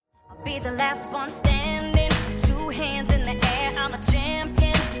be the last one standing. Two hands in the air, I'm a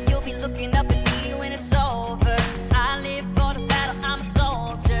champion. You'll be looking up at me when it's over. I live for the battle, I'm a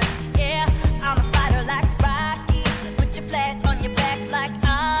soldier. Yeah, I'm a fighter like Rocky. Put your flag on your back like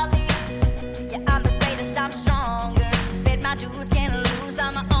Ali. Yeah, I'm the greatest, I'm stronger. Bet my dues, can't lose,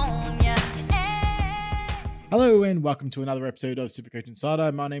 I'm a own ya. Hey. Hello and welcome to another episode of Supercoach Insider.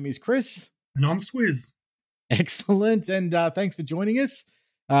 My name is Chris. And I'm Swizz. Excellent, and thanks for joining us.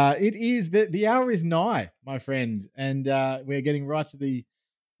 It is the hour is nigh, my friend, and we're getting right to the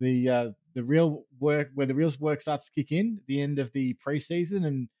real work, where the real work starts to kick in. The end of the preseason,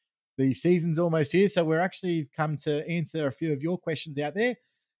 and the season's almost here. So we're actually come to answer a few of your questions out there.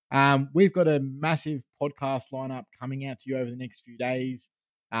 We've got a massive podcast lineup coming out to you over the next few days.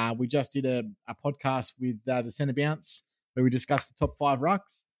 We just did a podcast with the Centre Bounce where we discussed the top 5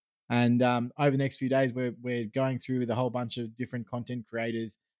 rucks. And over the next few days, we're going through with a whole bunch of different content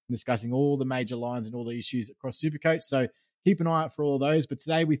creators and discussing all the major lines and all the issues across Supercoach. So keep an eye out for all of those. But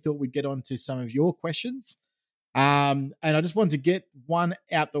today we thought we'd get on to some of your questions. And I just wanted to get one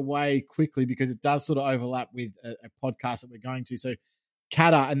out the way quickly because it does sort of overlap with a podcast that we're going to. So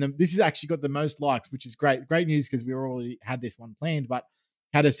Kata, and this has actually got the most likes, which is great. Great news because we already had this one planned. But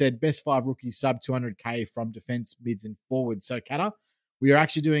Kata said, best 5 rookies sub 200K from defense, mids, and forwards. So Kata, we are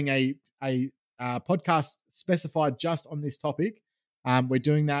actually doing a podcast specified just on this topic. We're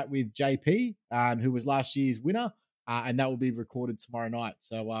doing that with JP, who was last year's winner, and that will be recorded tomorrow night.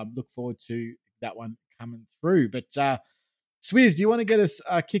 So look forward to that one coming through. But Swizz, do you want to get us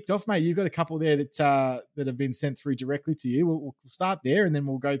kicked off, mate? You've got a couple there that have been sent through directly to you. We'll start there, and then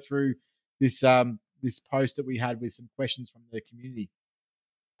we'll go through this this post that we had with some questions from the community.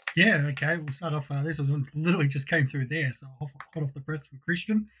 Yeah, okay. We'll start off. This one literally just came through there. So hot off the press from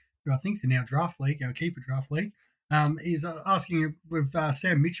Christian, who I think is in our draft league, our keeper draft league. He's asking with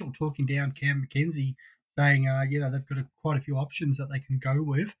Sam Mitchell talking down Cam Mackenzie, saying, they've got quite a few options that they can go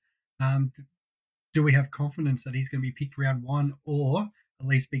with. Do we have confidence that he's going to be picked round 1, or at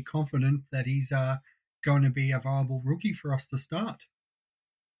least be confident that he's going to be a viable rookie for us to start?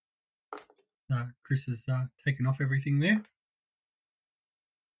 Chris has taken off everything there.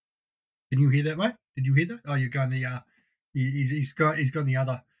 Can you hear that, mate? Did you hear that? Oh, you're going the he's got the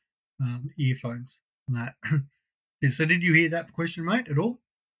other earphones on that. So did you hear that question, mate, at all,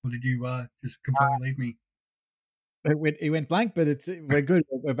 or did you just completely leave me? It went blank, but we're good.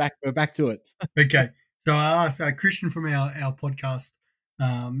 We're back to it. Okay. So I asked Christian from our podcast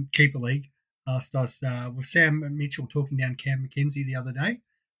keeper league asked us with Sam Mitchell talking down Cam Mackenzie the other day,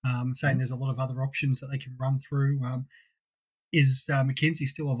 saying there's a lot of other options that they can run through. Is Mackenzie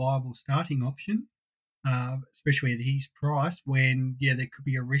still a viable starting option, especially at his price, when there could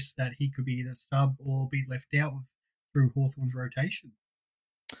be a risk that he could be either sub or be left out through Hawthorn's rotation?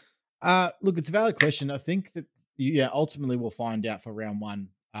 Look, it's a valid question. I think that ultimately we'll find out for round 1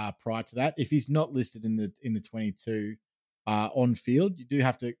 prior to that. If he's not listed in the 22 on field, you do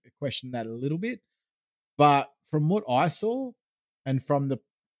have to question that a little bit. But from what I saw, and from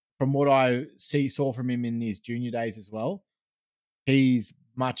what I saw from him in his junior days as well, he's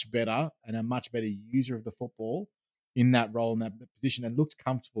much better and a much better user of the football in that role, in that position, and looked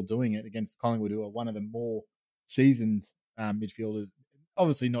comfortable doing it against Collingwood, who are one of the more seasoned midfielders.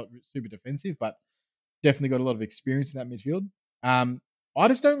 Obviously not super defensive, but definitely got a lot of experience in that midfield. I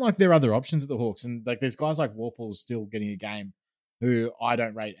just don't like their other options at the Hawks. And like there's guys like Warple still getting a game who I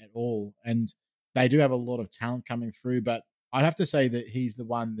don't rate at all. And they do have a lot of talent coming through, but I'd have to say that he's the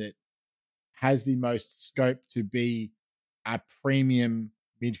one that has the most scope to be a premium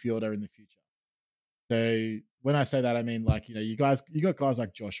midfielder in the future. So when I say that, I mean, like, you got guys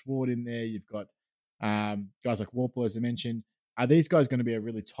like Josh Ward in there. You've got guys like Warple, as I mentioned. Are these guys going to be a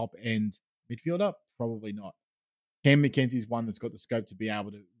really top end midfielder? Probably not. Cam Mackenzie's one that's got the scope to be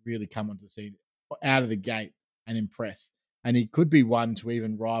able to really come onto the scene out of the gate and impress. And he could be one to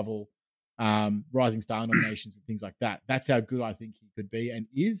even rival Rising Star nominations and things like that. That's how good I think he could be and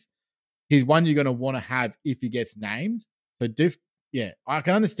is. He's one you're going to want to have if he gets named. So I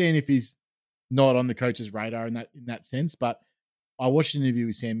can understand if he's not on the coach's radar in that sense. But I watched an interview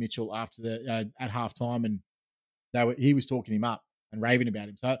with Sam Mitchell after at halftime, and he was talking him up and raving about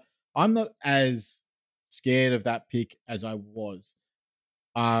him. So I'm not as scared of that pick as I was.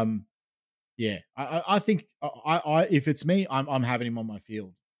 I think if it's me, I'm having him on my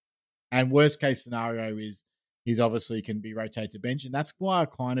field. And worst case scenario is he's obviously can be rotated to bench, and that's why I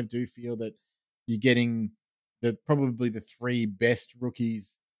kind of do feel that you're getting probably the 3 best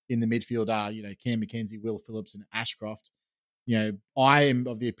rookies in the midfield are, Cam Mackenzie, Will Phillips, and Ashcroft. I am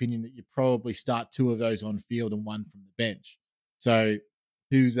of the opinion that you probably start 2 of those on field and 1 from the bench. So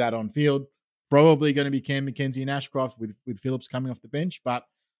who's that on field? Probably going to be Cam Mackenzie and Ashcroft with Phillips coming off the bench. But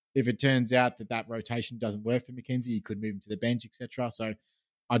if it turns out that rotation doesn't work for Mackenzie, you could move him to the bench, etc. So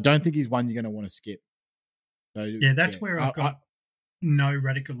I don't think he's one you're going to want to skip. So yeah, that's where I've got no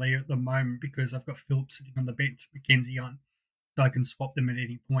Radical Lee at the moment because I've got Phillips sitting on the bench, Mackenzie on, so I can swap them at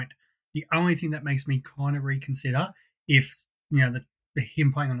any point. The only thing that makes me kind of reconsider if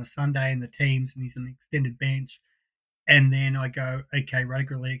him playing on a Sunday and the teams and he's an extended bench, and then I go, okay,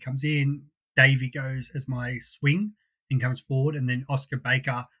 Radical Lee comes in, Davey goes as my swing and comes forward, and then Oscar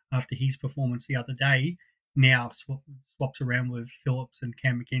Baker, after his performance the other day, now swaps around with Phillips, and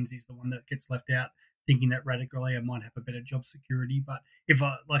Cam Mackenzie's the one that gets left out, thinking that Radical Lee might have a better job security. But if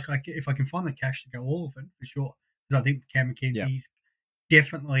I can find the cash to go all of it, for sure, because I think Cam Mackenzie's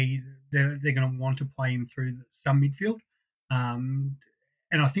definitely they're going to want to play him through some midfield, and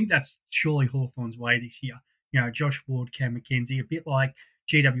I think that's surely Hawthorn's way this year. Josh Ward, Cam Mackenzie, a bit like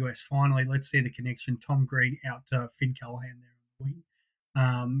GWS. Finally, let's see the connection. Tom Green out to Finn Callahan there on the wing.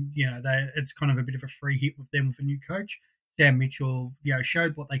 It's kind of a bit of a free hit with them with a new coach. Sam Mitchell,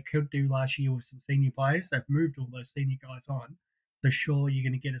 showed what they could do last year with some senior players. They've moved all those senior guys on, so sure you're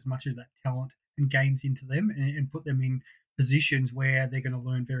going to get as much of that talent and games into them and put them in positions where they're going to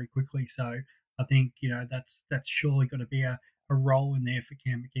learn very quickly. So I think that's surely going to be a role in there for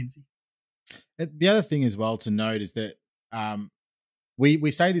Cam Mackenzie. The other thing as well to note is that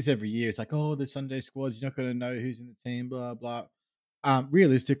we say this every year. It's like, oh, the Sunday squads, you're not going to know who's in the team, blah, blah.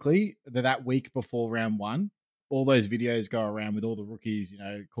 Realistically, that week before round one, all those videos go around with all the rookies,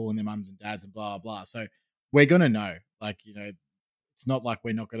 calling their mums and dads and blah, blah. So we're going to know. It's not like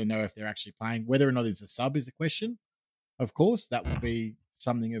we're not going to know if they're actually playing. Whether or not it's a sub is the question. Of course, that will be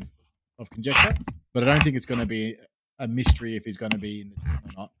something of conjecture. But I don't think it's going to be a mystery if he's going to be in the team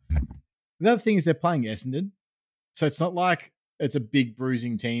or not. The other thing is they're playing Essendon. So it's not like it's a big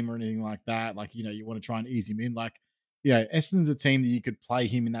bruising team or anything like that. You want to try and ease him in. Essendon's a team that you could play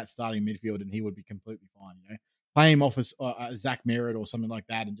him in that starting midfield and he would be completely fine. Play him off as Zach Merritt or something like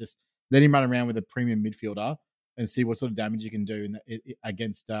that and just let him run around with a premium midfielder and see what sort of damage you can do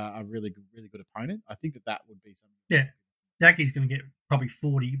against a really good opponent. I think that would be something. Yeah, Zachy's going to get probably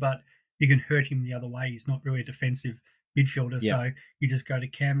 40, but you can hurt him the other way. He's not really a defensive midfielder, so you just go to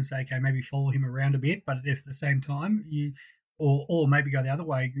Cam and say, okay, maybe follow him around a bit, but if at the same time or maybe go the other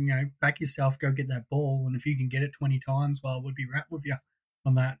way, back yourself, go get that ball, and if you can get it 20 times, well, I would be right with you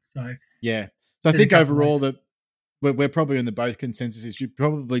on that. So I think overall that we're probably in the both consensus is you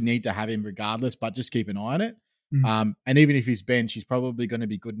probably need to have him regardless, but just keep an eye on it. And even if he's bench, he's probably going to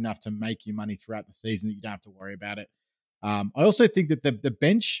be good enough to make you money throughout the season that you don't have to worry about it. I also think that the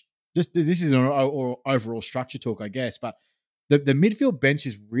bench, just this is an overall structure talk, I guess, but the midfield bench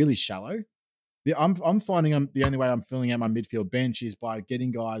is really shallow. I'm finding the only way I'm filling out my midfield bench is by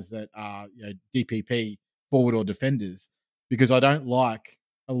getting guys that are DPP, forward or defenders, because I don't like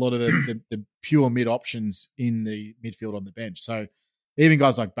a lot of the pure mid options in the midfield on the bench. So even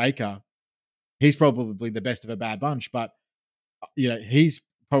guys like Baker, he's probably the best of a bad bunch, but he's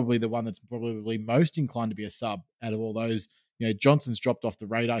probably the one that's probably most inclined to be a sub out of all those. Johnson's dropped off the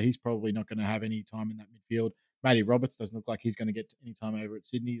radar. He's probably not going to have any time in that midfield. Matty Roberts doesn't look like he's going to get any time over at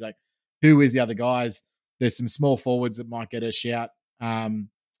Sydney. Who is the other guys? There's some small forwards that might get a shout.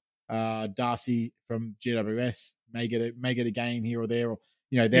 Darcy from GWS may get a game here or there. Or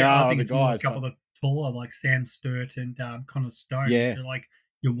there are other guys. A couple of taller, like Sam Sturt and Connor Stone. Yeah, they're like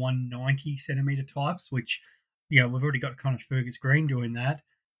your 190 centimeter types. Which we've already got kind of Fergus Green doing that.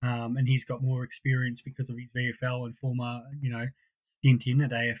 And he's got more experience because of his VFL and former, stint in at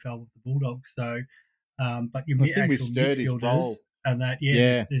AFL with the Bulldogs. So, but your actual midfielders and that,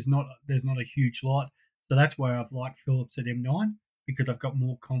 there's not a huge lot. So that's where I've liked Phillips at M9 because I've got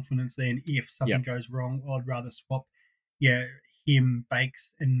more confidence then if something goes wrong, I'd rather swap, him,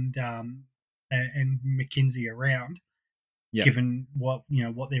 Bakes, and McKenzie around, given what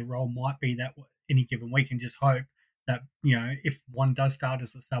their role might be that any given week, and just hope that if one does start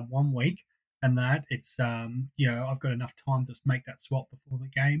as a sub 1 week and that it's I've got enough time to make that swap before the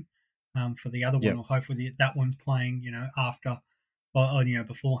game for the other one, or hopefully that one's playing after or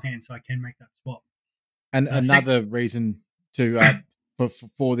beforehand, so I can make that swap. And another reason to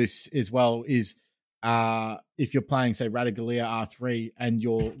for this as well is if you're playing say Radaglia R3 and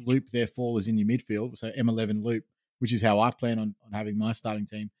your loop therefore is in your midfield, so M11 loop, which is how I plan on having my starting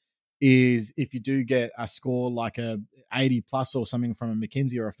team, is if you do get a score like a 80 plus or something from a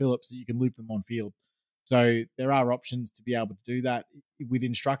Mackenzie or a Phillips, that you can loop them on field. So there are options to be able to do that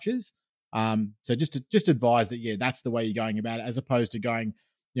within structures. So just advise that, that's the way you're going about it, as opposed to going,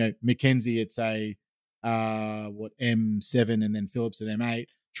 Mackenzie, it's a M7 and then Phillips at M8.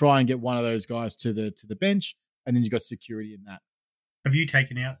 Try and get one of those guys to the bench, and then you've got security in that. Have you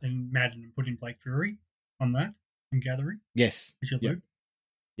taken out then Madden and put in Blake Drury on that and gathering? Yes. Is your Yep. loop?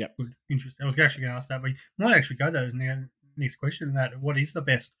 Yep. Good. Interesting. I was actually going to ask that, but we might actually go there as the next question. That what is the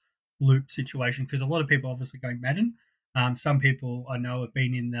best loop situation? Because a lot of people obviously going Madden. Some people I know have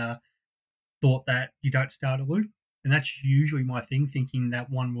been in the thought that you don't start a loop, and that's usually my thing, thinking that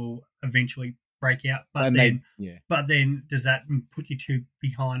one will eventually break out. But then does that put you too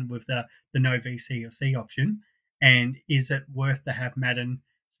behind with the no VC or C option? And is it worth to have Madden,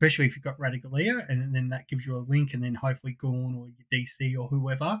 especially if you've got Radigalia, and then that gives you a link, and then hopefully Gorn or your DC or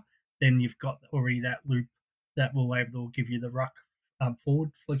whoever, then you've got already that loop that will able to give you the ruck forward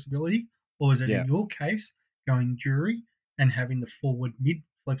flexibility? Or is it in your case going Jury and having the forward mid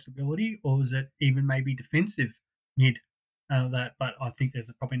flexibility, or is it even maybe defensive mid? But I think there's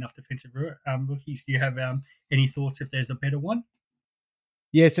probably enough defensive rookies. Do you have any thoughts if there's a better one?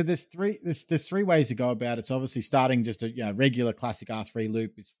 Yeah, so there's three ways to go about it. So obviously starting just a regular classic R3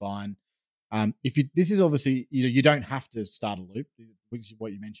 loop is fine. This is obviously you don't have to start a loop, which is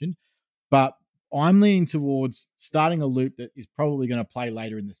what you mentioned, but I'm leaning towards starting a loop that is probably going to play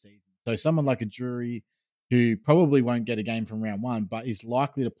later in the season. So someone like a Drury who probably won't get a game from round one, but is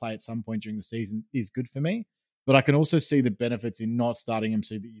likely to play at some point during the season is good for me. But I can also see the benefits in not starting him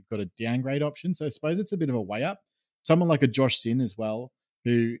so that you've got a downgrade option. So I suppose it's a bit of a way up. Someone like a Josh Sin as well,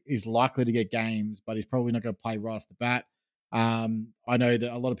 who is likely to get games, but he's probably not going to play right off the bat. I know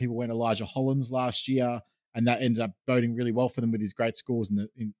that a lot of people went Elijah Hollins last year, and that ended up boding really well for them with his great scores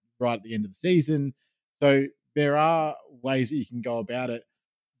right at the end of the season. So there are ways that you can go about it.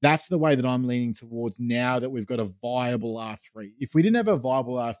 That's the way that I'm leaning towards now that we've got a viable R3. If we didn't have a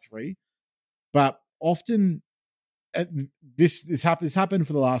viable R3, but often this happened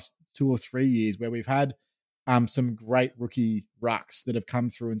for the last 2 or 3 years where we've had some great rookie rucks that have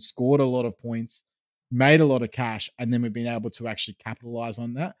come through and scored a lot of points, made a lot of cash, and then we've been able to actually capitalize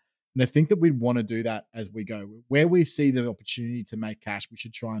on that. And I think that we'd want to do that as we go. Where we see the opportunity to make cash, we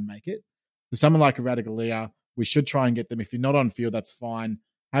should try and make it. For someone like a Radigalia, we should try and get them. If you're not on field, that's fine.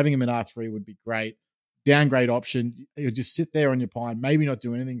 Having him in R3 would be great. Downgrade option, you'll just sit there on your pine, maybe not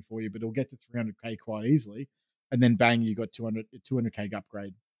do anything for you, but it'll get to 300k quite easily. And then bang, you got 200k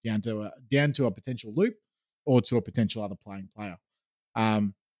upgrade down to a potential loop or to a potential other playing player.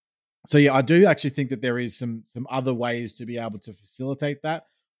 So yeah, I do actually think that there is some other ways to be able to facilitate that.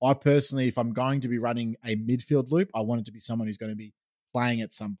 I personally, if I'm going to be running a midfield loop, I want it to be someone who's going to be playing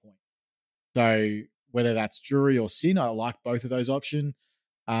at some point. So whether that's Drury or Sin, I like both of those options.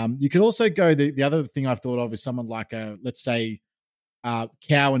 You could also go, the other thing I've thought of is someone like let's say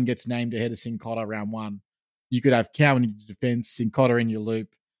Cowan gets named ahead of Sin Cotter round one. You could have Cowan in your defense, Sin Cotter in your loop.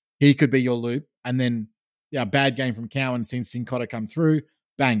 He could be your loop. And then bad game from Cowan, seeing Sin Cotter come through,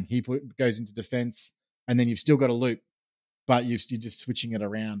 bang, he goes into defense. And then you've still got a loop, but you're just switching it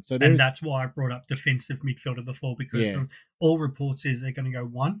around. So and that's why I brought up defensive midfielder before, because all reports is they're going to go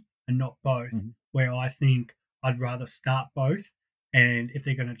one and not both, where I think I'd rather start both. And if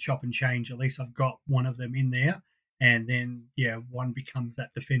they're going to chop and change, at least I've got one of them in there. And then, one becomes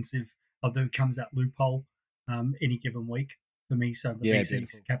that defensive, or becomes that loophole any given week for me. So the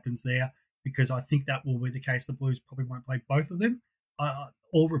BC captain's there, because I think that will be the case. The Blues probably won't play both of them.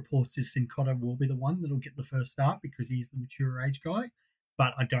 All reports is Sin Cotter will be the one that'll get the first start because he's the mature age guy.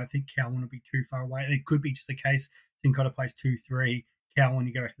 But I don't think Cowan will be too far away. And it could be just a case Sin Cotter plays 2-3. Cowan,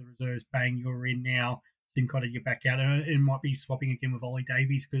 you go to the reserves, bang, you're in now. Sin Cotter, you're back out. And it might be swapping again with Ollie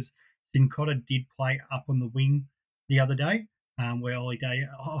Davies, because Sin Cotter did play up on the wing the other day, where Ollie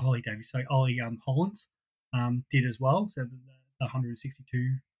Hollins did as well. So the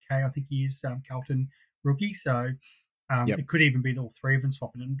 162k, I think he is, Carlton rookie. So it could even be all three of them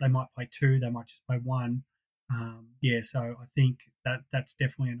swapping them. They might play two, they might just play one. So I think that's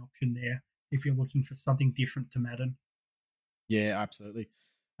definitely an option there if you're looking for something different to Madden. Yeah, absolutely.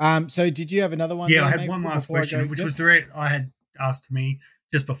 So did you have another one? Yeah, I had one last question, which was direct. I had asked me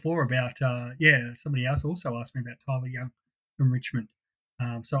just before about, somebody else also asked me about Tyler Young from Richmond.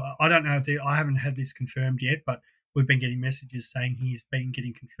 So I don't know if I haven't had this confirmed yet, but we've been getting messages saying he's been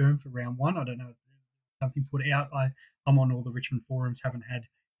getting confirmed for round one. I don't know if there's something put out. I'm on all the Richmond forums, haven't had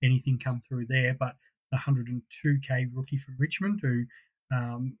anything come through there, but the 102k rookie from Richmond, who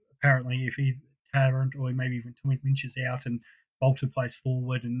apparently if he Tarrant or maybe even Tommy Lynch is out and Bolter plays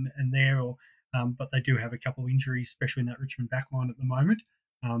forward and there, but they do have a couple of injuries, especially in that Richmond backline at the moment.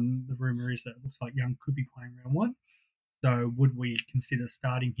 The rumour is that it looks like Young could be playing round one. So would we consider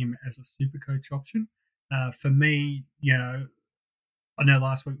starting him as a super coach option? For me, I know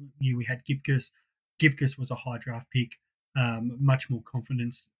last year we had Gibcus. Gipkus was a high draft pick. Much more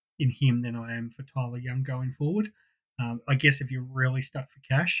confidence in him than I am for Tyler Young going forward. I guess if you're really stuck for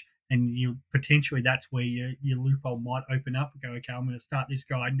cash and you potentially that's where your loophole might open up and go, okay, I'm going to start this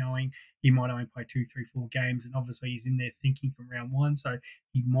guy knowing he might only play 2, 3, 4 games. And obviously he's in there thinking from round one. So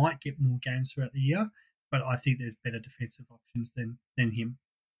he might get more games throughout the year. But I think there's better defensive options than him,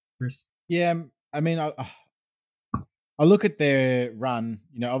 Chris. Yeah, I mean, I look at their run.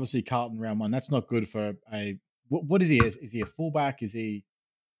 Obviously Carlton round one. That's not good for a. What is he? Is he a fullback? Is he?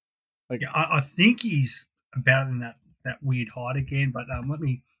 Yeah, I think he's about in that weird height again. But let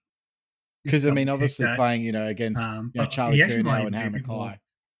me. Because obviously playing against Charlie Curnow and Harry McKay.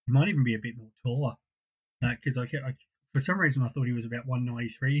 He might even be a bit more taller. Because for some reason I thought he was about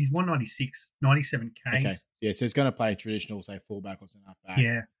 193. He's 196, 97 Ks. Okay. Yeah, so he's going to play a traditional, say, fullback or something like that.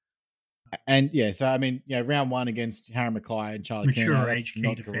 Yeah. And yeah, so round one against Harry McKay and Charlie Curnow, that's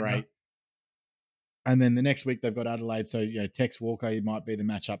not defender. Great. And then the next week they've got Adelaide, so Tex Walker might be the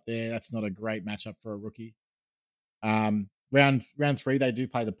matchup there. That's not a great matchup for a rookie. Round 3 they do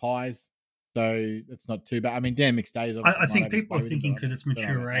play the Pies, so that's not too bad. Dan McStay's obviously. I think people are thinking because it's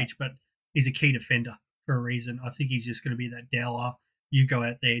mature age, but he's a key defender for a reason. I think he's just going to be that dowler. You go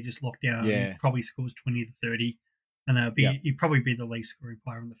out there, just lock down, and probably scores 20 to 30. And he'd probably be the least scoring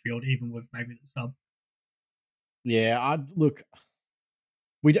player on the field, even with maybe the sub. Yeah,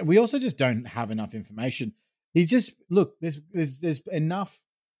 we also just don't have enough information. There's enough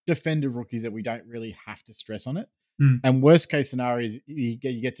defender rookies that we don't really have to stress on it. And worst case scenario is you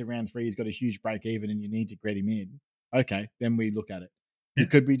get to round 3, he's got a huge break even, and you need to get him in. Okay, then we look at it. Yeah. It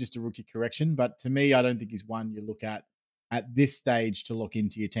could be just a rookie correction, but to me, I don't think he's one you look at this stage to lock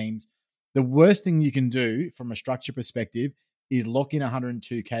into your teams. The worst thing you can do from a structure perspective is lock in a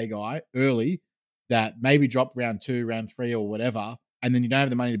 102K guy early that maybe drop round 2, round 3 or whatever, and then you don't have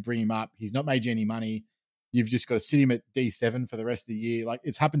the money to bring him up. He's not made you any money. You've just got to sit him at D7 for the rest of the year. Like,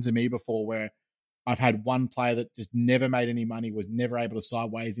 it's happened to me before where I've had one player that just never made any money, was never able to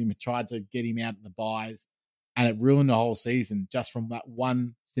sideways him, tried to get him out of the buys, and it ruined the whole season just from that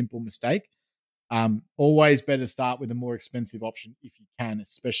one simple mistake. Always better start with a more expensive option if you can,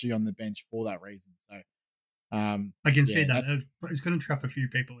 especially on the bench for that reason. So I can see that. It's going to trap a few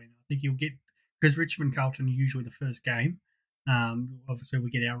people in. I think you'll get, because Richmond Carlton are usually the first game. Obviously, we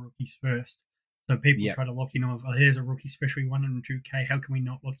get our rookies first. So people try to lock in on, here's a rookie, especially 102K. How can we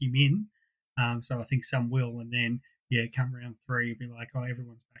not lock him in? So I think some will. And then, come round 3, you'll be like, oh,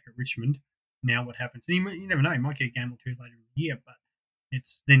 everyone's back at Richmond. Now what happens? And you never know. You might get a game or two later in the year, but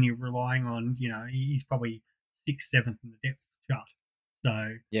then you're relying on, he's probably 6th, 7th in the depth chart.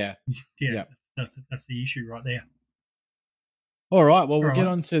 So that's the issue right there. All right. Well, we'll get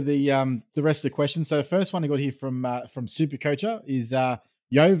on to the rest of the questions. So the first one I got here from Supercoacher is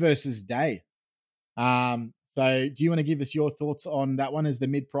Yo versus Day. So do you want to give us your thoughts on that one as the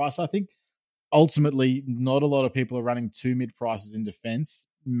mid price? I think ultimately not a lot of people are running 2 mid prices in defense,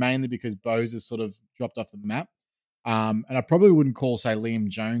 mainly because Bose has sort of dropped off the map. And I probably wouldn't call, say, Liam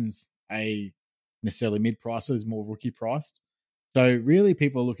Jones a necessarily mid-pricer, is more rookie-priced. So really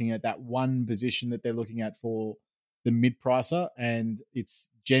people are looking at that one position that they're looking at for the mid-pricer, and it's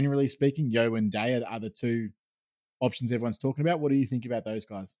generally speaking, Yo and Day are the 2 options everyone's talking about. What do you think about those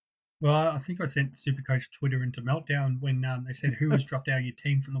guys? Well, I think I sent Supercoach Twitter into meltdown when they said who was dropped out of your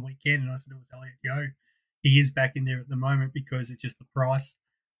team from the weekend, and I said it was Elliot Yo. He is back in there at the moment because it's just the price,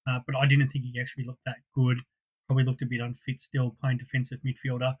 but I didn't think he actually looked that good. Probably looked a bit unfit still, playing defensive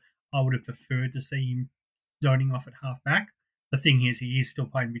midfielder. I would have preferred to see him zoning off at half-back. The thing is, he is still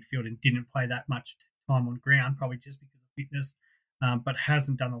playing midfield and didn't play that much time on ground, probably just because of fitness, but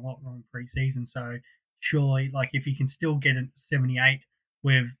hasn't done a lot wrong pre-season. So surely, if he can still get a 78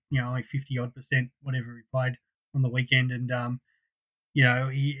 with, like 50-odd%, whatever he played on the weekend, and,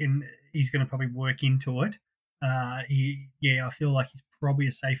 he's going to probably work into it. I feel like he's probably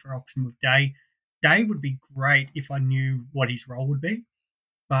a safer option with Day. Day would be great if I knew what his role would be,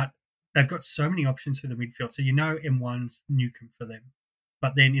 but they've got so many options for the midfield. So M1's Newcomb for them.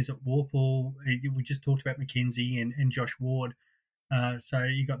 But then is it Warple? We just talked about McKenzie and Josh Ward. So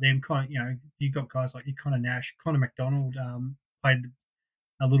you got them you got guys like Connor Nash, Connor McDonald played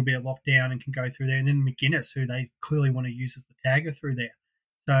a little bit of lockdown and can go through there. And then McGuinness, who they clearly want to use as the tagger through there.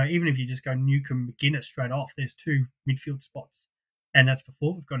 So even if you just go Newcomb, McGuinness straight off, there's 2 midfield spots. And that's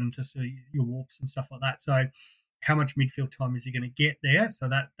before we've got into your warps and stuff like that. So how much midfield time is he going to get there? So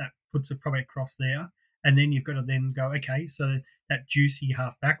that puts it probably across there. And then you've got to then go, okay, so that juicy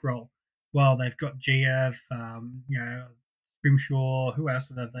half-back role. Well, they've got GF, Grimshaw, who else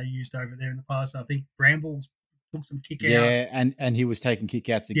have they used over there in the past? I think Bramble's took some kick outs. Yeah, and he was taking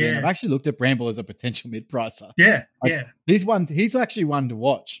kickouts again. I've Yeah. actually looked at Bramble as a potential mid-pricer. Yeah, Like, yeah. he's actually one to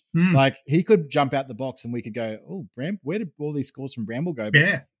watch. Mm. Like, he could jump out the box and we could go, oh, where did all these scores from Bramble go? But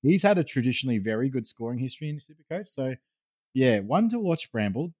Yeah. he's had a traditionally very good scoring history in Supercoach. So, yeah, one to watch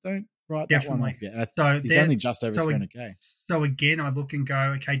Bramble. Don't write that one Definitely. off yet. And So he's only just over so 300k. So again, I look and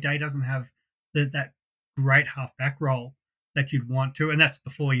go, okay, Day doesn't have that great half-back role that you'd want to, and that's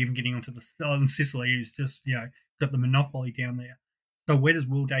before even getting onto on Sicily, who's just, got the monopoly down there. So where does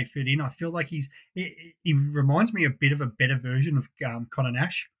Will Day fit in? I feel like he reminds me a bit of a better version of Connor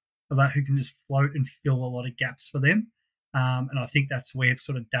Nash, of that who can just float and fill a lot of gaps for them. And I think that's where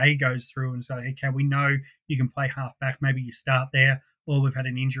sort of Day goes through and say, okay, we know you can play half-back. Maybe you start there, or we've had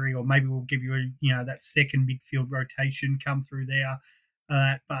an injury, or maybe we'll give you that second midfield rotation come through there.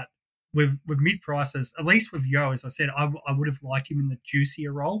 But with mid-prices, at least with Yo, as I said, I would have liked him in the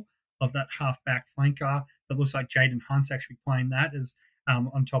juicier role of that half-back flanker. It looks like Jaden Hunt's actually playing that as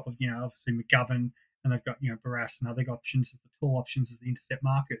on top of, obviously McGovern, and they've got, Barras and other options as the tall options as the intercept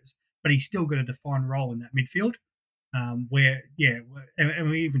markers. But he's still got a defined role in that midfield and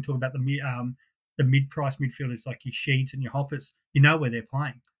we even talk about the mid-price midfielders like your Sheeds and your Hoppers, where they're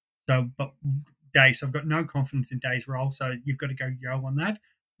playing. So, but Day, so I've got no confidence in Day's role, so you've got to go Yo on that.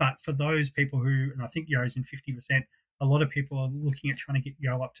 But for those people who, and I think Yo's in 50%, a lot of people are looking at trying to get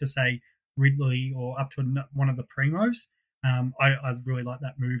Yo up to, say, Ridley or up to one of the primos. I really like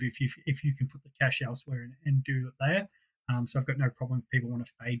that move if you can put the cash elsewhere and do it there. So I've got no problem if people want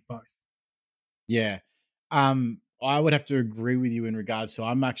to fade both. Yeah. I would have to agree with you in regards to,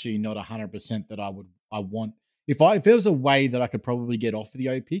 I'm actually not 100% that I want. If there was a way that I could probably get off the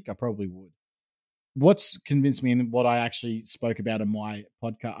O pick, I probably would. What's convinced me, and what I actually spoke about in my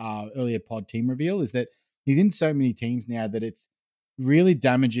podcast earlier pod team reveal, is that he's in so many teams now that it's really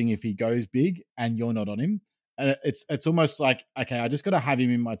damaging if he goes big and you're not on him. And it's almost like, okay, I just got to have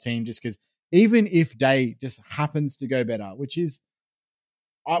him in my team just because even if Day just happens to go better, which is,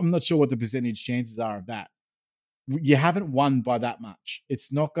 I'm not sure what the percentage chances are of that. You haven't won by that much.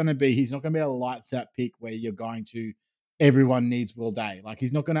 He's not going to be a lights out pick where you're going to, everyone needs Will Day. Like,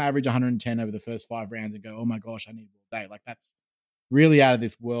 he's not going to average 110 over the first 5 rounds and go, oh my gosh, I need Will Day. Like, that's really out of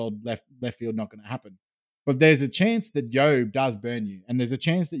this world, left field, not going to happen. But there's a chance that Yo does burn you, and there's a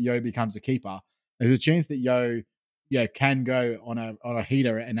chance that Yo becomes a keeper. There's a chance that Yo can go on a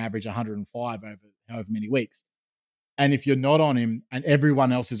heater and average 105 over however many weeks. And if you're not on him and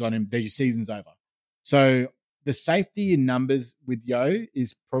everyone else is on him, then your season's over. So the safety in numbers with Yo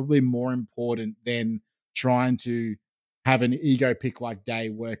is probably more important than trying to have an ego pick like Day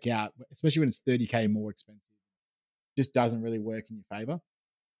work out, especially when it's 30k more expensive. It just doesn't really work in your favor.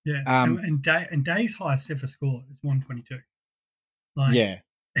 Yeah, and Day's highest ever score is 122. Like, yeah,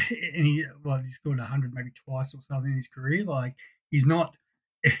 and he scored 100 maybe twice or something in his career. Like, he's not.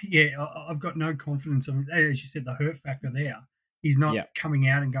 Yeah, I've got no confidence of, as you said, the hurt factor there. He's not coming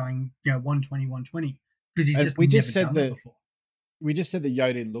out and going 120, 120 because he's just never done it before. We just said that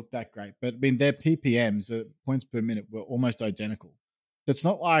Yo didn't look that great, but I mean their PPMs, points per minute, were almost identical. So it's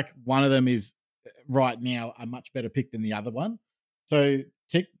not like one of them is right now a much better pick than the other one. So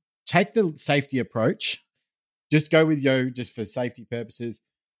take the safety approach. Just go with Yo just for safety purposes.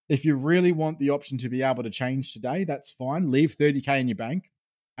 If you really want the option to be able to change today, that's fine. Leave 30k in your bank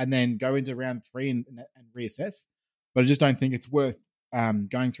and then go into round 3 and reassess. But I just don't think it's worth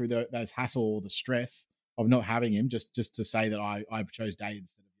going through those hassle or the stress of not having him just to say that I chose Day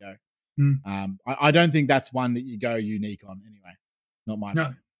instead of Yo. I don't think that's one that you go unique on anyway. Not my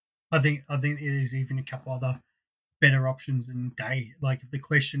opinion. I think there's even a couple other better options than Day. Like, if the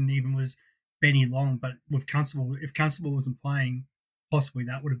question even was Benny Long, but with Constable, if Constable wasn't playing, possibly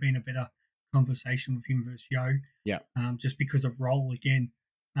that would have been a better conversation with him versus Yo. Yeah. Just because of role again.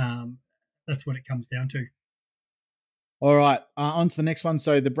 That's what it comes down to. All right, on to the next one.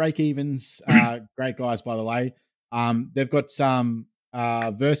 So the break evens, great guys, by the way. They've got some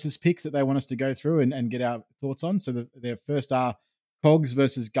versus picks that they want us to go through and get our thoughts on. So their first are Cogs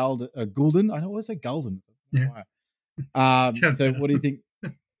versus Goulden. I always say Golden. Yeah. So what do you think?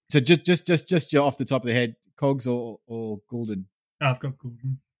 So just you're off the top of the head, Cogs or Goulden? I've got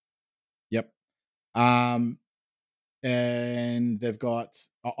Goulden. Yep. And they've got.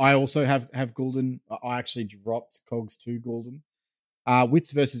 I also have Goulden. I actually dropped Cogs to Goulden.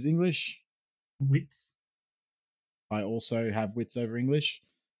 Wits versus English. Wits. I also have Wits over English.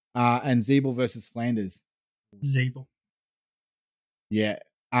 And Zeeble versus Flanders. Zeeble. Yeah.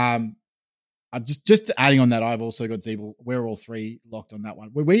 Just adding on that, I've also got Zeeble. We're all 3 locked on that one.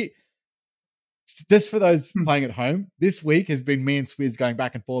 We just for those playing at home, this week has been me and Swizz going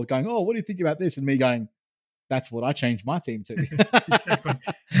back and forth, going, "Oh, what do you think about this?" And me going, that's what I changed my team to. Exactly.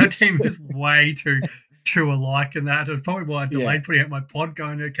 Our team is way too alike in that. It's probably why I delayed Yeah. putting out my pod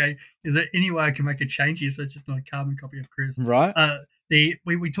going, okay, is there any way I can make a change here so it's just not a carbon copy of Chris? Right?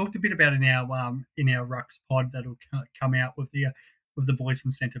 We talked a bit about in our Rucks pod that'll come out with the boys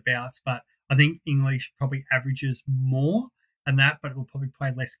from Centre Bouts, but I think English probably averages more than that, but it will probably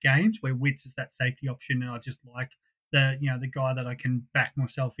play less games, where Wits is that safety option, and I just like the guy that I can back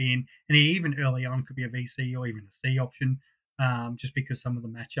myself in, and he even early on could be a VC or even a C option, just because some of the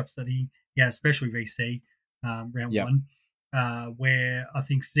matchups that especially VC round Yep. one, where I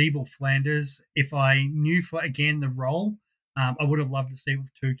think Zeeble Flanders, if I knew again the role, I would have loved to see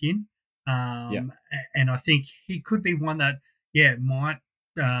with Tukin, and I think he could be one that might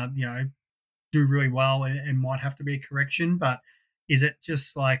do really well and might have to be a correction, but is it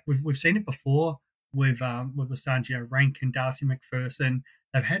just like we've seen it before with the Suns, Rank and Darcy McPherson?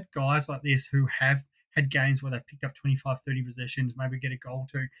 They've had guys like this who have had games where they've picked up 25, 30 possessions, maybe get a goal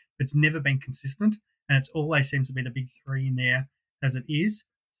too, but it's never been consistent, and it's always seems to be the big three in there as it is.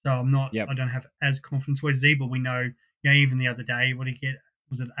 So I don't have as confidence. Where Zeeble, we know, even the other day, what did he get?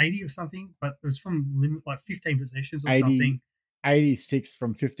 Was it 80 or something? But it was from like 15 possessions or 80, something. 86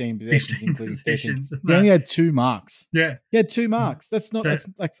 from 15 possessions, 15 including 13. possessions. He only had 2 marks. Yeah. He had 2 marks. That's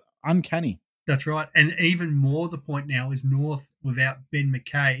uncanny. That's right. And even more the point now is North without Ben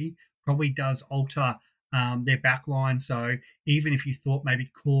McKay probably does alter their back line. So even if you thought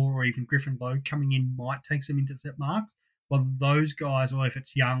maybe Core or even Griffin Lowe coming in might take some intercept marks, well, those guys, or if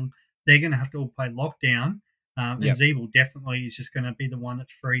it's Young, they're going to have to all play lockdown. And Zeeble definitely is just going to be the one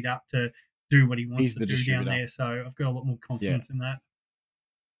that's freed up to do what he wants to do down there. So I've got a lot more confidence in that.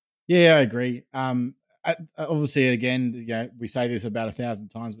 Yeah, I agree. Obviously, again, we say this about 1,000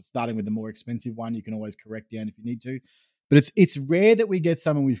 times, but starting with the more expensive one, you can always correct down if you need to. But it's rare that we get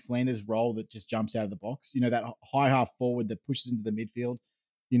someone with Flanders' role that just jumps out of the box. That high half forward that pushes into the midfield.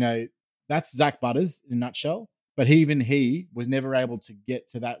 That's Zach Butters in a nutshell. But even he was never able to get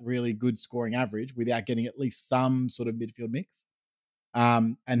to that really good scoring average without getting at least some sort of midfield mix.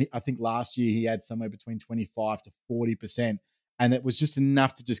 And I think last year he had somewhere between 25 to 40%. And it was just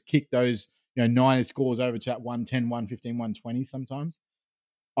enough to just kick those, 9 scores over to that 110, 115, 120 sometimes.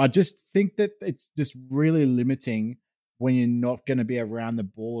 I just think that it's just really limiting when you're not going to be around the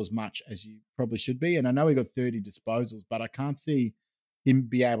ball as much as you probably should be. And I know he got 30 disposals, but I can't see him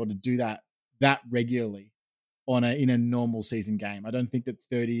be able to do that regularly in a normal season game. I don't think that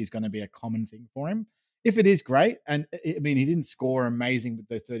 30 is going to be a common thing for him. If it is, great. And I mean, he didn't score amazing with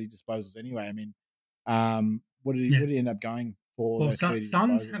the 30 disposals anyway. I mean, what did he end up going for? Well,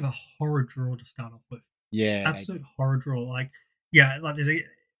 Suns have a horror draw to start off with. Yeah, absolute horror draw. There's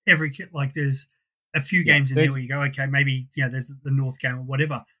a few games in there where you go, okay, maybe there's the North game or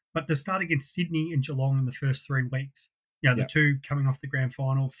whatever. But to start against Sydney and Geelong in the first 3 weeks, the two coming off the grand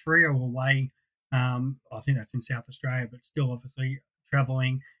final, Freo away. I think that's in South Australia, but still obviously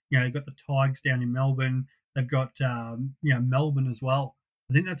travelling. They've got the Tigers down in Melbourne. They've got Melbourne as well.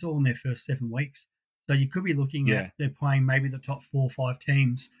 I think that's all in their first 7 weeks. So you could be looking at they're playing maybe the top 4 or 5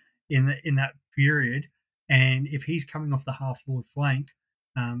 teams in that period. And if he's coming off the half forward flank,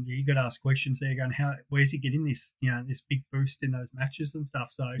 you got to ask questions there, going, where's he getting this this big boost in those matches and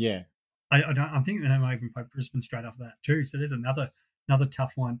stuff? So I think they might even play Brisbane straight after that too. So there's another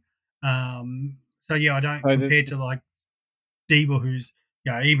tough one. I don't compared to like Zeeble, who's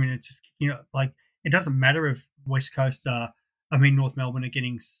even it's just like it doesn't matter if West Coast North Melbourne are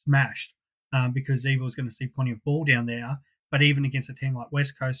getting smashed because Zeeble is going to see plenty of ball down there. But even against a team like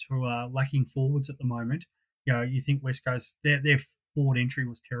West Coast who are lacking forwards at the moment, you think West Coast their forward entry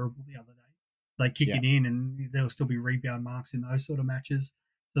was terrible the other day. They kick it in and there'll still be rebound marks in those sort of matches.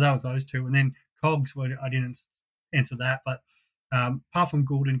 So that was those two, and then Cogs. I didn't answer that, but. Apart from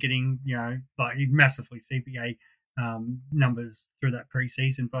Gordon getting, massively CBA numbers through that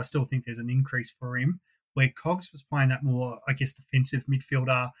preseason, but I still think there's an increase for him. Where Cogs was playing that more, I guess, defensive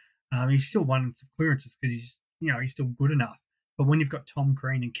midfielder, he still won some clearances because he's still good enough. But when you've got Tom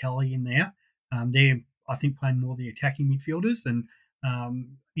Green and Kelly in there, they're, I think, playing more the attacking midfielders. And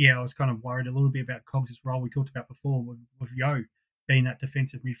I was kind of worried a little bit about Cogs' role we talked about before with Yo being that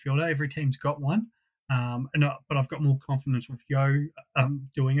defensive midfielder. Every team's got one. But I've got more confidence with Yo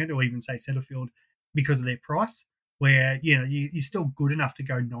doing it, or even say Setterfield, because of their price. Where you're still good enough to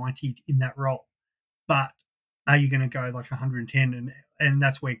go 90 in that role, but are you going to go like 110? And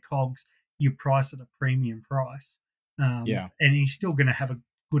that's where Cogs you price at a premium price. And he's still going to have a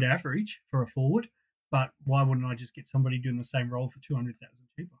good average for a forward. But why wouldn't I just get somebody doing the same role for 200,000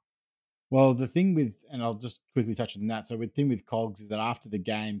 cheaper? Well, the thing with, and I'll just quickly touch on that. So, the thing with Cogs is that after the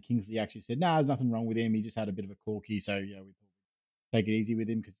game, Kingsley actually said, "No, there's nothing wrong with him. He just had a bit of a corky, so we thought we'd take it easy with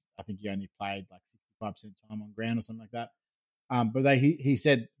him because I think he only played like 65% time on ground or something like that." But he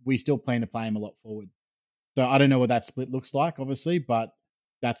said we still plan to play him a lot forward. So I don't know what that split looks like, obviously, but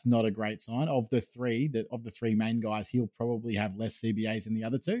that's not a great sign. Of the three main guys, he'll probably have less CBAs than the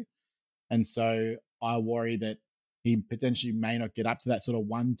other two, and so I worry that he potentially may not get up to that sort of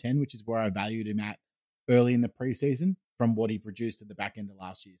 110, which is where I valued him at early in the preseason from what he produced at the back end of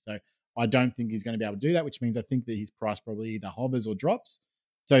last year. So I don't think he's going to be able to do that, which means I think that his price probably either hovers or drops.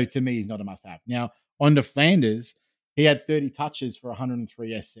 So to me, he's not a must-have. Now, on to Flanders, he had 30 touches for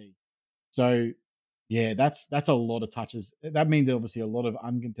 103 SC. So yeah, that's a lot of touches. That means obviously a lot of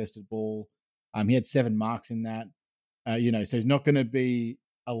uncontested ball. He had 7 marks in that. So he's not going to be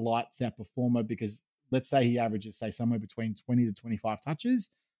a lights out performer because let's say he averages, say, somewhere between 20 to 25 touches.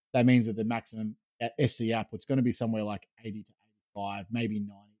 That means that the maximum at SC output's going to be somewhere like 80 to 85, maybe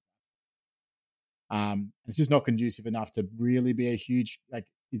 90. It's just not conducive enough to really be a huge, like,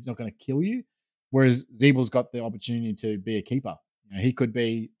 it's not going to kill you. Whereas Zeebel's got the opportunity to be a keeper. He could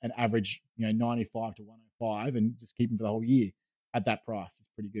be an average, 95 to 105 and just keep him for the whole year at that price. It's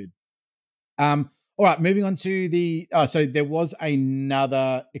pretty good. All right, moving on to so there was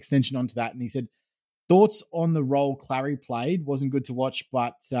another extension onto that, and he said, thoughts on the role Clary played? Wasn't good to watch,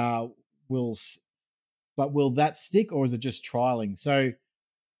 but will that stick or is it just trialing? So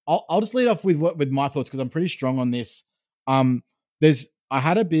I'll just lead off with my thoughts because I'm pretty strong on this. I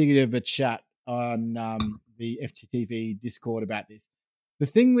had a bit of a chat on the FTTV Discord about this. The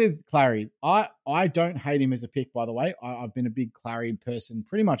thing with Clary, I don't hate him as a pick, by the way. I've been a big Clary person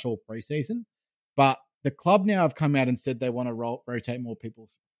pretty much all preseason, but the club now have come out and said they want to rotate more people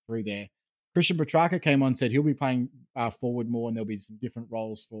through there. Christian Petrarca came on and said he'll be playing forward more and there'll be some different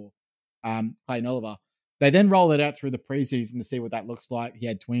roles for Clayton Oliver. They then rolled it out through the preseason to see what that looks like. He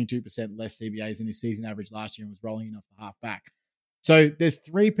had 22% less CBAs than his season average last year and was rolling in off the half back. So there's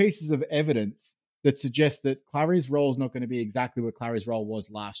 3 pieces of evidence that suggest that Clary's role is not going to be exactly what Clary's role was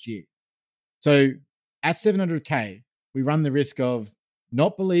last year. So at 700K, we run the risk of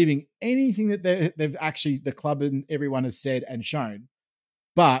not believing anything that they've actually, the club and everyone has said and shown,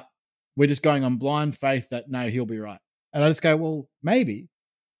 but we're just going on blind faith that, no, he'll be right. And I just go, well, maybe.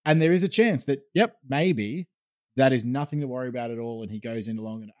 And there is a chance that, yep, maybe that is nothing to worry about at all. And he goes in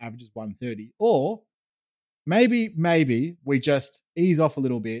along and averages 130. Or maybe we just ease off a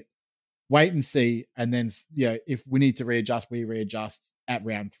little bit, wait and see. And then, if we need to readjust, we readjust at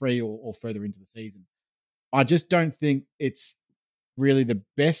round 3 or further into the season. I just don't think it's really the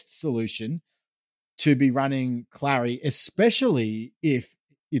best solution to be running Clary, especially if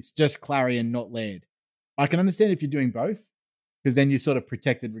it's just Clary and not Laird. I can understand if you're doing both, because then you're sort of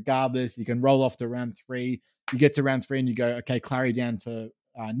protected regardless. You can roll off to round 3. You get to round 3 and you go, okay, Clary down to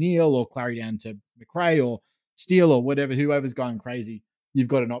Neil or Clary down to McRae or Steele or whatever, whoever's going crazy. You've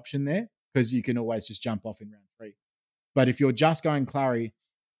got an option there because you can always just jump off in round 3. But if you're just going Clary,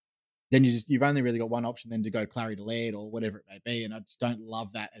 then you've only really got one option then to go Clary to Laird or whatever it may be. And I just don't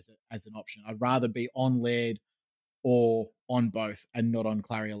love that as an option. I'd rather be on Laird or on both and not on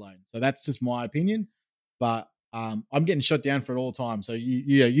Clary alone. So that's just my opinion. But I'm getting shot down for it all the time. So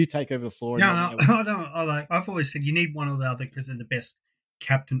you take over the floor. I've always said you need one or the other because they're the best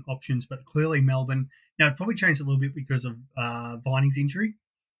captain options. But clearly Melbourne, now it probably changed a little bit because of Vining's injury.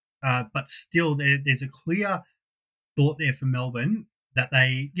 But still there's a clear thought there for Melbourne that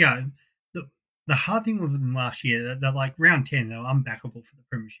they, the hard thing with them last year, they're like round 10, they're unbackable for the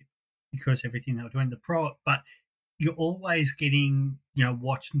premiership because everything they were doing, but you're always getting,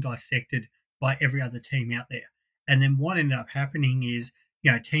 watched and dissected by every other team out there. And then what ended up happening is,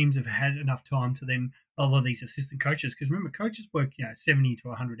 teams have had enough time to then, a lot of these assistant coaches, because remember, coaches work, 70 to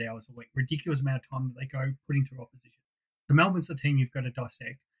 100 hours a week, ridiculous amount of time that they go putting through opposition. So Melbourne's the team you've got to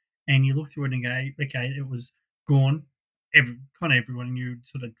dissect. And you look through it and go, okay, it was Gawn. Everyone knew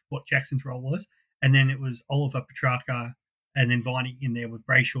sort of what Jackson's role was. And then it was Oliver, Petrarca, and then Viney in there with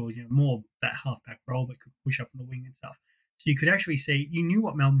Brayshaw, more that halfback role that could push up on the wing and stuff. So you could actually see, you knew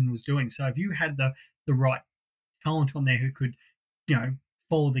what Melbourne was doing. So if you had the right talent on there who could,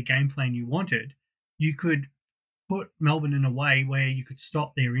 follow the game plan you wanted, you could put Melbourne in a way where you could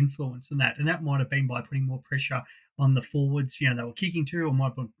stop their influence and that. And that might have been by putting more pressure on the forwards, they were kicking to, or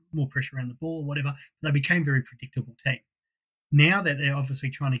might put more pressure around the ball or whatever. They became a very predictable team. Now that they're obviously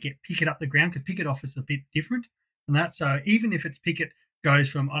trying to get Pickett up the ground, because Pickett offers a bit different than that. So even if it's Pickett goes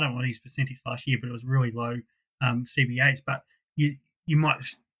from, I don't know what his percentage last year, but it was really low CBAs, but you might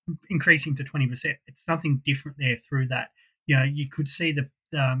increase him to 20%. It's something different there through that. You could see the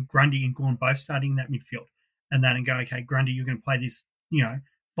Grundy and Gawn both starting in that midfield, and go, okay, Grundy, you're going to play this,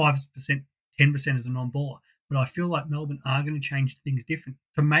 5%, 10% as a non-baller. But I feel like Melbourne are going to change things different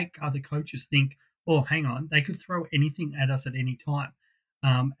to make other coaches think, oh, hang on, they could throw anything at us at any time.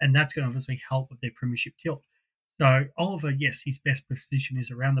 And that's going to obviously help with their premiership tilt. So Oliver, yes, his best position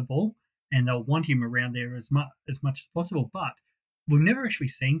is around the ball, and they'll want him around there as much as possible. But we've never actually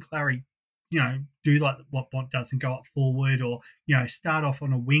seen Clary, do like what Bont does and go up forward, or start off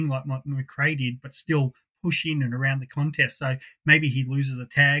on a wing like McRae did, but still push in and around the contest. So maybe he loses a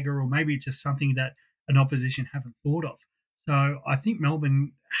tagger, or maybe it's just something that an opposition haven't thought of. So I think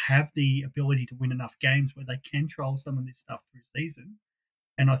Melbourne have the ability to win enough games where they can troll some of this stuff through season.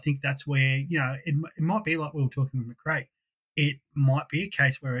 And I think that's where, it might be like we were talking with McRae. It might be a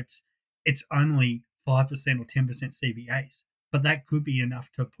case where it's only 5% or 10% CBAs, but that could be enough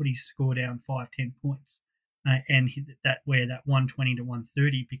to put his score down 5-10 points. And that where that 120 to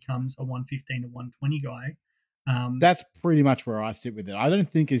 130 becomes a 115 to 120 guy. That's pretty much where I sit with it. I don't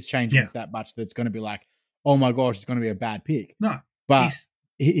think his changing is that much that's going to be like, oh my gosh, it's going to be a bad pick. No. But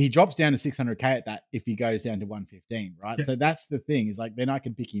he drops down to 600K at that if he goes down to 115, right? Yeah. So that's the thing, is like, then I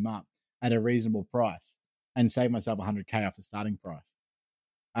can pick him up at a reasonable price and save myself 100K off the starting price.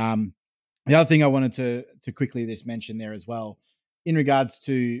 The other thing I wanted to quickly just mention there as well, in regards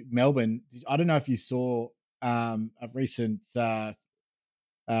to Melbourne, I don't know if you saw a recent Dale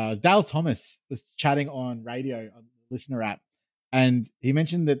Thomas was chatting on radio on the Listener app, and he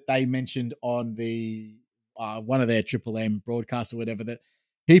mentioned that they mentioned on the one of their Triple M broadcasts or whatever that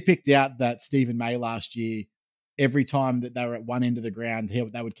he picked out that Stephen May last year, every time that they were at one end of the ground,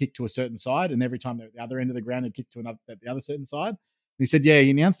 they would kick to a certain side, and every time they were at the other end of the ground, they'd kick to another at the other certain side. And he said, yeah,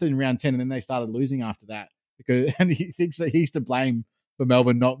 he announced it in round 10, and then they started losing after that, and he thinks that he's to blame for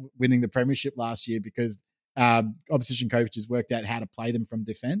Melbourne not winning the premiership last year because opposition coaches worked out how to play them from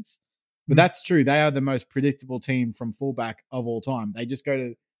defense. But that's true. They are the most predictable team from fullback of all time. They just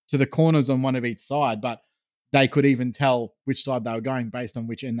go to the corners on one of each side, but they could even tell which side they were going based on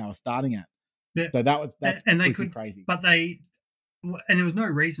which end they were starting at. Yeah. So that's crazy. But there was no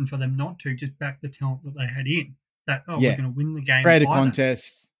reason for them not to just back the talent that they had in. That we're going to win the game. Create a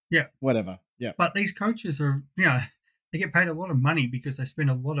contest. Yeah. Whatever. Yeah. But these coaches are, they get paid a lot of money because they spend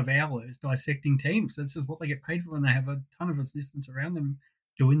a lot of hours dissecting teams. This is what they get paid for, and they have a ton of assistants around them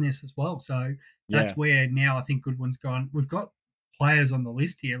doing this as well. So that's where now I think Goodwin's gone. We've got players on the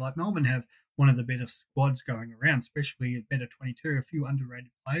list here. Like Melbourne have one of the better squads going around, especially a better 22, a few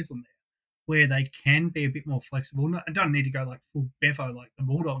underrated players on there, where they can be a bit more flexible. I don't need to go like full Bevo like the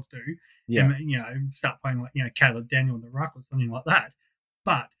Bulldogs do, and start playing like Caleb Daniel in the ruck or something like that.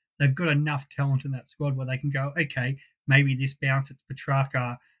 But they've got enough talent in that squad where they can go, okay, maybe this bounce it's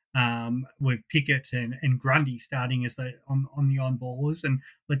Petrarca with Pickett and Grundy starting as on the on-ballers, and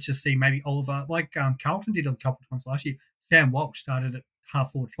let's just see maybe Oliver, like Carlton did a couple of times last year. Sam Walsh started at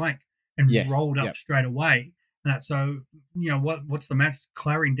half-forward flank and rolled up straight away. And that, so, what's the match?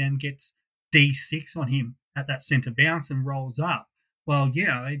 Clary then gets D6 on him at that centre bounce and rolls up. Well,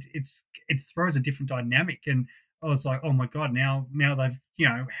 it throws a different dynamic, and I was like, oh my God, now they've,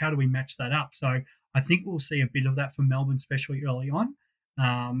 how do we match that up? So I think we'll see a bit of that from Melbourne, especially early on.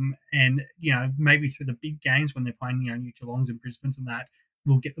 And, maybe through the big games when they're playing, New Geelongs and Brisbane's and that,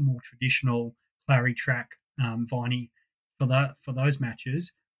 we'll get the more traditional Clary track, Viney for those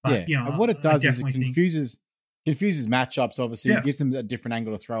matches. But, what it does is it confuses matchups, obviously. It gives them a different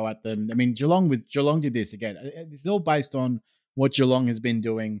angle to throw at them. I mean, Geelong did this again. It's all based on what Geelong has been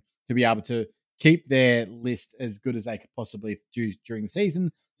doing to be able to keep their list as good as they could possibly do during the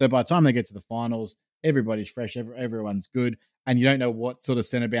season. So by the time they get to the finals, everybody's fresh, everyone's good, and you don't know what sort of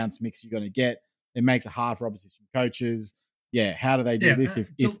centre bounce mix you're going to get. It makes it hard for opposition coaches. Yeah, how do they do this?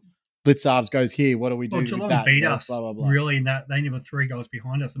 If Blitzarves goes here, what do we do with Geelong that? beat us, really, in that they were 3 goals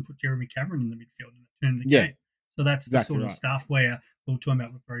behind us and put Jeremy Cameron in the midfield and turned the game. So that's exactly the sort of stuff where we're talking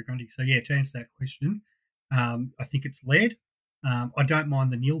about with Barry Grundy. So, to answer that question, I think it's led. I don't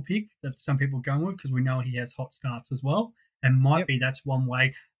mind the Neil pick that some people are going with because we know he has hot starts as well. And might be that's one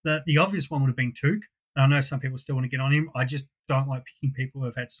way. The obvious one would have been Touk. I know some people still want to get on him. I just don't like picking people who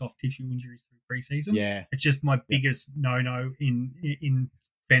have had soft tissue injuries through preseason. Yeah. It's just my biggest no-no in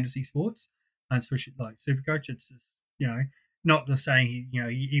fantasy sports, especially like Supercoach. It's just, not just saying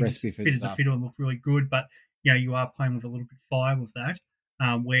he was fit as a fiddle and looked really good, but you are playing with a little bit of fire with that.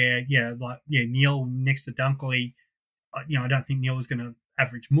 Neil next to Dunkley, I don't think Neil is going to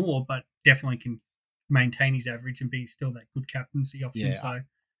average more, but definitely can maintain his average and be still that good captaincy option. Yeah. So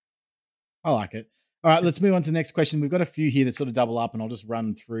I like it. All right, let's move on to the next question. We've got a few here that sort of double up, and I'll just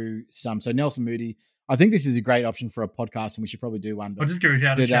run through some. So Nelson Moody, I think this is a great option for a podcast, and we should probably do one. I'll But just give it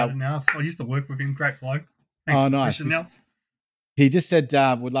out a did, shout out now. I used to work with him. Great bloke. Thanks Oh, for the nice. question, Nels. he just said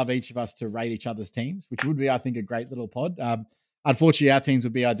would love each of us to rate each other's teams, which would be, I think, a great little pod. Unfortunately, our teams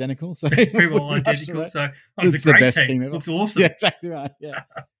would be identical. So We were all wouldn't be much identical. to it. So that was It's a the great best team. team ever. Looks awesome. Yeah, exactly right. Yeah.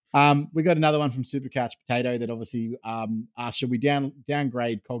 We got another one from Supercouch Potato that obviously asked, should we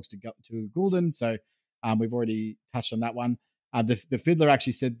downgrade Cogs to Goulden? So we've already touched on that one. The Fiddler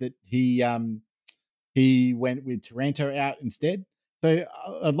actually said that he went with Taranto out instead. So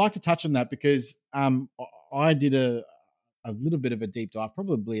I'd like to touch on that because I did a little bit of a deep dive,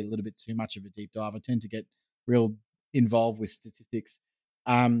 probably a little bit too much of a deep dive. I tend to get real involved with statistics.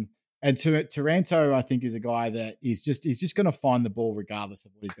 And Taranto, I think, is a guy that he's just going to find the ball regardless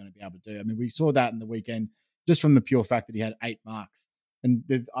of what he's going to be able to do. I mean, we saw that in the weekend just from the pure fact that he had 8 marks. And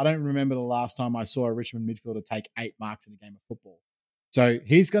I don't remember the last time I saw a Richmond midfielder take 8 marks in a game of football. So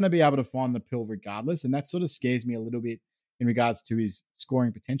he's going to be able to find the pill regardless. And that sort of scares me a little bit in regards to his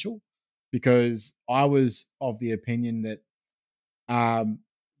scoring potential, because I was of the opinion that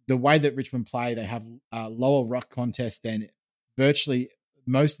the way that Richmond play, they have a lower ruck contest than virtually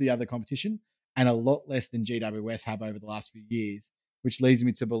most of the other competition and a lot less than GWS have over the last few years, which leads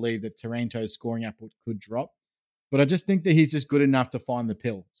me to believe that Taranto's scoring output could drop. But I just think that he's just good enough to find the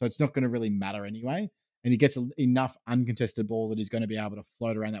pill. So it's not going to really matter anyway. And he gets enough uncontested ball that he's going to be able to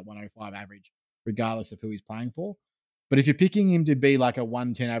float around that 105 average, regardless of who he's playing for. But if you're picking him to be like a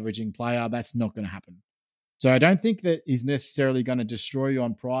 110 averaging player, that's not going to happen. So I don't think that he's necessarily going to destroy you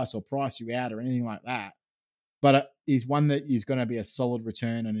on price or price you out or anything like that. But he's one that is going to be a solid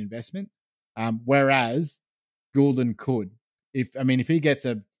return on investment. Whereas Goulden could. If he gets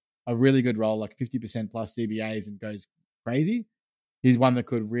a really good role, like 50% plus CBAs and goes crazy, he's one that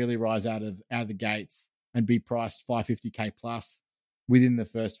could really rise out of the gates and be priced $550K plus within the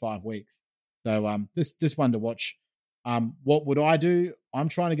first 5 weeks. So just one to watch. What would I do? I'm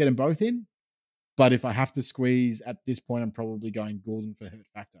trying to get them both in. But if I have to squeeze at this point, I'm probably going Goulden for hurt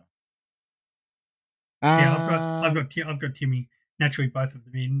factor. Yeah, I've got Timmy. Naturally, both of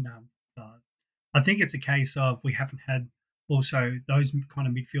them in. I think it's a case of we haven't had also those kind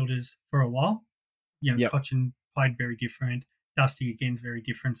of midfielders for a while. Yep. Cochin played very different. Dusty again is very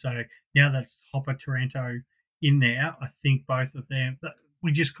different. So now that's Hopper, Taranto in there. I think both of them.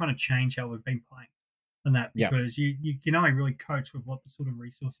 We just kind of change how we've been playing, and that because you can only really coach with what the sort of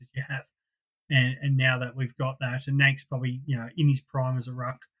resources you have. And now that we've got that, and Nank's probably in his prime as a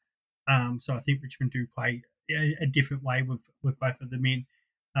ruck, so I think Richmond do play a different way with both of them in.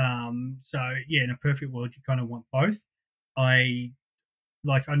 So yeah, in a perfect world, you kind of want both. I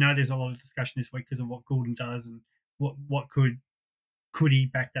know there's a lot of discussion this week because of what Goulden does and what could he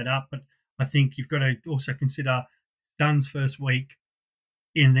back that up, but I think you've got to also consider Dunn's first week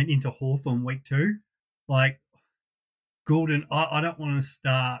and then into Hawthorn week 2. Like Goulden, I don't want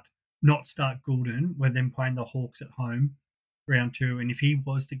to not start Goulden with them playing the Hawks at home round 2. And if he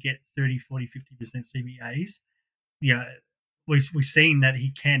was to get 30, 40, 50% CBAs, we've seen that he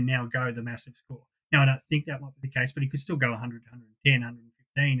can now go the massive score. Now, I don't think that might be the case, but he could still go 100, 110,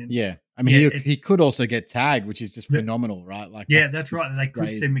 115. And yeah. He could also get tagged, which is just phenomenal, right? Like, that's right. They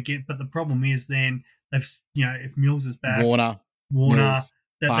could send him again. But the problem is then they've, if Mills is back, Warner, Mills,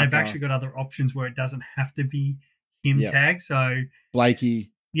 they've actually got other options where it doesn't have to be him tagged. So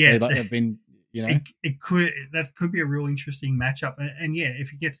Blakey. Yeah, they've been, it could be a real interesting matchup. And yeah, if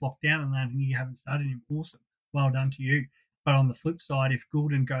he gets locked down on that and you haven't started him, awesome, well done to you. But on the flip side, if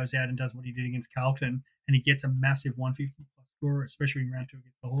Goulden goes out and does what he did against Carlton and he gets a massive 150 plus score, especially in round 2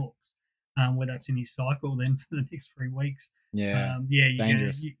 against the Hawks, where that's in his cycle, then for the next 3 weeks, you're going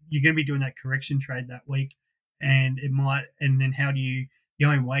to be doing that correction trade that week, and it might. And then the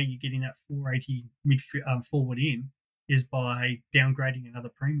only way you're getting that 480 forward in is by downgrading another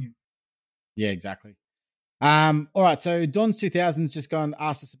premium. Yeah, exactly. All right, so Don's 2000's just gone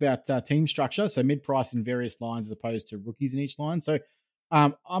asked us about team structure, so mid-price in various lines as opposed to rookies in each line. So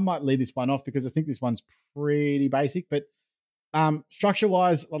I might leave this one off because I think this one's pretty basic, but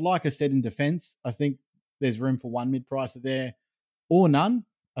structure-wise, like I said, in defense, I think there's room for one mid-pricer there or none.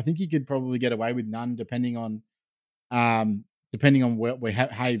 I think you could probably get away with none depending on how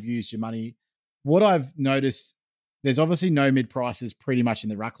you've used your money. What I've noticed, there's obviously no mid-prices pretty much in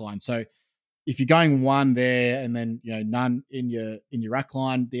the ruck line. So if you're going one there and then none in your ruck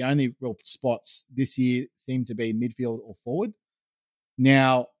line, the only real spots this year seem to be midfield or forward.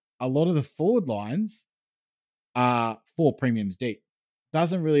 Now, a lot of the forward lines are 4 premiums deep.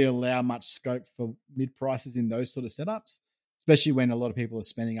 Doesn't really allow much scope for mid prices in those sort of setups, especially when a lot of people are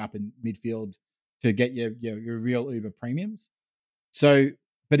spending up in midfield to get your real Uber premiums. So,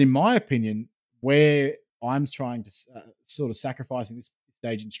 but in my opinion, where I'm trying to sort of sacrificing this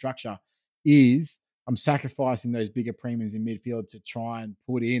stage in structure is I'm sacrificing those bigger premiums in midfield to try and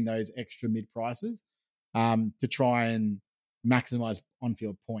put in those extra mid prices to try and maximize on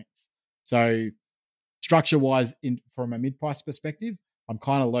field points. So structure wise, from a mid price perspective, I'm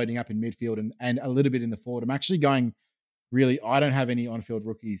kind of loading up in midfield and a little bit in the forward. I'm actually going really. I don't have any on field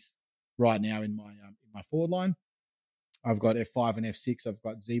rookies right now in my forward line. I've got F5 and F6. I've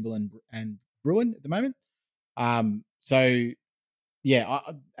got Zeeble and Bruin at the moment. So yeah,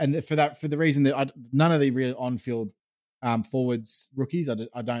 and for the reason that none of the real on field forwards rookies,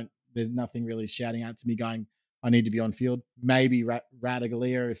 I don't. There's nothing really shouting out to me going, I need to be on field. Maybe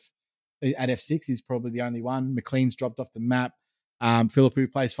Radaglia if at F6 is probably the only one. McLean's dropped off the map.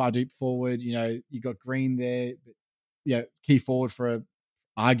 Philippou plays far deep forward. You got Green there, but, key forward for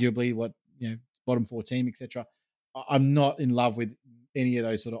arguably what bottom 4 team, etc. I'm not in love with any of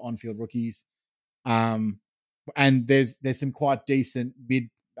those sort of on-field rookies. And there's some quite decent mid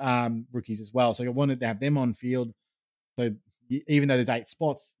rookies as well. So I wanted to have them on field. So even though there's 8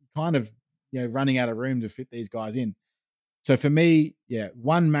 spots, kind of running out of room to fit these guys in. So for me,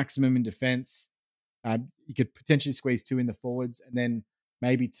 1 maximum in defense. You could potentially squeeze 2 in the forwards and then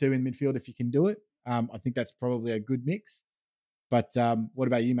maybe 2 in midfield if you can do it. I think that's probably a good mix. But what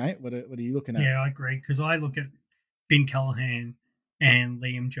about you, mate? What are you looking at? Yeah, I agree, because I look at Finn Callaghan and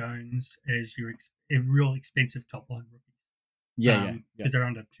Liam Jones as your real expensive top line rookies. Yeah, because they're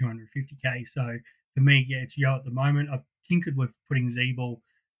under 250k. So for me, it's Yo at the moment. I've tinkered with putting Zeeble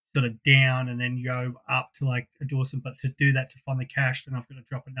sort of down and then Yo up to like a Dawson, but to do that to find the cash, then I've got to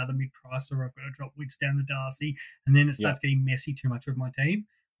drop another mid price, or I've got to drop Wicks down to Darcy, and then it starts getting messy too much with my team.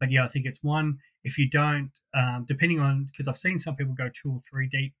 But I think it's one. If you don't, depending on, because I've seen some people go 2 or 3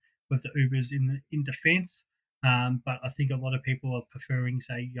 deep with the Ubers in defense, but I think a lot of people are preferring,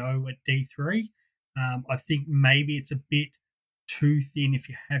 say, Yo at D3. I think maybe it's a bit too thin if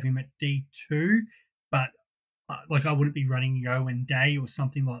you have him at D2, but I wouldn't be running Yo and Day or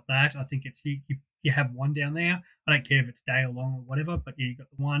something like that. I think it's you have one down there. I don't care if it's Day or Long or whatever, but you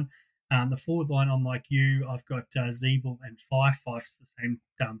got the one. The forward line, I'm like you. I've got Zeeble and Fife. Fife's the same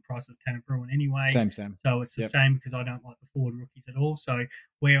price as Tanner Bruin anyway. Same. So it's the same, because I don't like the forward rookies at all. So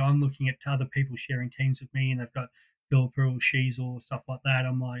where I'm looking at other people sharing teams with me and they've got Philippou, Sheasel, stuff like that,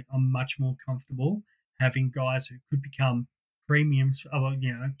 I'm much more comfortable having guys who could become premiums,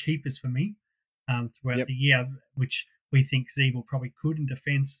 keepers for me throughout the year, which we think Zeeble probably could in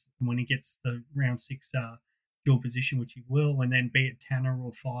defence when he gets the round 6 dual position, which he will, and then be it Tanner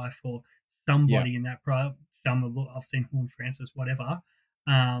or Fife or somebody in that I've seen Horn Francis, whatever.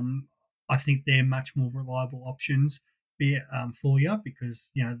 I think they're much more reliable options for you, because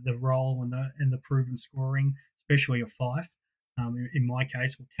the role and the proven scoring, especially a Fife. In my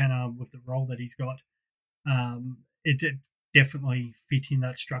case, with Tanner, with the role that he's got, it did definitely fit in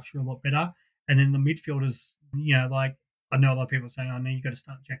that structure a lot better. And then the midfielders, like I know a lot of people are saying, I know you got to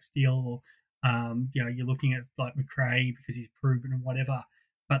start Jack Steele, or you're looking at like McRae because he's proven and whatever.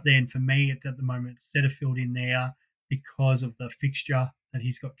 But then for me at the moment, Setterfield in there because of the fixture that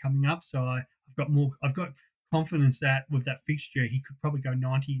he's got coming up. So I've got confidence that with that fixture, he could probably go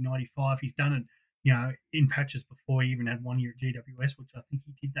 90, 95. He's done it, in patches before. He even had 1 year at GWS, which I think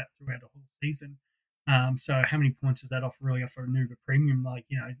he did that throughout the whole season. So how many points is that off for an Uber premium? Like,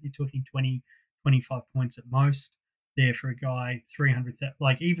 you're talking 20, 25 points at most there for a guy, 300.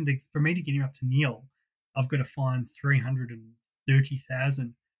 Like, even for me to get him up to Neil, I've got to find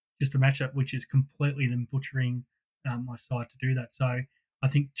 330,000 just to match that, which is completely them butchering my side to do that. So I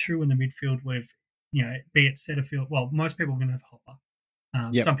think 2 in the midfield with, be it Setterfield. Well, most people are going to have Hopper.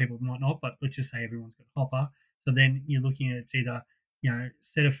 Some people might not, but let's just say everyone's got Hopper. So then you're looking at it's either,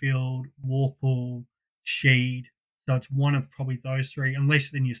 Setterfield, Warple, Sheed. So it's one of probably those 3,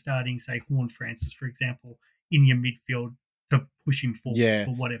 unless then you're starting, say, Horn Francis, for example, in your midfield to push him forward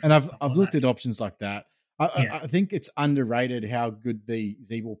or whatever. And I've looked at options like that. I think it's underrated how good the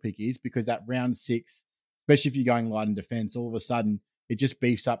Zeeble pick is, because that round 6, especially if you're going light in defense, all of a sudden it just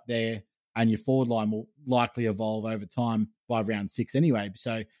beefs up there, and your forward line will likely evolve over time by round 6 anyway.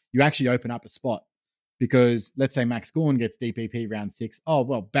 So you actually open up a spot, because let's say Max Gawn gets DPP round 6. Oh,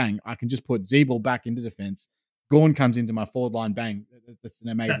 well, bang, I can just put Zeeble back into defense. Gawn comes into my forward line, bang. That's an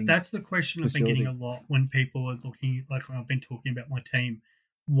amazing That's the question facility. I've been getting a lot when people are looking, like when I've been talking about my team.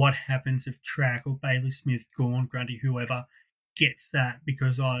 What happens if Track or Bailey Smith, Gawn, Grundy, whoever gets that,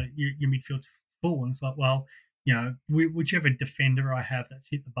 because your midfield's full? And it's like, well, whichever defender I have that's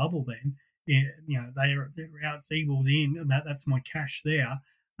hit the bubble, then they're out, Zeeble's in, and that's my cash there.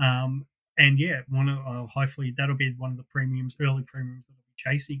 And hopefully that'll be one of the early premiums that I'll be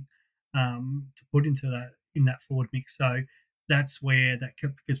chasing. to put into that forward mix. So that's where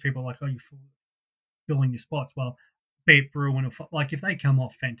because people are like, oh, you're filling your spots. Well, be it Bruin or like if they come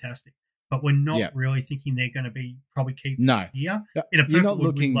off, fantastic. But we're not really thinking they're going to be probably keeping here. In a perfect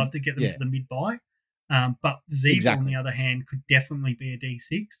world, we'd love to get them to the mid buy. But Zebra, on the other hand, could definitely be a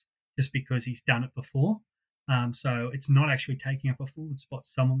D6 just because he's done it before. So it's not actually taking up a forward spot,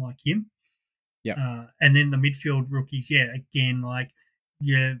 someone like him. And then the midfield rookies, again,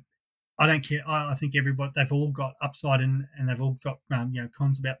 I don't care. I think everybody, they've all got upside and they've all got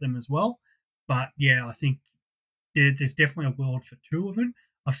cons about them as well. But I think there's definitely a world for two of them.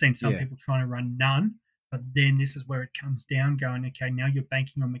 I've seen some people trying to run none, but then this is where it comes down going, okay, now you're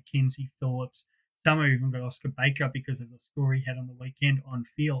banking on McKenzie, Phillips. Some have even got Oscar Baker because of the score he had on the weekend on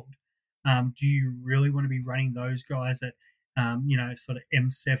field. Do you really want to be running those guys at, sort of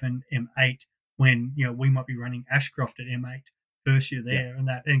M7, M8 when, we might be running Ashcroft at M8 first year there and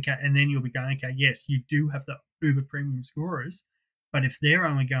that, and then you'll be going, okay, yes, you do have the uber premium scorers, but if they're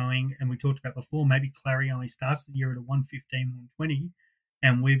only going, and we talked about before, maybe Clary only starts the year at a 115, 120,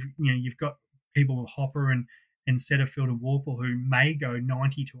 and you've got people with Hopper and Setterfield and Warple who may go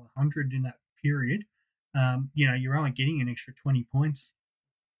 90 to 100 in that period. You're only getting an extra 20 points,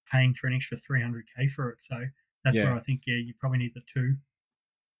 paying for an extra 300k for it. So that's where I think you probably need the two.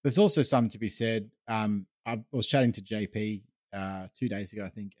 There's also something to be said. I was chatting to JP 2 days ago, I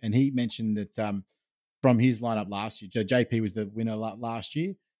think, and he mentioned that from his lineup last year, JP was the winner last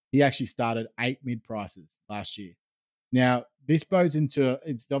year. He actually started 8 mid prices last year. Now, this bodes into,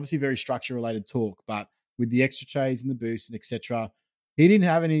 it's obviously very structure related talk, but with the extra trades and the boost and etc., he didn't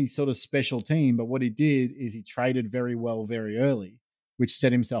have any sort of special team, but what he did is he traded very well very early, which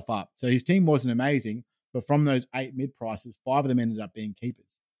set himself up. So his team wasn't amazing, but from those 8 mid prices, 5 of them ended up being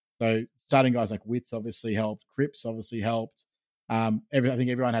keepers. So starting guys like Witts obviously helped, Cripps obviously helped. I think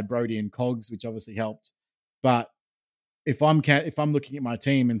everyone had Brody and Cogs, which obviously helped. But if I'm looking at my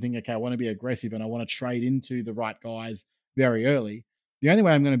team and thinking, okay, I want to be aggressive and I want to trade into the right guys very early, the only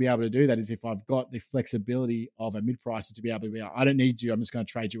way I'm going to be able to do that is if I've got the flexibility of a mid-pricer to be able to be, I don't need you. I'm just going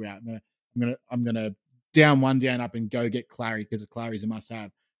to trade you out. I'm going to down one, down up, and go get Clary because Clary's a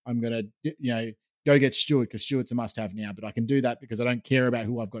must-have. I'm going to go get Stewart because Stewart's a must-have now. But I can do that because I don't care about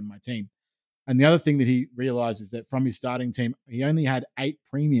who I've got in my team. And the other thing that he realized is that from his starting team, he only had 8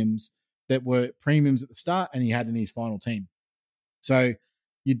 premiums that were premiums at the start, and he had in his final team. So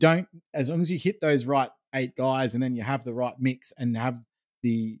you don't, as long as you hit those right 8 guys and then you have the right mix and have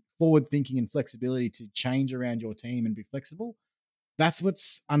the forward thinking and flexibility to change around your team and be flexible, that's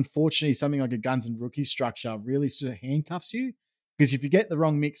what's unfortunately something like a Guns and Rookies structure really sort of handcuffs you. Because if you get the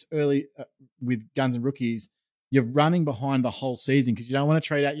wrong mix early with Guns and Rookies, you're running behind the whole season because you don't want to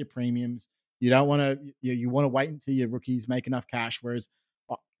trade out your premiums. You don't want to, you want to wait until your rookies make enough cash. Whereas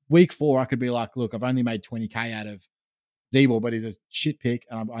week 4, I could be like, look, I've only made 20k out of Zeeble, but he's a shit pick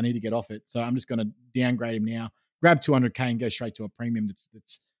and I need to get off it. So I'm just going to downgrade him now, grab 200k and go straight to a premium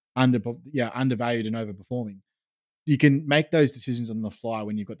that's undervalued and overperforming. You can make those decisions on the fly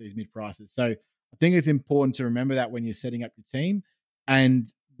when you've got these mid prices. So I think it's important to remember that when you're setting up your team. And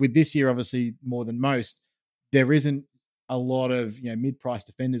with this year, obviously more than most, there isn't a lot of mid-priced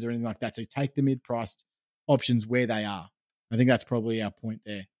defenders or anything like that. So take the mid-priced options where they are. I think that's probably our point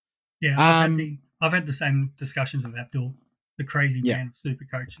there. Yeah, I've had the same discussions with Abdul, the crazy man of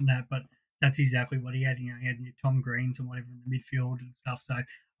Supercoach and that, but that's exactly what he had. He had Tom Greens and whatever in the midfield and stuff. So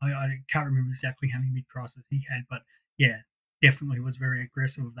I can't remember exactly how many mid-prices he had, but definitely was very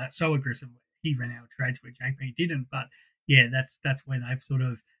aggressive with that. So aggressive he ran out of trades where JP didn't. But that's where they've sort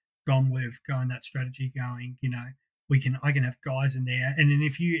of gone with that strategy going, I can have guys in there. And then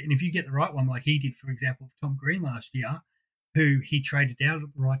if you get the right one, like he did, for example, Tom Green last year, who he traded out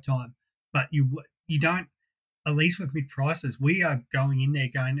at the right time, but you don't, at least with mid prices, we are going in there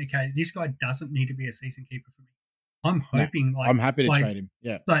going, okay, this guy doesn't need to be a season keeper for me. I'm hoping I'm happy to trade him.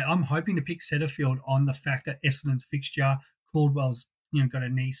 Yeah. I'm hoping to pick Setterfield on the fact that Essendon's fixture, Caldwell's, got a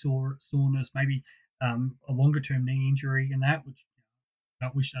knee soreness, maybe a longer term knee injury and that, which I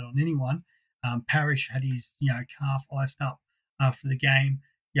don't wish that on anyone. Parrish had his, calf iced up after the game.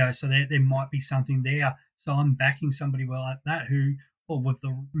 So there might be something there. So I'm backing somebody well like that who, with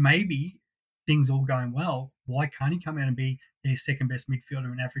the maybe things all going well, why can't he come out and be their second best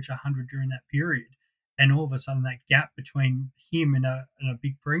midfielder and average 100 during that period? And all of a sudden that gap between him and a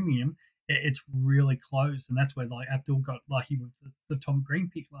big premium, it's really closed. And that's where like Abdul got lucky with the Tom Green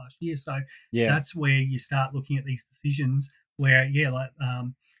pick last year. So that's where you start looking at these decisions where,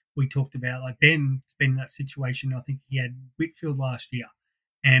 we talked about, like Ben's been in that situation. I think he had Whitfield last year.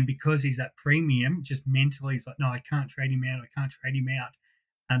 And because he's that premium, just mentally, he's like, no, I can't trade him out.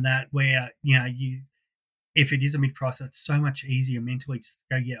 and that where if it is a mid pricer, it's so much easier mentally just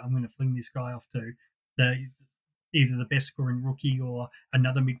to go, yeah, I'm going to fling this guy off to either the best scoring rookie or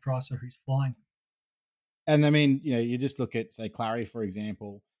another mid pricer who's flying. And I mean, you just look at, say, Clary, for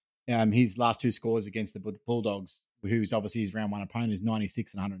example. His last 2 scores against the Bulldogs, who's obviously his round 1 opponent, is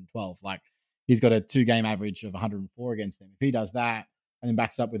 96 and 112. Like, he's got a 2-game average of 104 against them. If he does that and then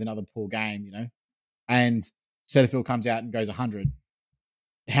backs up with another poor game, and Setterfield comes out and goes 100,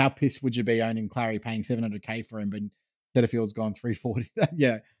 how pissed would you be owning Clary, paying $700K for him, but Setterfield's gone 340?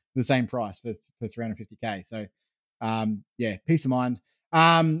 Yeah, the same price for $350K. So, peace of mind.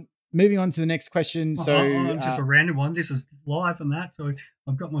 Moving on to the next question. So, just a random one. This is live and that. So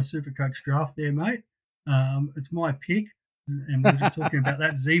I've got my Supercoach draft there, mate. It's my pick, and we're just talking about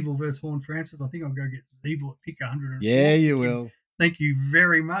that Zeeble versus Horne-Francis. I think I'll go get Zeeble at pick 100. Yeah, you will. Thank you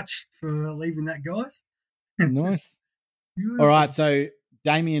very much for leaving that, guys. Nice. All right. So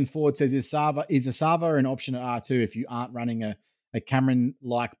Damien Ford says, is Asava an option at R2 if you aren't running a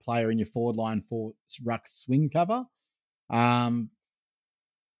Cameron-like player in your forward line for ruck swing cover? I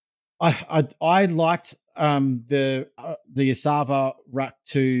liked the Asava ruck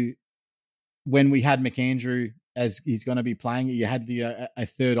 2 when we had McAndrew as he's going to be playing. You had a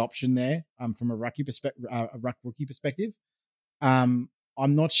third option there from a ruck rookie perspective.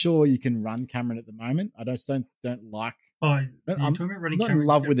 I'm not sure you can run Cameron at the moment. I just don't like. I'm not in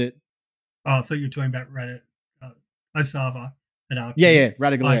love with it. Oh, I thought you were talking about Asava at R2. Yeah,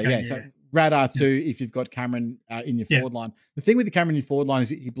 Radical. Okay, yeah. So Rad R2 if you've got Cameron in your forward line. The thing with the Cameron in your forward line is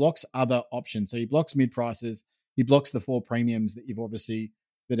he blocks other options. So he blocks mid prices. He blocks the 4 premiums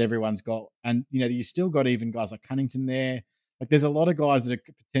that everyone's got. And, you still got even guys like Cunnington there. Like, there's a lot of guys that are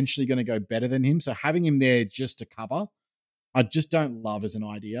potentially going to go better than him. So having him there just to cover, I just don't love as an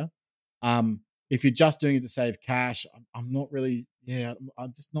idea. If you're just doing it to save cash, I'm not really,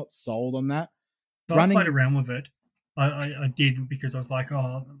 I'm just not sold on that. So I played around with it. I did, because I was like,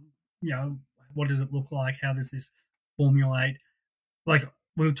 what does it look like? How does this formulate? Like,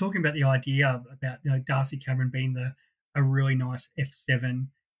 we were talking about the idea about Darcy Cameron being a really nice F7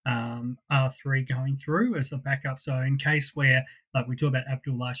 R3 going through as a backup. So in case where, like we talked about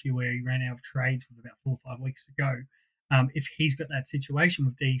Abdul last year, where he ran out of trades with about 4 or 5 weeks to go, if he's got that situation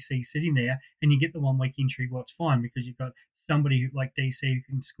with DC sitting there and you get the 1 week injury, well, it's fine, because you've got somebody like DC who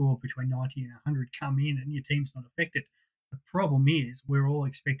can score between 90 and 100 come in and your team's not affected. The problem is we're all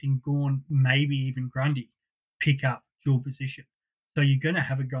expecting Gawn, maybe even Grundy, pick up dual position. So you're going to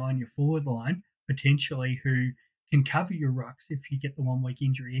have a guy in your forward line potentially who can cover your rucks if you get the 1 week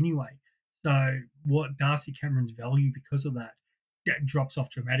injury anyway. So what Darcy Cameron's value because of that drops off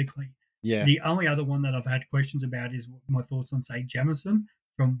dramatically. Yeah. The only other one that I've had questions about is my thoughts on, say, Jamison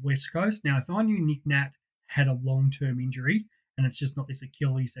from West Coast. Now, if I knew Nick Nat had a long-term injury and it's just not this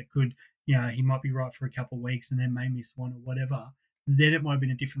Achilles that could, he might be right for a couple of weeks and then may miss one or whatever, then it might have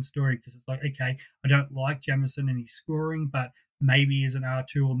been a different story, because it's like, okay, I don't like Jamison and he's scoring, but maybe as an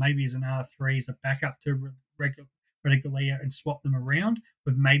R2 or maybe as an R3 as a backup to Regalia and swap them around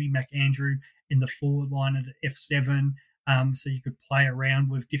with maybe McAndrew in the forward line at F7. So you could play around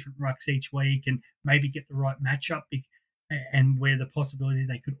with different rucks each week and maybe get the right matchup, and where the possibility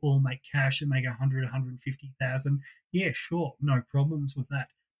they could all make cash and make 100, 150,000. Yeah, sure, no problems with that.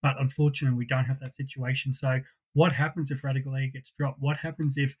 But unfortunately, we don't have that situation. So what happens if Radigalia gets dropped? What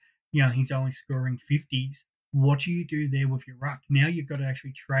happens if he's only scoring 50s? What do you do there with your ruck? Now you've got to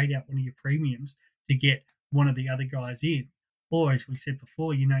actually trade out one of your premiums to get one of the other guys in. Or, as we said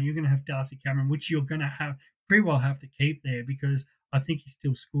before, you're going to have Darcy Cameron, which you're going to pretty well have to keep there, because I think he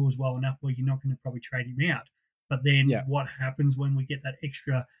still scores well enough where you're not going to probably trade him out. But then what happens when we get that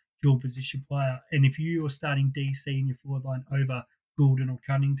extra dual position player? And if you are starting DC in your forward line over Goulden or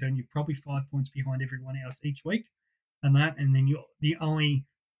Cunnington, you're probably 5 points behind everyone else each week. And then the only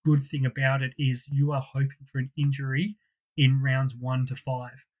good thing about it is you are hoping for an injury in rounds 1 to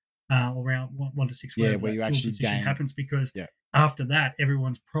 5. Or round 1 to 6, where you actually gain happens, because after that,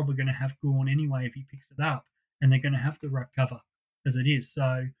 everyone's probably going to have Gawn anyway if he picks it up, and they're going to have the ruck cover as it is.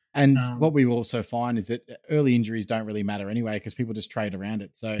 So, and what we also find is that early injuries don't really matter anyway, because people just trade around it.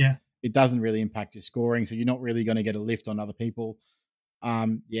 So it doesn't really impact your scoring. So you're not really going to get a lift on other people.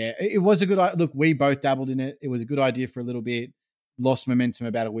 It was a good look. We both dabbled in it. It was a good idea for a little bit. Lost momentum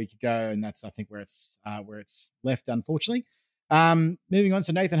about a week ago, and that's, I think, where it's left, unfortunately. Moving on,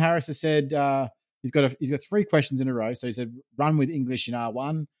 so Nathan Harris has said he's got 3 questions in a row. So he said, run with English in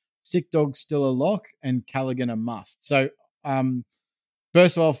R1, Sick Dog still a lock, and Callaghan a must. So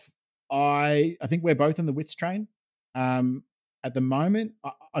first off, I think we're both on the Wits train. At the moment,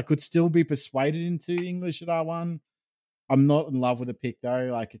 I could still be persuaded into English at R1. I'm not in love with the pick though.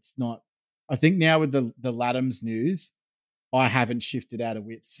 Like it's not. I think now with the Laddams news, I haven't shifted out of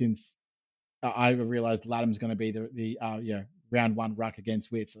Wits since I realized Laddam's going to be the round one ruck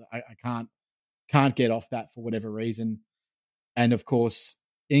against Wits. I can't get off that for whatever reason. And of course,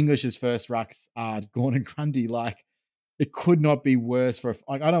 English's first rucks are Gawn and Grundy. Like it could not be worse for.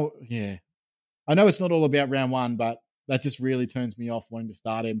 Like I don't. Yeah, I know it's not all about round one, but that just really turns me off wanting to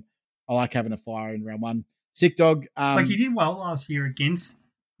start him. I like having a fire in round one. Sick Dog. Like he did well last year against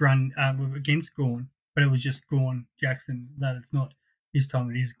against Gawn, but it was just Gawn Jackson. That it's not this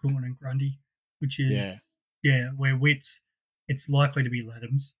time. It is Gawn and Grundy, which is where Wits. It's likely to be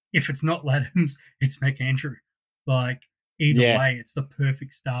Laddams. If it's not Laddams, it's McAndrew. Like either way, it's the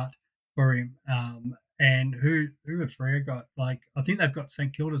perfect start for him. And who have Freo got? Like I think they've got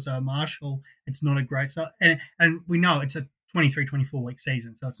St Kilda, so Marshall. It's not a great start, and we know it's a 23-24 week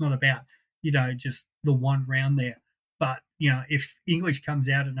season, so it's not about just the one round there. But if English comes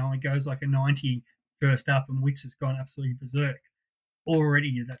out and only goes like a 90 first up, and Wits has gone absolutely berserk,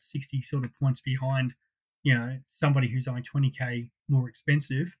 already that's 60 sort of points behind. Somebody who's only 20k more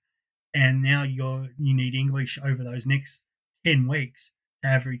expensive, and now you need English over those next 10 weeks to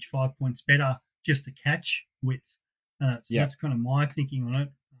average 5 points better just to catch Wits. That's kind of my thinking on it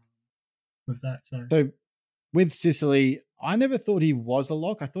with that. So with Sicily, I never thought he was a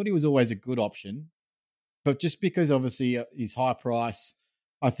lock. I thought he was always a good option, but just because obviously he's high price,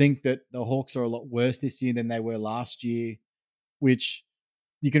 I think that the Hawks are a lot worse this year than they were last year, which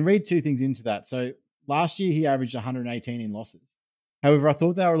you can read two things into that. So last year he averaged 118 in losses. However, I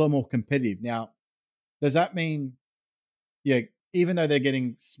thought they were a lot more competitive. Now, does that mean, even though they're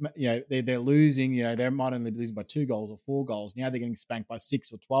getting, they're losing, they might only be losing by 2 goals or 4 goals. Now they're getting spanked by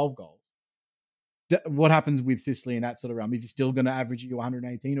 6 or 12 goals. What happens with Sicily in that sort of realm? Is he still going to average you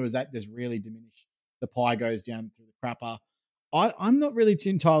 118, or is that just really diminished? The pie goes down through the crapper. I'm not really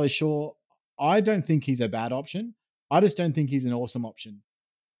entirely sure. I don't think he's a bad option. I just don't think he's an awesome option.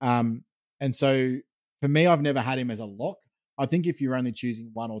 And so for me, I've never had him as a lock. I think if you're only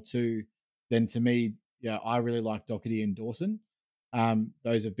choosing one or two, then to me, I really like Doherty and Dawson.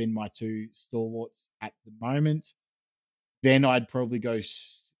 Those have been my two stalwarts at the moment. Then I'd probably go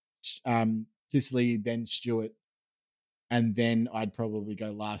Sicily, then Stewart, and then I'd probably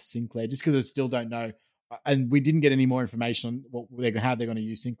go last Sinclair, just because I still don't know. And we didn't get any more information on how they're going to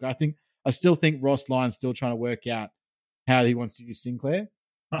use Sinclair. I still think Ross Lyon's still trying to work out how he wants to use Sinclair.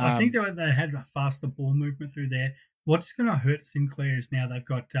 I think they had a faster ball movement through there. What's going to hurt Sinclair is now they've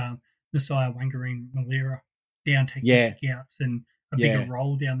got Messiah Wangareen Malira down taking kickouts and a bigger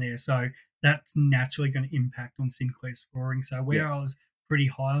role down there. So that's naturally going to impact on Sinclair's scoring. So I was pretty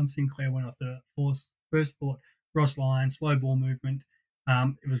high on Sinclair when I first thought Ross Lyon, slow ball movement,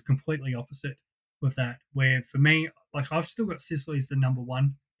 it was completely opposite with that. Where for me, like I've still got Sicily as the number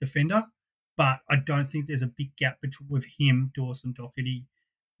one defender, but I don't think there's a big gap with him, Dawson, Doherty,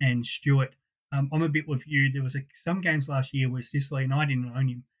 and Stewart. I'm a bit with you. There was some games last year where Sicily, and I didn't own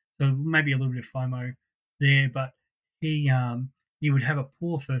him, so maybe a little bit of FOMO there, but he would have a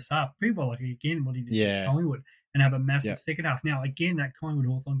poor first half, pretty well like again what he did with Collingwood, and have a massive second half. Now, again, that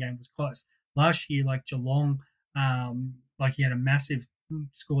Collingwood-Hawthorn game was close. Last year, like Geelong, he had a massive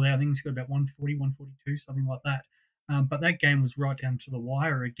score there. I think he scored about 140, 142, something like that. But that game was right down to the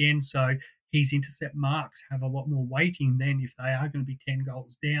wire again, so his intercept marks have a lot more weighting than if they are going to be 10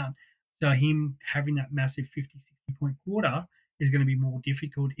 goals down. So him having that massive 50, 60-point quarter is going to be more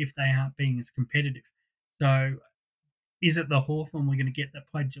difficult if they aren't being as competitive. So is it the Hawthorn we're going to get that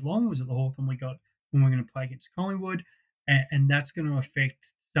played Geelong, or is it the Hawthorn we got when we're going to play against Collingwood? And that's going to affect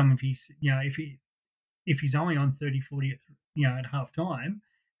some of his, if he's only on 30, 40 at half time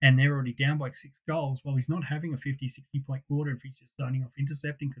and they're already down by 6 goals, well, he's not having a 50, 60-point quarter if he's just starting off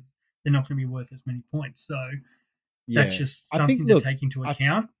intercepting, because they're not going to be worth as many points. So that's just something to take into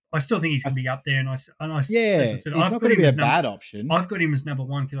account. I still think he's going to be up there, and as I said, he's not going to be a bad option. I've got him as number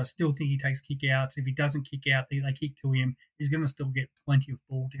one because I still think he takes kick-outs. If he doesn't kick out, they kick to him. He's going to still get plenty of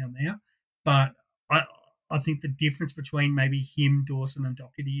ball down there. But I think the difference between maybe him, Dawson, and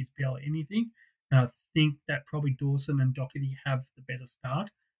Doherty is barely anything. And I think that probably Dawson and Doherty have the better start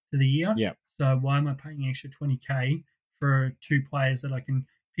to the year. Yeah. So why am I paying extra 20k for two players that I can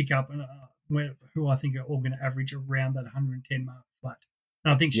pick up who I think are all going to average around that 110 mark flat?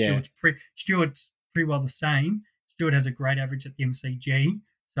 And I think Stewart's pretty well the same. Stewart has a great average at the MCG.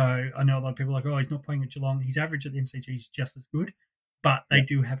 So I know a lot of people are like, he's not playing at Geelong. His average at the MCG is just as good. But they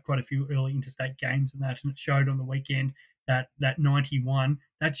do have quite a few early interstate games and that. And it showed on the weekend that 91,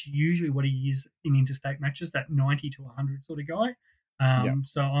 that's usually what he is in interstate matches, that 90 to 100 sort of guy.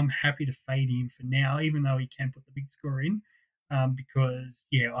 So I'm happy to fade him for now, even though he can put the big score in, because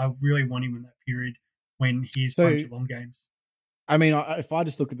I really want him in that period when he's playing So, Geelong games. I mean, if I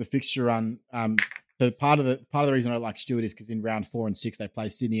just look at the fixture run, so part of the reason I like Stewart is because in round 4 and 6 they play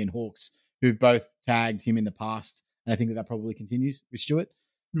Sydney and Hawks, who've both tagged him in the past, and I think that probably continues with Stewart.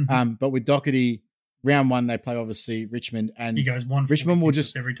 Mhm. But with Doherty, round 1 they play obviously Richmond, and He goes 1 Richmond will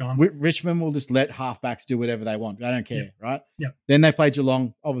just every time. Richmond will just let halfbacks do whatever they want. They don't care, right? Yep. Then they play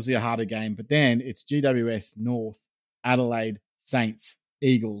Geelong, obviously a harder game, but then it's GWS, North, Adelaide, Saints,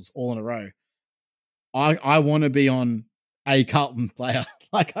 Eagles, all in a row. I want to be on a Carlton player.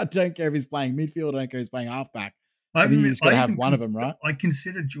 Like, I don't care if he's playing midfield, I don't care if he's playing halfback. I think you just got to have one of them, right? I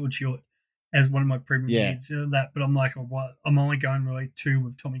consider George Hewitt as one of my premium needs, but I'm like, what? I'm only going really 2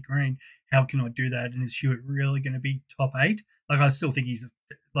 with Tommy Green. How can I do that? And is Hewitt really going to be top 8? Like, I still think he's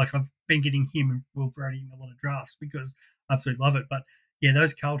I've been getting him and Will Brady in a lot of drafts because I absolutely love it. But yeah,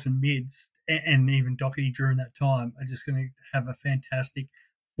 those Carlton mids and even Doherty during that time are just going to have a fantastic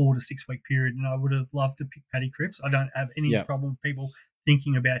 4 to 6 week period. And I would have loved to pick Paddy Cripps. I don't have any problem with people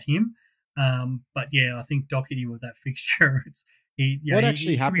thinking about him. But yeah, I think Doherty with that fixture, what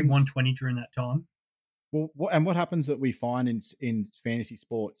actually happens? 120 during that time. Well, what happens that we find in fantasy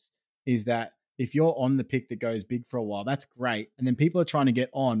sports is that if you're on the pick that goes big for a while, that's great, and then people are trying to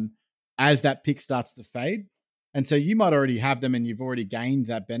get on as that pick starts to fade, and so you might already have them, and you've already gained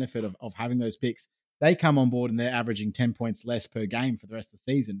that benefit of having those picks. They come on board and they're averaging 10 points less per game for the rest of the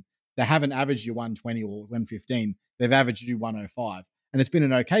season. They haven't averaged you 120 or 115. They've averaged you 105, and it's been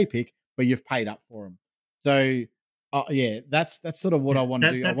an okay pick, but you've paid up for them. So, that's sort of what I want to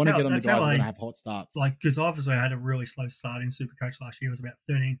do. I want to get on the guys who are going to have hot starts. Like, because obviously I had a really slow start in Supercoach last year. It was about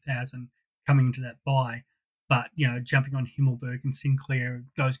 13,000 coming into that buy. But, jumping on Himmelberg and Sinclair,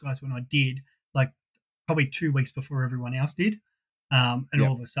 those guys when I did, like probably 2 weeks before everyone else did. All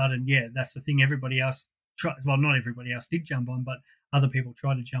of a sudden, that's the thing. Everybody else not everybody else did jump on, but other people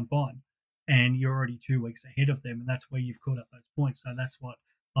tried to jump on. And you're already 2 weeks ahead of them. And that's where you've caught up those points. So that's what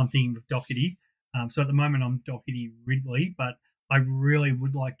I'm thinking with Doherty. So at the moment, I'm Doherty Ridley, but I really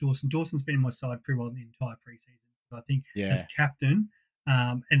would like Dawson. Dawson's been in my side pretty well the entire preseason. So I think as captain,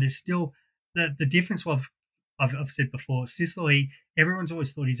 and there's still the difference I've said before. Sicily, everyone's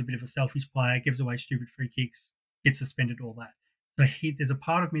always thought he's a bit of a selfish player, gives away stupid free kicks, gets suspended, all that. So there's a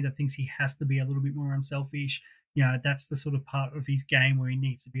part of me that thinks he has to be a little bit more unselfish. That's the sort of part of his game where he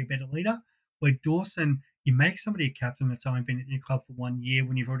needs to be a better leader. Where Dawson, you make somebody a captain that's only been in your club for 1 year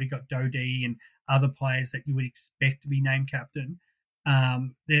when you've already got Dodie and other players that you would expect to be named captain.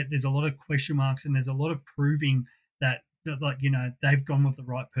 There's a lot of question marks and there's a lot of proving that they've gone with the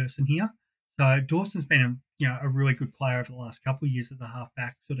right person here. So Dawson's been a really good player over the last couple of years as a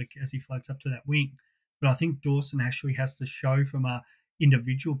halfback, sort of as he floats up to that wing. But I think Dawson actually has to show from a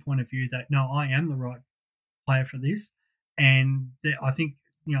individual point of view that, no, I am the right player for this. And I think,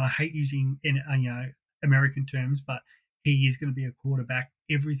 I hate using American terms, but he is going to be a quarterback.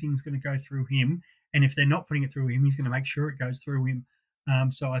 Everything's going to go through him. And if they're not putting it through him, he's going to make sure it goes through him.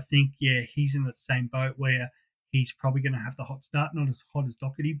 So I think, he's in the same boat where he's probably going to have the hot start, not as hot as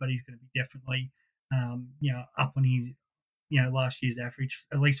Doherty, but he's going to be definitely, up on his, last year's average,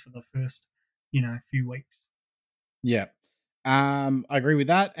 at least for the first, few weeks. Yeah. I agree with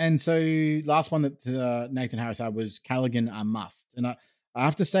that. And so last one that Nathan Harris had was Callaghan a must. And I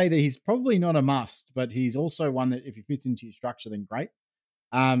have to say that he's probably not a must, but he's also one that if he fits into your structure, then great.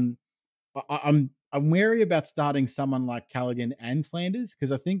 I'm wary about starting someone like Callaghan and Flanders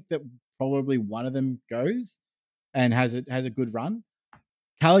because I think that probably one of them goes and has a good run.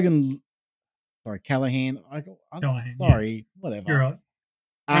 Callahan. Whatever. You're right.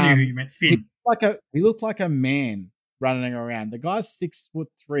 I knew who you meant. Finn. He looked like a man running around. The guy's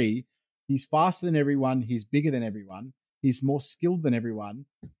 6'3". He's faster than everyone. He's bigger than everyone. He's more skilled than everyone.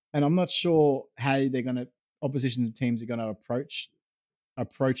 And I'm not sure how opposition teams are going to approach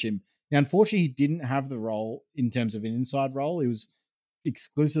him. Now, unfortunately, he didn't have the role in terms of an inside role. He was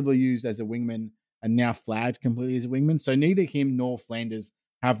exclusively used as a wingman and now flagged completely as a wingman. So neither him nor Flanders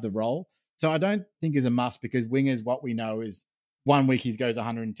have the role. So I don't think is a must because wingers, what we know is 1 week he goes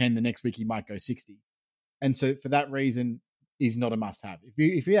 110, the next week he might go 60. And so for that reason, he's not a must-have.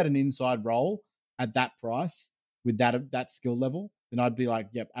 If you had an inside role at that price with that skill level, then I'd be like,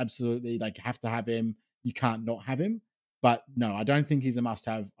 yep, absolutely. Like, have to have him. You can't not have him. But no, I don't think he's a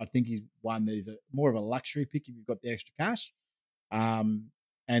must-have. I think he's one that is more of a luxury pick if you've got the extra cash. And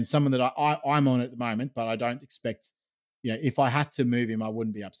someone that I'm on at the moment, but I don't expect, if I had to move him, I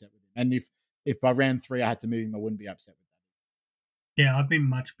wouldn't be upset with him. And if by round 3 I had to move him, I wouldn't be upset with that. Yeah, I've been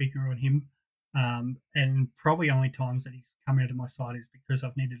much bigger on him And probably only times that he's come out of my side is because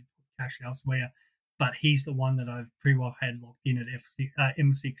I've needed to put cash elsewhere. But he's the one that I've pretty well had locked in at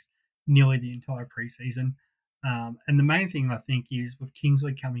M6 nearly the entire preseason. And the main thing I think is with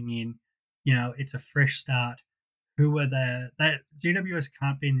Kingsley coming in, it's a fresh start. Who are that GWS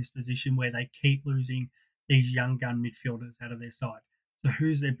can't be in this position where they keep losing these young gun midfielders out of their side. So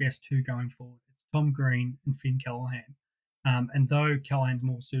who's their best two going forward? It's Tom Green and Finn Callaghan. And though Callahan's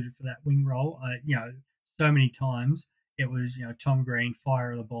more suited for that wing role, so many times it was, Tom Green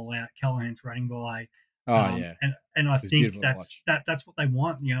fire the ball out, Callahan's running by. And I think that's what they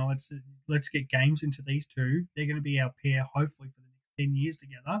want. It's let's get games into these two. They're going to be our pair, hopefully for the next 10 years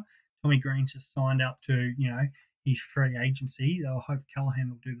together. Tommy Green's just signed up to his free agency. They'll hope Callaghan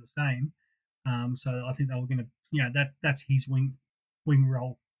will do the same. So I think they were going to, that's his wing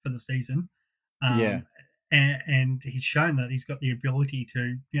role for the season. And he's shown that he's got the ability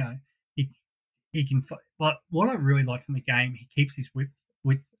to, he can. But what I really like from the game, he keeps his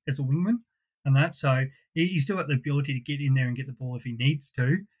width as a wingman, and that so he's still got the ability to get in there and get the ball if he needs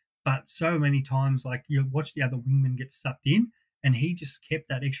to. But so many times, like you watch the other wingman get sucked in, and he just kept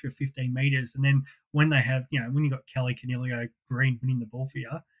that extra 15 meters. And then when they have, when you got Kelly Canelio Green winning the ball for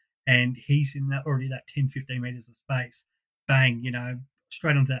you, and he's in that already that 10, 15 meters of space, bang,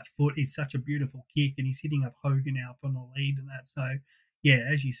 straight onto that foot. He's such a beautiful kick, and he's hitting up Hogan out on the lead and that. So, yeah,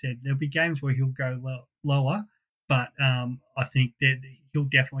 as you said, there'll be games where he'll go lower, but I think that he'll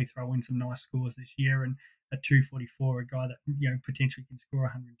definitely throw in some nice scores this year. And at 244, a guy that potentially can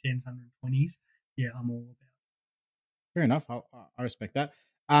score 110s, 120s. Yeah, I'm all about it. Fair enough. I respect that.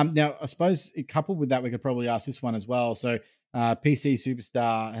 Now, I suppose coupled with that, we could probably ask this one as well. So, PC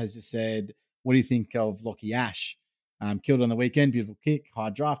Superstar has just said, "What do you think of Lockie Ash? Killed on the weekend, beautiful kick, high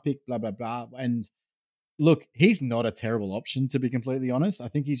draft pick, blah, blah, blah." And look, he's not a terrible option, to be completely honest. I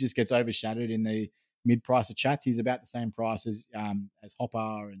think he just gets overshadowed in the mid-price of chat. He's about the same price as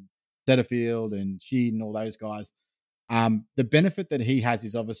Hopper and Setterfield and Sheed and all those guys. The benefit that he has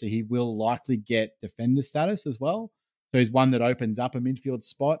is obviously he will likely get defender status as well. So he's one that opens up a midfield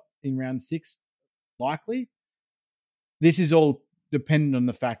spot in round 6, likely. This is all dependent on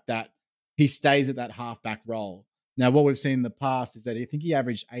the fact that he stays at that halfback role. Now, what we've seen in the past is that I think he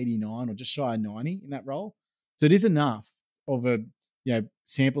averaged 89 or just shy of 90 in that role. So it is enough of a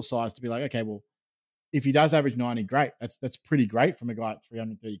sample size to be like, okay, well, if he does average 90, great. That's pretty great from a guy at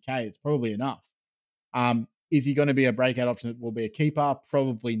 330K. It's probably enough. Is he going to be a breakout option that will be a keeper?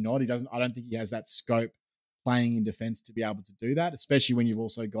 Probably not. I don't think he has that scope playing in defense to be able to do that, especially when you've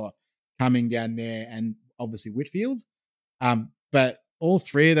also got Cumming down there and obviously Whitfield. But all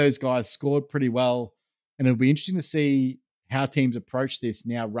three of those guys scored pretty well. And it'll be interesting to see how teams approach this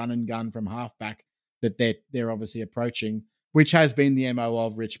now run and gun from halfback that they're obviously approaching, which has been the MO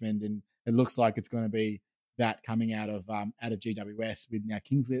of Richmond. And it looks like it's going to be that coming out of GWS with now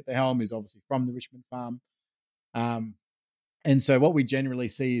Kingsley at the helm, who's obviously from the Richmond farm. And so what we generally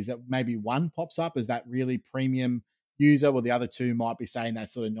see is that maybe one pops up as that really premium user, while the other two might be saying that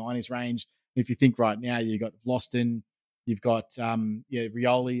sort of 90s range. And if you think right now, you've got Vlosten, you've got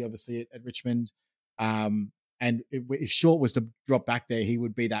Rioli, obviously at Richmond. And if Short was to drop back there, he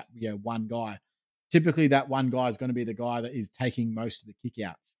would be that one guy. Typically, that one guy is going to be the guy that is taking most of the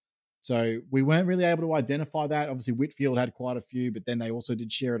kickouts. So we weren't really able to identify that. Obviously, Whitfield had quite a few, but then they also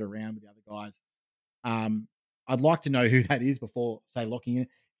did share it around with the other guys. I'd like to know who that is before, say, locking in.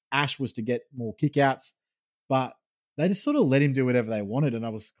 Ash was to get more kickouts, but they just sort of let him do whatever they wanted. And I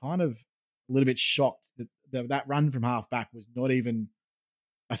was kind of a little bit shocked that that run from half back was not even,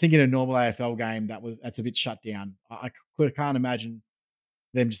 I think in a normal AFL game, that's a bit shut down. I can't imagine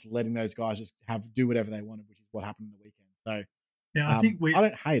them just letting those guys just do whatever they wanted, which is what happened on the weekend. So yeah, I think I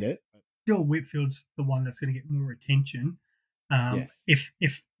don't hate it. But still, Whitfield's the one that's going to get more attention. Yes.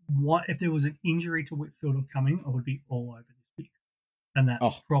 If there was an injury to Whitfield or Cumming, I would be all over this pick. And that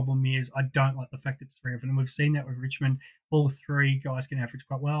problem is I don't like the fact that it's three of them. And we've seen that with Richmond. All three guys can average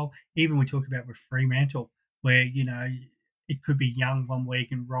quite well. Even we talk about with Fremantle, where, it could be Young one week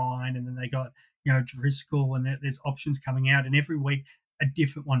and Ryan, and then they got, Driscoll, and there's options coming out. And every week a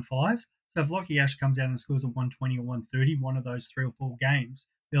different one fires. So if Lockie Ash comes out and scores a 120 or 130, one of those 3 or 4 games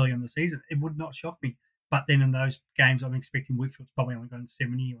early on the season, it would not shock me. But then in those games, I'm expecting Whitfield's probably only going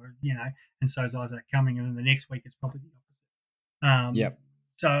 70 or, and so is Isaac Cumming. And then the next week, it's probably the opposite. Yep.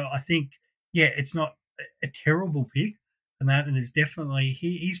 So I think, it's not a terrible pick. And there's definitely,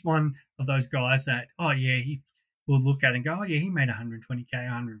 he's one of those guys that, he will look at and go, he made 120K,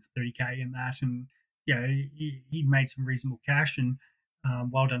 130K in that. And, he made some reasonable cash. And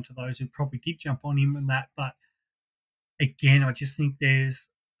well done to those who probably did jump on him and that. But again, I just think there's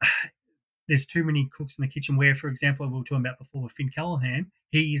there's too many cooks in the kitchen. Where, for example, we were talking about before with Finn Callahan,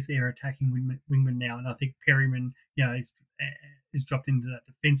 he is their attacking wingman now, and I think Perryman, is dropped into that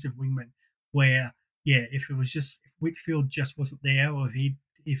defensive wingman. Where, if it was just if Whitfield just wasn't there, or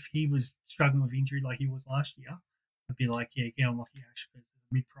if he was struggling with injury like he was last year, I'd be like, get on Lockie Ashford as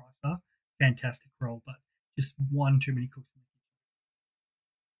a mid-pricer, fantastic role, but just one too many cooks in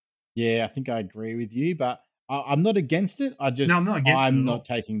the kitchen. Yeah, I think I agree with you, but I'm not against it. I'm not against it I'm at not all.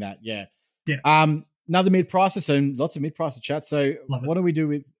 taking that. Yeah. Yeah. Another mid-pricer, so lots of mid-pricer chat. So Love it. what do we do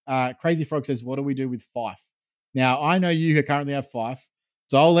with Crazy Frog says, what do we do with Fife? Now, I know you currently have Fife,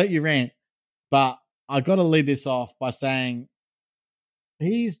 so I'll let you rant, but I got to lead this off by saying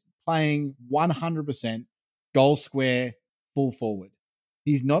he's playing 100% goal square full forward.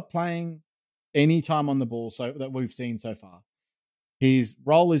 He's not playing any time on the ball so that we've seen so far. His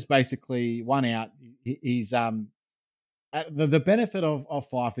role is basically one out. He's the benefit of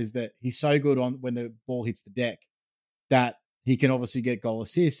Fife is that he's so good on when the ball hits the deck that he can obviously get goal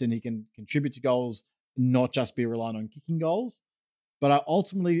assists and he can contribute to goals, not just be reliant on kicking goals. But I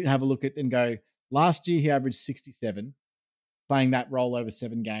ultimately have a look at and go, last year he averaged 67, playing that role over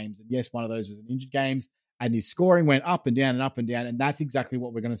 7 games. And yes, one of those was an injured games, and his scoring went up and down and up and down. And that's exactly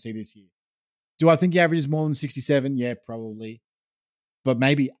what we're going to see this year. Do I think he averages more than 67? Yeah, probably. But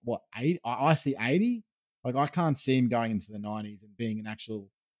maybe, 8? I see 80. Like, I can't see him going into the 90s and being an actual,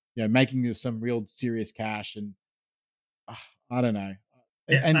 making you some real serious cash. And I don't know.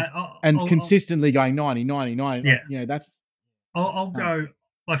 Yeah, and consistently going 90, 90, 90. Yeah. Like, that's. I'll go.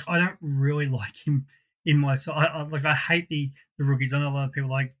 Like, I don't really like him in my side. I hate the rookies. I know a lot of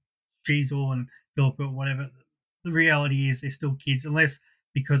people like Sheasel and Philip or whatever. The reality is they're still kids, unless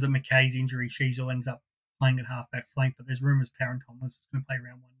because of McKay's injury, Sheasel ends up playing at halfback flank. But there's rumours Taron Thomas is going to play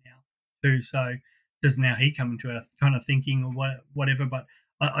round 1 now too. So does now he come into our kind of thinking or whatever? But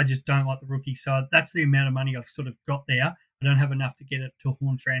I just don't like the rookie side. That's the amount of money I've sort of got there. I don't have enough to get it to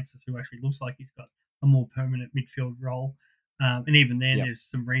Horne-Francis, who actually looks like he's got a more permanent midfield role. And even then, there's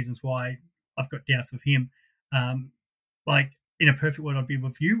some reasons why I've got doubts with him. Like, in a perfect world, I'd be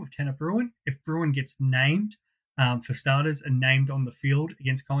with you with Tanner Bruin. If Bruin gets named for starters and named on the field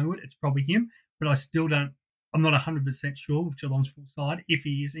against Collingwood, it's probably him. But I still don't, I'm not 100% sure with Geelong's full side. If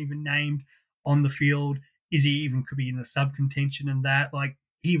he is even named on the field, is he even could be in the sub contention and that? Like,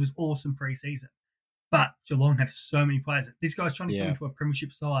 he was awesome pre-season. But Geelong have so many players. This guy's trying to come into a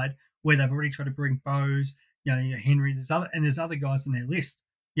premiership side where they've already tried to bring Bowes, Henry, there's other guys on their list.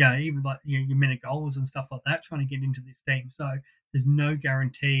 Even like your Menegolas and stuff like that trying to get into this team. So there's no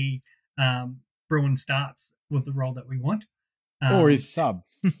guarantee Bruin starts with the role that we want. Or his sub,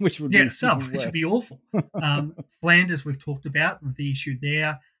 which would be sub, which would be awful. Flanders we've talked about with the issue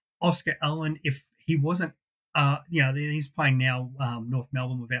there. Oscar Allen, if he wasn't, he's playing now North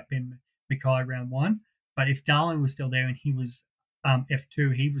Melbourne without Ben Mackay round 1. But if Darling was still there and he was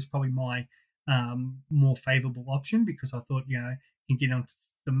F2, he was probably my more favourable option because I thought, he can get on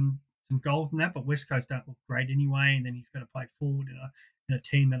some goals and that. But West Coast don't look great anyway, and then he's going to play forward in a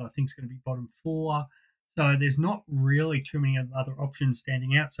team that I think is going to be bottom 4. So there's not really too many other options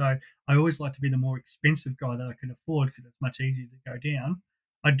standing out. So I always like to be the more expensive guy that I can afford because it's much easier to go down.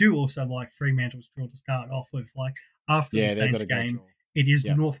 I do also like Fremantle's draw to start off with. Like after the Saints game, it is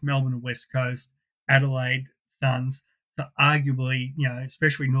North Melbourne and West Coast, Adelaide, Suns. So arguably,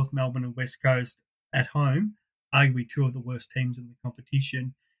 especially North Melbourne and West Coast at home, arguably 2 of the worst teams in the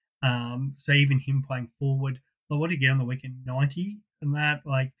competition. So even him playing forward, what did he get on the weekend? 90 and that,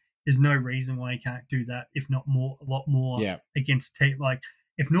 like, there's no reason why he can't do that, if not more, a lot more against team. Like,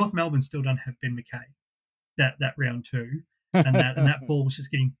 if North Melbourne still don't have Ben Mackay, that round 2, and that ball was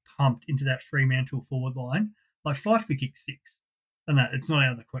just getting pumped into that Fremantle forward line, like Fife could kick 6, and that it's not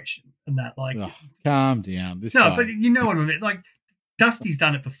out of the question. And that, like, calm down. But you know what I mean. Like, Dusty's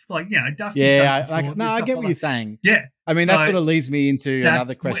done it before. Like, Dusty's done it before. I get what you're saying. Yeah, I mean, that sort of leads me into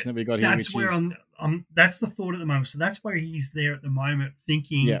another question that we got here, which is that's the thought at the moment. So that's where he's there at the moment,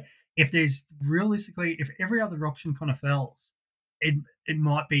 thinking if there's realistically, if every other option kind of fails, it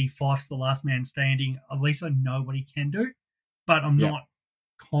might be Fife's the last man standing. At least I know what he can do, but I'm not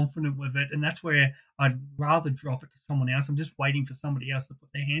confident with it, and that's where I'd rather drop it to someone else. I'm just waiting for somebody else to put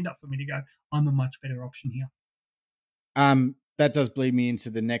their hand up for me to go, I'm a much better option here. That does bleed me into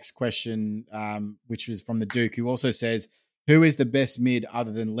the next question, which was from the Duke, who also says, who is the best mid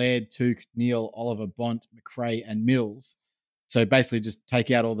other than Laird, Tuke, Neil, Oliver, Bont, McRae, and Mills? So basically just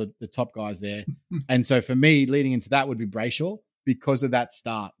take out all the top guys there. And so for me, leading into that would be Brayshaw because of that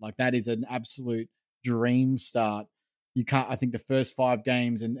start. Like, that is an absolute dream start. You can't, I think the first 5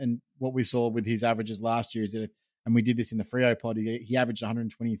 games and what we saw with his averages last year is that and we did this in the Freo pod. He averaged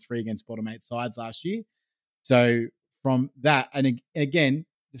 123 against bottom 8 sides last year. So from that, and again,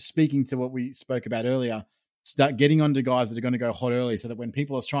 just speaking to what we spoke about earlier, start getting onto guys that are going to go hot early, so that when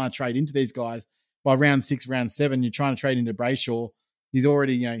people are trying to trade into these guys by round 6, round 7, you're trying to trade into Brayshaw. He's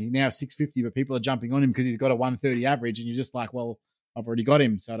already, he's now 650, but people are jumping on him because he's got a 130 average, and you're just like, well, I've already got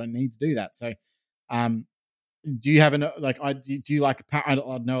him, so I don't need to do that. So, do you have do you like? I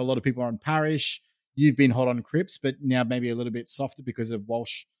know a lot of people are on Parish. You've been hot on Cripps, but now maybe a little bit softer because of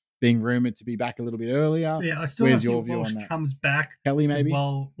Walsh being rumored to be back a little bit earlier. Yeah, I still Where's don't your think view Walsh on that? comes back Kelly, maybe? as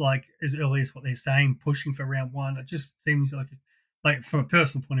well, like as early as what they're saying, pushing for round 1. It just seems like from a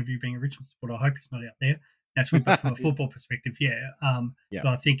personal point of view, being a Richmond supporter, I hope he's not out there naturally, but from a football perspective, yeah. But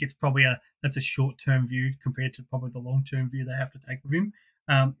I think it's probably that's a short-term view compared to probably the long-term view they have to take with him.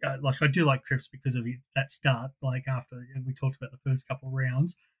 I do like Cripps because of that start. Like after we talked about the first couple of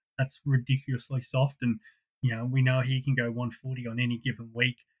rounds, that's ridiculously soft, and we know he can go 140 on any given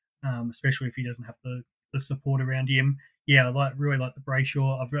week, especially if he doesn't have the support around him. Yeah, I really like the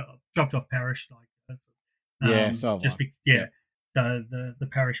Brayshaw. I've dropped off Parish. So the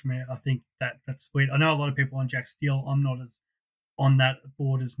Parish man, I think that's sweet. I know a lot of people on Jack Steele. I'm not as on that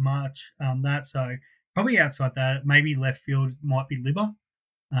board as much. So probably outside that, maybe left field might be Libba.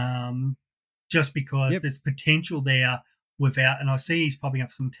 Just because there's potential there and I see he's popping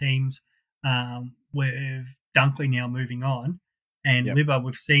up some teams with Dunkley now moving on, and Libba,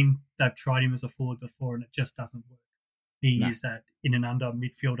 we've seen they've tried him as a forward before and it just doesn't work. He is that in and under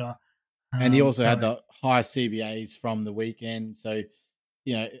midfielder. And he also had the high CBAs from the weekend. So,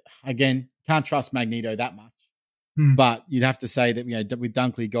 again, can't trust Magneto that much. But you'd have to say that, with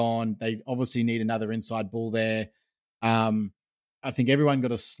Dunkley gone, they obviously need another inside ball there. I think everyone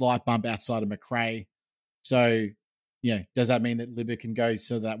got a slight bump outside of McRae. So, does that mean that Libba can go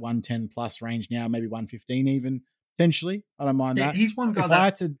to that 110 plus range now, maybe 115 even, potentially? I don't mind that. He's one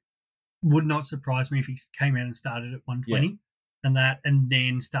guy would not surprise me if he came out and started at 120 and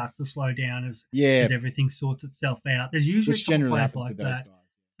then starts to slow down as everything sorts itself out. There's usually a couple players like that. Guys.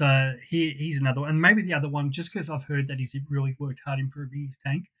 So he's another one. And maybe the other one, just because I've heard that he's really worked hard improving his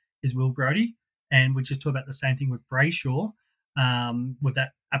tank, is Will Brodie. And we just talked about the same thing with Brayshaw. With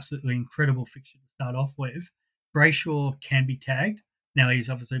that absolutely incredible fixture to start off with. Brayshaw can be tagged. Now, he's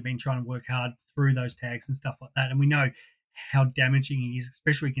obviously been trying to work hard through those tags and stuff like that. And we know how damaging he is,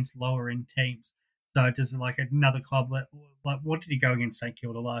 especially against lower-end teams. So does another club, what did he go against St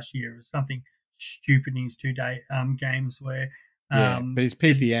Kilda last year? It was something stupid in his 2-day games where... but his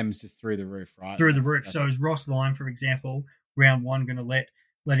PPM's just through the roof, right? Through the roof. So is Ross Lyon, for example, round 1 going to let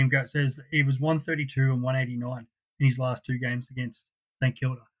him go? It says he was 132 and 189 in his last 2 games against St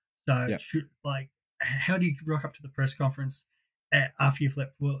Kilda. So, how do you rock up to the press conference after you've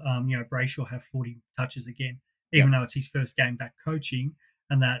let Brayshaw have 40 touches again, even though it's his first game back coaching?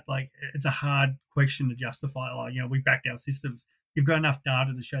 And that, it's a hard question to justify. We backed our systems. You've got enough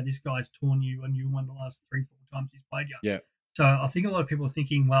data to show this guy's torn you and you won the last 3-4 times he's played you. Yeah. So I think a lot of people are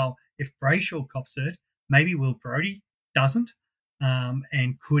thinking, well, if Brayshaw cops it, maybe Will Brodie doesn't.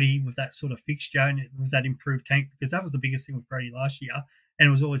 And could he with that sort of fixture and with that improved tank? Because that was the biggest thing with Brodie last year. And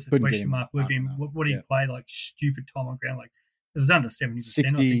it was always the question mark with him. What did he play? Stupid time on ground. It was under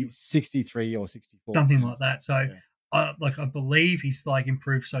 70%. 63 or 64. Something like that. So, I believe he's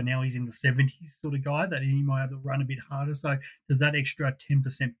improved. So now he's in the 70s sort of guy that he might have to run a bit harder. So does that extra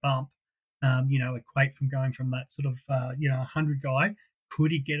 10% bump, equate from going from that sort of, 100 guy?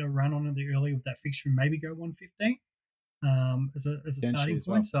 Could he get a run on it early with that fixture and maybe go 115 as a starting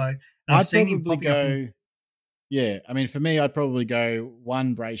point? So I'd probably go. For me, I'd probably go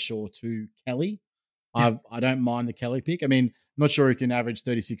 1 Brayshaw, 2 Kelly. I don't mind the Kelly pick. I'm not sure he can average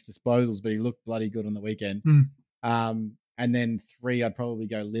 36 disposals, but he looked bloody good on the weekend. And then 3, I'd probably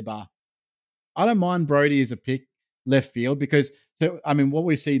go Libba. I don't mind Brodie as a pick left field because, what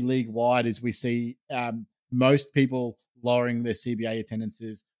we see league wide is we see most people lowering their CBA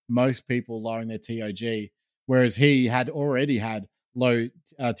attendances, most people lowering their TOG, whereas he had already had low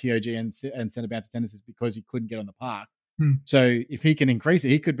TOG and centre bounce attendances because he couldn't get on the park. So if he can increase it,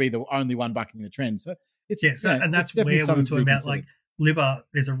 he could be the only one bucking the trend. So it's and that's where we're talking about Libba.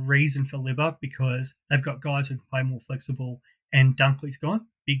 There's a reason for Libba because they've got guys who can play more flexible, and Dunkley's gone,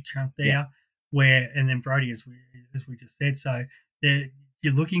 big chunk there. And then Brodie, as we just said. So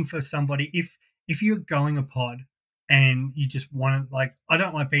you're looking for somebody. If you're going a pod and you just want to, I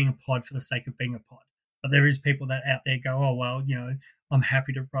don't like being a pod for the sake of being a pod, but there is people that out there go, oh well, I'm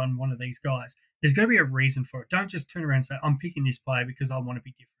happy to run one of these guys. There's got to be a reason for it. Don't just turn around and say I'm picking this player because I want to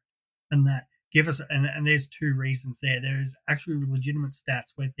be different. And that give us and there's 2 reasons there. There is actually legitimate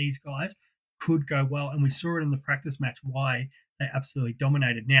stats where these guys could go well. And we saw it in the practice match why they absolutely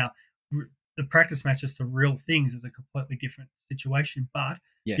dominated. Now, the practice matches to real things is a completely different situation. But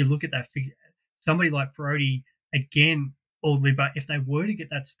Yes. you look at that figure, somebody like Brody, again, or Libba, if they were to get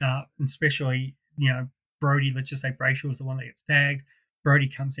that start, and especially, Brody, let's just say Brayshaw is the one that gets tagged. Brody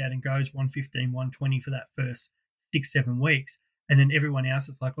comes out and goes 115, 120 for that first 6-7 weeks. And then everyone else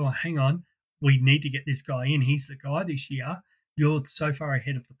is like, oh, hang on, we need to get this guy in. He's the guy this year. You're so far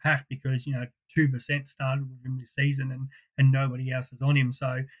ahead of the pack because, 2% started with him this season and nobody else is on him.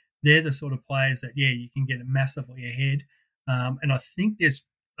 So they're the sort of players that, you can get massively ahead. And I think there's,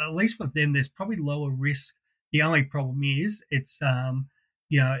 at least with them, there's probably lower risk. The only problem is it's,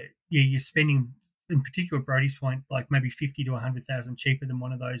 you're spending, in particular Brody's point, like maybe 50 to 100,000 cheaper than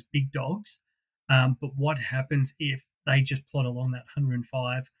one of those big dogs. But what happens if they just plot along that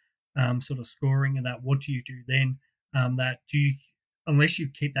 105 sort of scoring and that? What do you do then? Unless you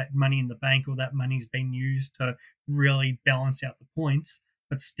keep that money in the bank or that money's been used to really balance out the points,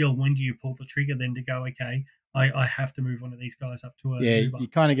 but still, when do you pull the trigger then to go, okay, I have to move one of these guys up to a Uber? You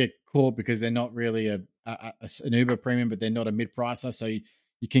kind of get caught because they're not really an Uber premium, but they're not a mid-pricer. So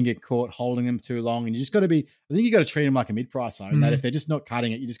you can get caught holding them too long. And you just got to I think you got to treat them like a mid-pricer. And that if they're just not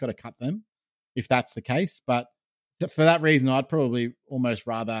cutting it, you just got to cut them if that's the case. But for that reason, I'd probably almost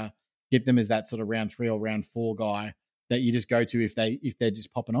rather get them as that sort of round 3 or round 4 guy that you just go to if they're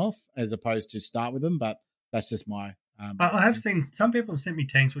just popping off, as opposed to start with them. But that's just my. I have seen some people have sent me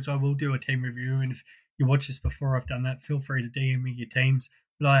teams, which I will do a team review. And if you watch this before I've done that, feel free to DM me your teams.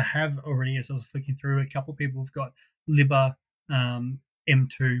 But I have already, as I was flicking through, a couple of people have got Libba,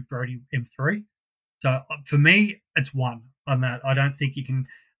 M2, Brody, M3. So for me, it's 1 on that. I don't think you can,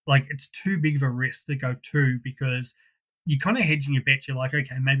 it's too big of a risk to go 2 because you're kind of hedging your bet. You're like,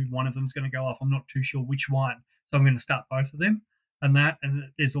 okay, maybe one of them's going to go off. I'm not too sure which one. So I'm going to start both of them. And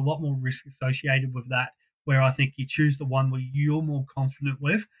there's a lot more risk associated with that, where I think you choose the one where you're more confident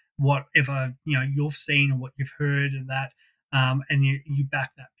with whatever, you've seen or what you've heard and that, and you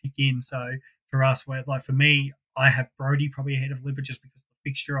back that pick in. So for us, for me, I have Brody probably ahead of Libba just because of the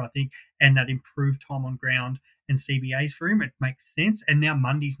fixture, I think, and that improved time on ground and CBAs for him. It makes sense. And now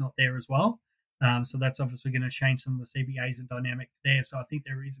Mundy's not there as well. So that's obviously going to change some of the CBAs and dynamic there. So I think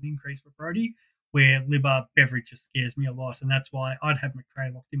there is an increase for Brody, where Libba Beveridge just scares me a lot. And that's why I'd have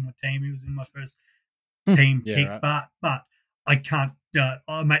McRae locked in my team. He was in my first team pick, right. But I can't,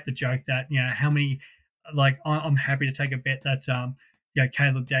 I make the joke that, how many, I'm happy to take a bet that,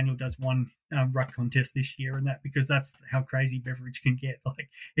 Caleb Daniel does one ruck contest this year and that, because that's how crazy Beveridge can get.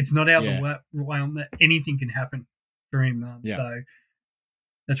 It's not out of the realm that anything can happen for him. So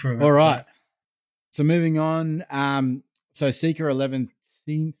that's where I'm all right. So moving on, so Seeker 11th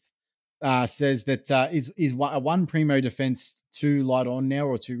says that is a 1 primo defense too light on now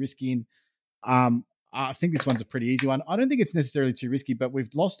or too risky? I think this one's a pretty easy one. I don't think it's necessarily too risky, but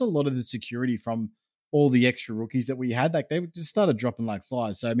we've lost a lot of the security from all the extra rookies that we had. They just started dropping like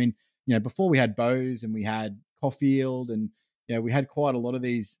flies. So, I mean, before we had Bose and we had Caulfield and, we had quite a lot of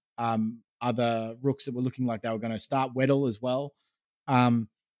these other rooks that were looking like they were going to start. Weddle as well.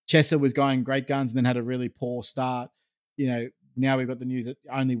 Chesser was going great guns and then had a really poor start. Now we've got the news that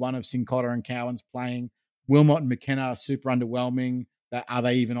only one of Sincotta and Cowan's playing. Wilmot and McKenna are super underwhelming. Are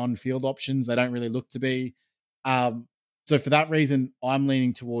they even on-field options? They don't really look to be. So for that reason, I'm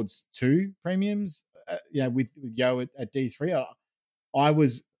leaning towards 2 premiums. With Yo at D3. I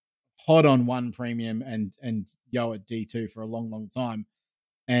was hot on 1 premium and Yo at D2 for a long, long time.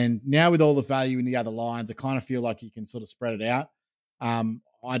 And now with all the value in the other lines, I kind of feel like you can sort of spread it out.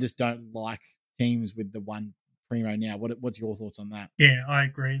 I just don't like teams with the 1 primo now. What's your thoughts on that? Yeah, I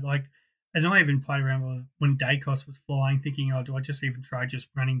agree. And I even played around with when Dacos was flying, thinking, do I just even try just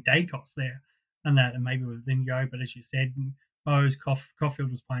running Dacos there and that, and maybe with then Yo. But as you said, Bose, Caulfield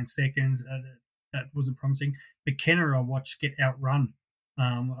was playing seconds. That wasn't promising. But Kenner, I watched get outrun.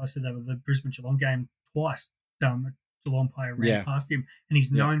 I said that with the Brisbane Geelong game twice. A Geelong player ran past him, and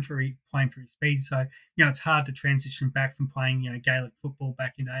he's known for playing for his speed. So, it's hard to transition back from playing, Gaelic football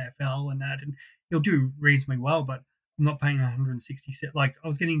back into AFL and that. And he'll do reasonably well, but I'm not paying 160.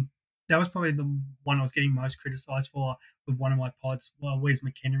 That was probably the one I was getting most criticised for with one of my pods. Well, where's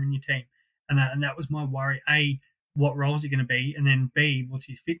McKenna in your team? And that was my worry. A, what role is he going to be? And then B, what's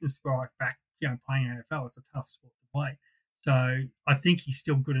his fitness like back, playing AFL? It's a tough sport to play. So I think he's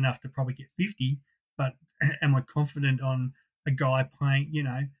still good enough to probably get 50, but am I confident on a guy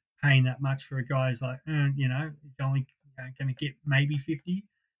paying that much for a guy who's like, he's only going to get maybe 50?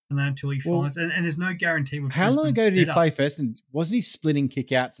 And then until he finds, and there's no guarantee with how long ago did he play first? And wasn't he splitting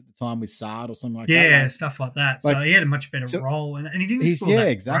kickouts at the time with Sard or something like that? Yeah, stuff like that. So he had a much better role, and he didn't score that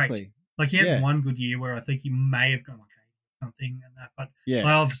exactly. Great. Like he had Yeah. one good year where I think he may have gone okay something and that. But Yeah.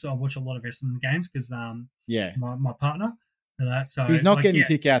 I watch a lot of Essendon games because Yeah. my partner and that. So He's not like, getting yeah,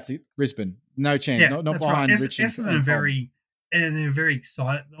 kick out to Brisbane. No chance. Not that's behind right. Rich and Essendon are Cobb. very and they're very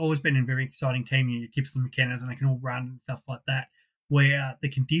excited. Always been a very exciting team. You Tips and McKenna's and they can all run and stuff like that. Where the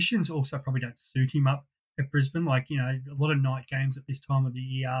conditions also probably don't suit him up at Brisbane. Like a lot of night games at this time of the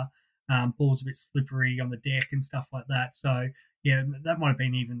year. Ball's a bit slippery on the deck and stuff like that. So yeah, that might have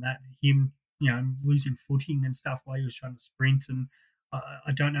been even that him losing footing and stuff while he was trying to sprint. And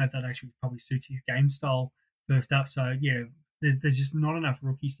I don't know if that actually probably suits his game style first up. So yeah, there's just not enough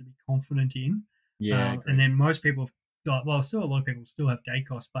rookies to be confident in. Yeah. And then most people, still a lot of people still have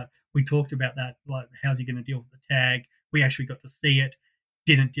Dacos, but we talked about that. Like, how's he going to deal with the tag? We actually got to see it,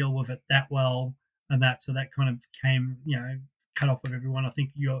 didn't deal with it that well, and that so that kind of came, cut off with everyone. I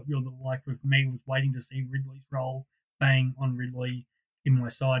think you're like with me, with waiting to see Ridley's role, bang on Ridley in my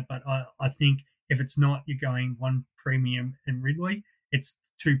side. But I think if it's not, you're going one premium and Ridley, it's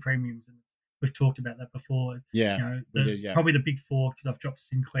two premiums, and we've talked about that before. Yeah. Probably the big four, because I've dropped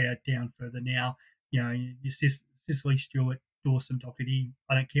Sinclair down further now. Your Sicily, Stewart, Dawson, Doherty.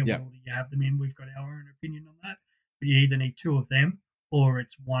 I don't care what order you have them in. We've got our own opinion on that. But you either need two of them or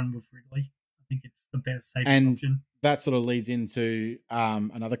it's one with Ridley. I think it's the best, safest option. That sort of leads into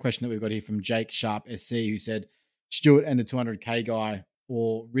another question that we've got here from Jake Sharp SC, who said Stewart and the 200k guy,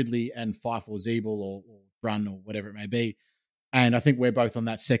 or Ridley and Fife or Zeeble or Brun or whatever it may be. And I think we're both on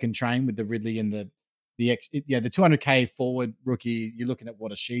that second train with the Ridley and the 200k forward rookie. You're looking at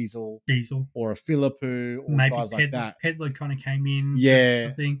what, a Sheasel or a Philippou or maybe guys like that. Pedler kind of came in. Yeah,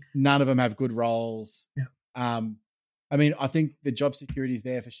 I think none of them have good roles. Yeah. I mean, I think the job security is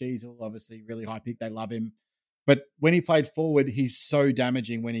there for Sheasel. Obviously, really high pick. They love him, but when he played forward, he's so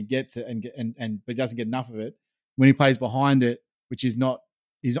damaging when he gets it but doesn't get enough of it. When he plays behind it, which is not,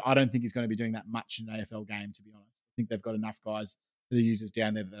 I don't think he's going to be doing that much in an AFL game, to be honest. I think they've got enough guys that he uses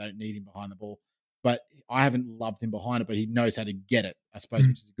down there that they don't need him behind the ball. But I haven't loved him behind it, but he knows how to get it, I suppose,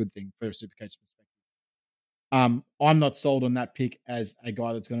 which is a good thing for a Supercoach perspective. I'm not sold on that pick as a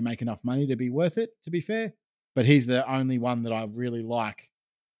guy that's going to make enough money to be worth it, to be fair. But he's the only one that I really like,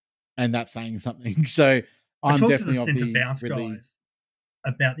 and that's saying something. So I'm definitely of the bounce guys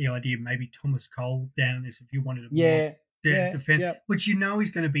about the idea of maybe Thomas Cole down in this if you wanted to defend, which he's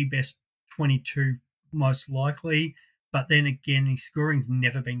going to be best 22 most likely. But then again, his scoring's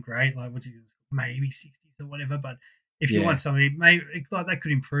never been great. Like, maybe 60s or whatever. But if you want somebody, maybe like that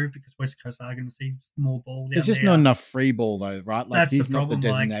could improve because West Coast are going to see more ball down there. There's just not enough free ball though, right? Like, that's he's the problem, not the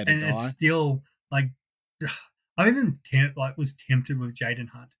designated guy. And it's still like, I even was tempted with Jaden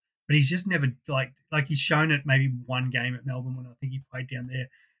Hunt, but he's just never like he's shown it maybe one game at Melbourne when I think he played down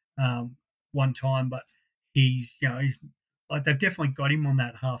there one time. But he's like they've definitely got him on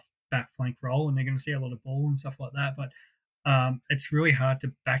that half back flank role, and they're going to see a lot of ball and stuff like that. But it's really hard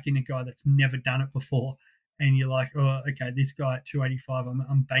to back in a guy that's never done it before. And you're like, oh, okay, this guy at 285,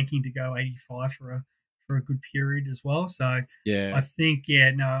 I'm banking to go 85 for a good period as well. So yeah, I think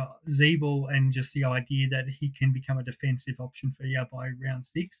Zeeble, and just the idea that he can become a defensive option for you by round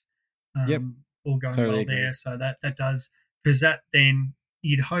 6, all going totally well agree. There. So that does, because that then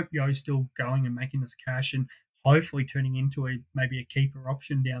you'd hope Yo's still going and making us cash and hopefully turning into maybe a keeper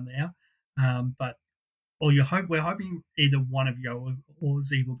option down there. We're hoping either one of Yo or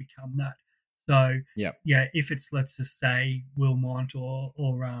Zeeble become that. So if it's, let's just say, Wilmont or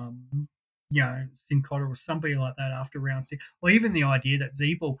Sincotta or somebody like that after round 6, or even the idea that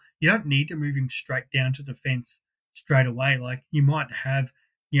Zeeble, you don't need to move him straight down to defence straight away. Like, you might have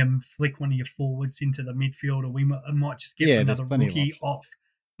flick one of your forwards into the midfield, or we might just get another rookie off.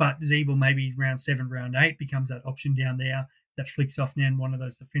 But Zeeble maybe round 7, round 8 becomes that option down there that flicks off then one of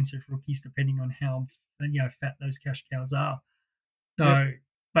those defensive rookies, depending on how fat those cash cows are. So,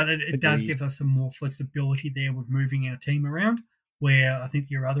 but it does give us some more flexibility there with moving our team around. Where I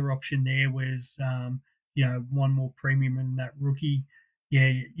think your other option there was, one more premium in that rookie.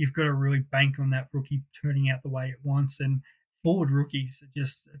 Yeah, you've got to really bank on that rookie turning out the way it wants. And forward rookies, it's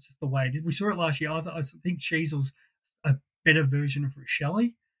just the way it is. We saw it last year. I think Sheasel's a better version of Rochelle.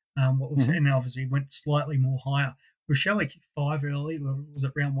 And obviously went slightly more higher. Rochelle kicked 5 early. Was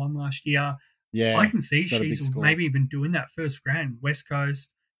it round 1 last year? Yeah, I can see Sheasel maybe even doing that first round. West Coast,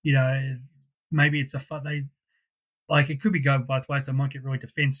 maybe it's it could be going both ways. They might get really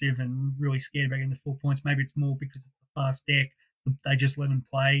defensive and really scared about getting the 4 points. Maybe it's more because it's the fast deck. They just let him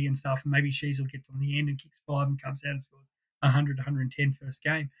play and stuff. And maybe Sheasel gets on the end and kicks 5 and comes out and scores 100, 110 first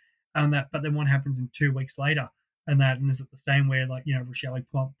game. But then what happens in 2 weeks later? And is it the same where, Rochelle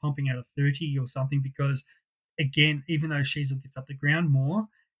pumping out a 30 or something? Because, again, even though Sheasel gets up the ground more,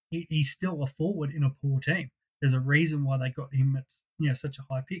 he's still a forward in a poor team. There's a reason why they got him at such a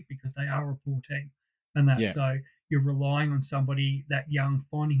high pick, because they are a poor team, and that Yeah. so you're relying on somebody that young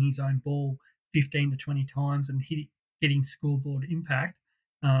finding his own ball 15 to 20 times and getting scoreboard impact.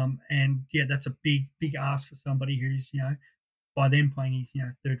 And yeah, that's a big ask for somebody who's by then playing his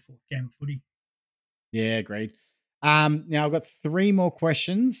third, fourth game of footy. Yeah, agreed. Now I've got 3 more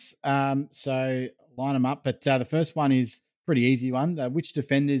questions. So line them up. But the first one is pretty easy one. Which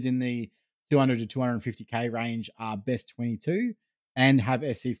defenders in the 200 to 250k range are best 22 and have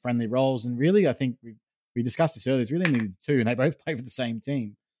SC friendly roles? And really, I think we discussed this earlier. There's really only 2, and they both play for the same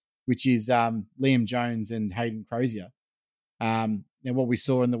team, which is Liam Jones and Hayden Crozier. Now, what we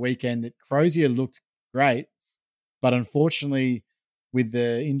saw in the weekend, that Crozier looked great, but unfortunately, with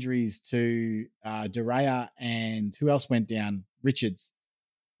the injuries to Durea and who else went down? Richards.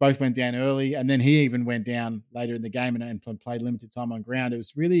 Both went down early, and then he even went down later in the game and played limited time on ground. It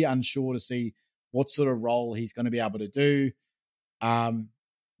was really unsure to see what sort of role he's going to be able to do.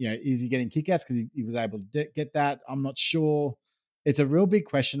 Is he getting kickouts because he was able to get that? I'm not sure. It's a real big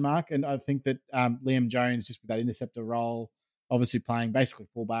question mark, and I think that Liam Jones, just with that interceptor role, obviously playing basically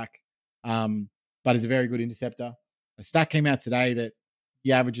fullback, but is a very good interceptor. A stat came out today that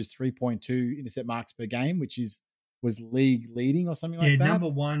he averages 3.2 intercept marks per game, which was league leading or something like that. Yeah, number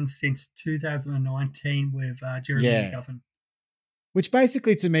 1 since 2019 with Jeremy McGovern. Which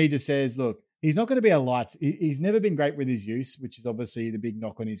basically to me just says, look, he's not going to be a light. He's never been great with his use, which is obviously the big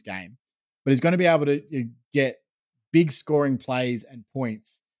knock on his game. But he's going to be able to get big scoring plays and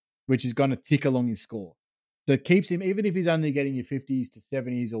points, which is going to tick along his score. So it keeps him, even if he's only getting your 50s to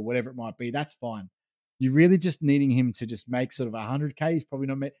 70s or whatever it might be, that's fine. You're really just needing him to just make sort of 100K. He's probably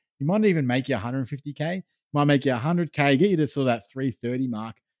not. He might not even make you 150K. Might make you 100K, get you to sort of that 330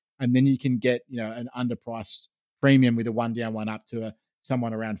 mark, and then you can get an underpriced premium with a 1 down 1 up to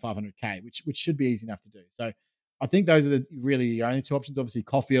someone around 500K, which should be easy enough to do. So I think those are really your only 2 options. Obviously,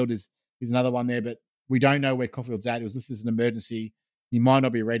 Caulfield is another one there, but we don't know where Caulfield's at. It was listed as an emergency. He might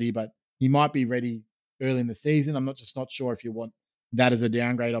not be ready, but he might be ready early in the season. I'm just not sure if you want that as a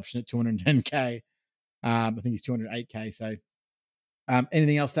downgrade option at 210K. I think he's 208K. So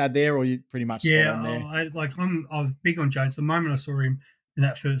anything else to add there, or you pretty much spot on there? I was big on Jones. The moment I saw him in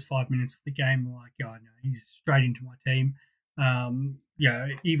that first 5 minutes of the game, I'm like, oh no, he's straight into my team.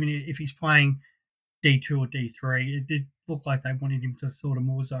 Even if he's playing D2 or D3, it did look like they wanted him to sort of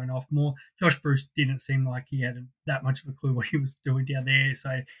more zone off more. Josh Bruce didn't seem like he had that much of a clue what he was doing down there.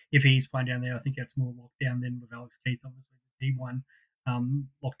 So if he's playing down there, I think that's more lockdown than with Alex Keith, obviously the D1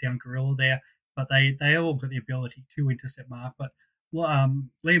 lockdown gorilla there. But they all got the ability to intercept mark. But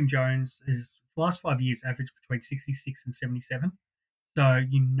Liam Jones is the last 5 years averaged between 66 and 77. So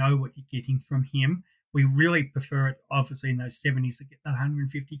you know what you're getting from him. We really prefer it, obviously, in those 70s to get that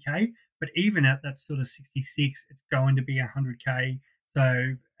 150K. But even at that sort of 66, it's going to be 100K.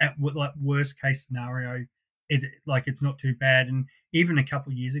 So at worst case scenario, it's not too bad. And even a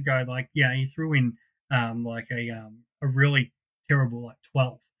couple of years ago, he threw in a really terrible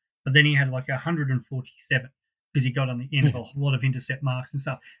 12, but then he had 147 because he got on the end of a lot of intercept marks and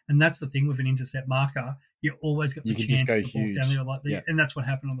stuff. And that's the thing with an intercept marker, you always got the chance to put the ball down there and that's what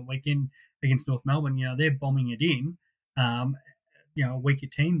happened on the weekend against North Melbourne. They're bombing it in, a weaker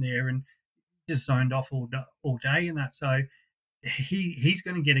team there and just zoned off all day and that. So he's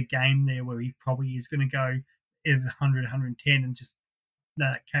going to get a game there where he probably is going to go at 100, 110 and just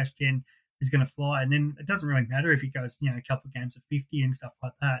that cash gen is going to fly. And then it doesn't really matter if he goes, a couple of games of 50 and stuff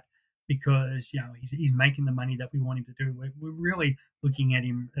like that, because he's making the money that we want him to do. We're really looking at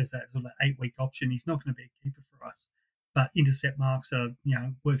him as that sort of 8-week option. He's not going to be a keeper for us, but intercept marks are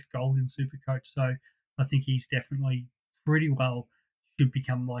worth gold in Supercoach. So I think he's definitely pretty well should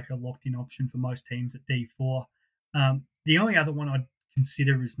become a locked-in option for most teams at D4. The only other one I'd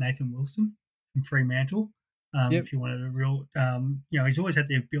consider is Nathan Wilson from Fremantle. If you wanted a real, he's always had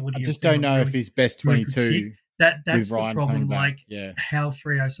the ability. I just don't know if he's best 22. That's the problem. How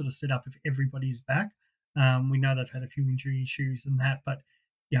Freo sort of set up if everybody's back. We know they've had a few injury issues and that, but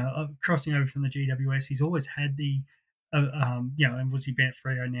crossing over from the GWS, he's always had the, and was he been at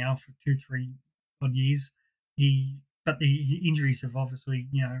Freo now for 2-3 odd years? But the injuries have obviously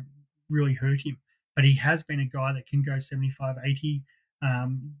really hurt him. But he has been a guy that can go 75, 80.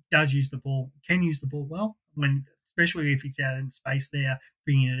 Does use the ball, can use the ball well especially if he's out in space there,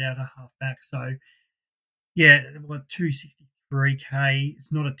 bringing it out a half back. So. Yeah, 263K.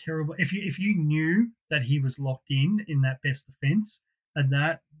 It's not a terrible. If you knew that he was locked in that best defense, and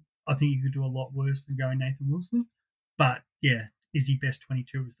that I think you could do a lot worse than going Nathan Wilson. But yeah, is he best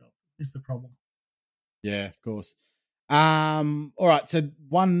 22 is the problem. Yeah, of course. All right. So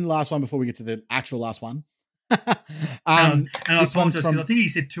one last one before we get to the actual last one. And I this one's apologize because I think he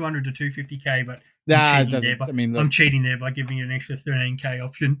said 200 to 250k, but Nah, it I'm cheating there. doesn't. But I mean, look, I'm cheating there by giving you an extra 13k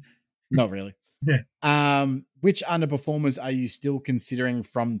option. not really. Yeah. Which underperformers are you still considering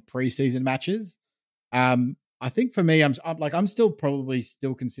from preseason matches? I think for me, I'm still probably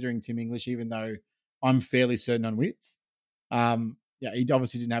still considering Tim English, even though I'm fairly certain on Wits. Yeah, he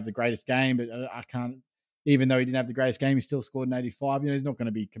obviously didn't have the greatest game, but I can't. Even though he didn't have the greatest game, he still scored an 85. You know, he's not going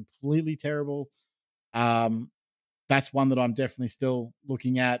to be completely terrible. That's one that I'm definitely still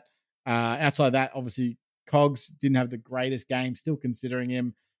looking at. Outside of that, obviously, Cogs didn't have the greatest game. Still considering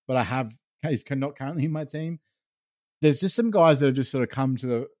him, but he's not currently in my team. There's just some guys that have just sort of come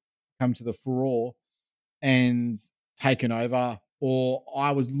to the furore and taken over, or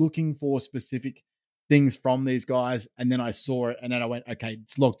I was looking for specific things from these guys, and then I saw it, and then I went, okay,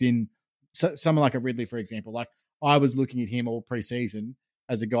 it's locked in. So, someone like a Ridley, for example, like I was looking at him all preseason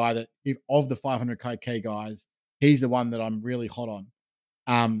as a guy that, if of the 500k guys, he's the one that I'm really hot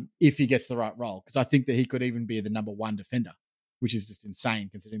on. If he gets the right role, because I think that he could even be the number one defender, which is just insane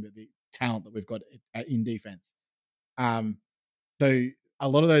considering the talent that we've got in defense. So a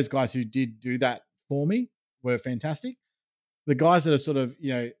lot of those guys who did do that for me were fantastic. The guys that are sort of,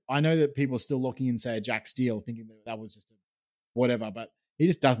 I know that people are still looking in, say, a Jack Steele, thinking that was just a whatever, but he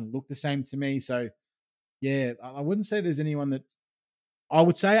just doesn't look the same to me. So, yeah, I wouldn't say there's anyone that I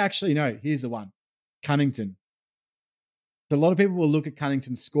would say, actually, no, here's the one, Cunnington. So a lot of people will look at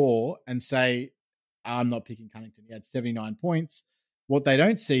Cunnington's score and say, I'm not picking Cunnington. He had 79 points. What they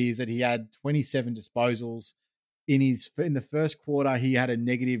don't see is that he had 27 disposals. In the first quarter, he had a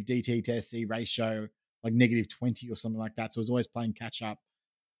negative DT to SC ratio, like negative 20 or something like that. So he was always playing catch up.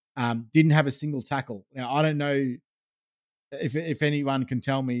 Didn't have a single tackle. Now, I don't know if anyone can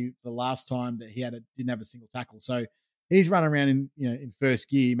tell me the last time that he didn't have a single tackle. So he's running around in first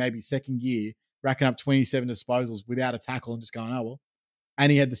gear, maybe second gear, racking up 27 disposals without a tackle and just going, oh, well.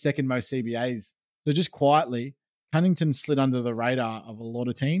 And he had the second most CBAs. So just quietly, Cunnington slid under the radar of a lot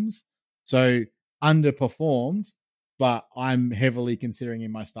of teams. So underperformed, but I'm heavily considering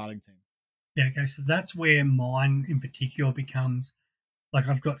in my starting team. Yeah, okay, so that's where mine in particular becomes, like,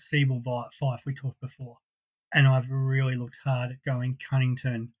 I've got Siebel Fife, we talked before, and I've really looked hard at going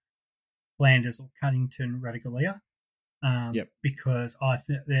Cunnington Flanders or Cunnington Radigalia, because I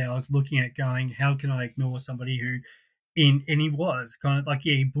was looking at going, how can I ignore somebody who, and he was kind of like,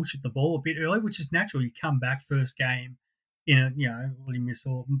 he butchered the ball a bit early, which is natural. You come back first game in what he missed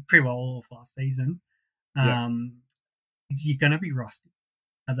pretty well all of last season. You're going to be rusty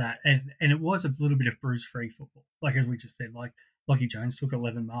at that. And it was a little bit of bruise-free football. Like, as we just said, like Lockie Jones took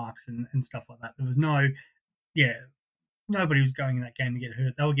 11 marks and stuff like that. There was nobody was going in that game to get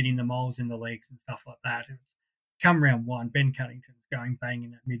hurt. They were getting the moles in the legs and stuff like that. Come round one, Ben Cunnington's going bang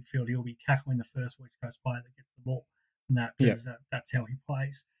in that midfield. He'll be tackling the first West Coast player that gets the ball. And that's how he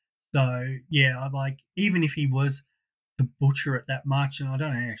plays. So, yeah, I like, even if he was to butcher it that much, and I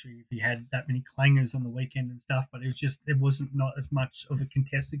don't know actually if he had that many clangers on the weekend and stuff, but it wasn't not as much of a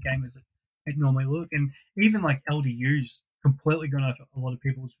contested game as it normally looked. And even like LDU's completely gone off a lot of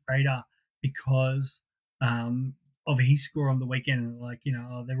people's radar because of his score on the weekend, and like,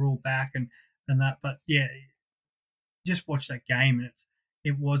 they're all back and that. But yeah, just watch that game, and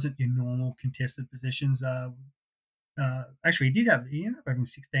it wasn't your normal contested positions. Actually, he ended up having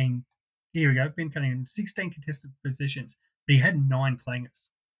 16. Here we go, Ben Cunningham, 16 contested positions, but he had 9 clangers.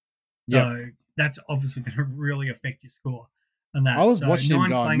 So that's obviously going to really affect your score. And that I was watching him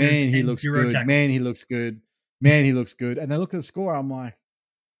going, man, he looks good. Tackles. Man, he looks good. Man, he looks good. And then look at the score. I'm like,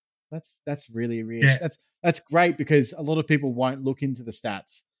 that's really reassuring. Yeah. That's great, because a lot of people won't look into the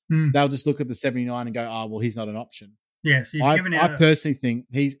stats. They'll just look at the 79 and go, oh, well, he's not an option. Yeah, so I personally think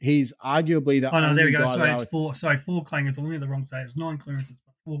he's arguably the only there we go. guy. Sorry, 4 clangers. I'm looking at the wrong side. It's 9 clearances,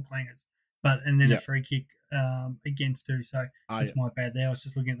 but 4 clangers. And then a free kick against 2. So that's my bad there. I was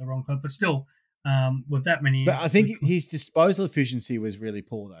just looking at the wrong club. But still, with that many. But I think his disposal efficiency was really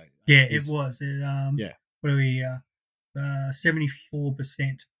poor, though. Yeah, it was. What are we?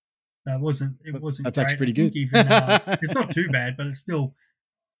 74%. It wasn't. That's great. actually pretty good. Even, it's not too bad, but it's still,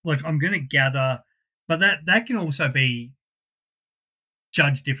 like, I'm going to gather. But that can also be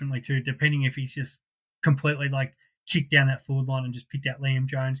judged differently too, depending if he's just completely like kicked down that forward line and just picked out Liam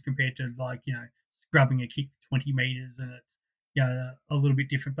Jones compared to, like, scrubbing a kick 20 meters, and it's a little bit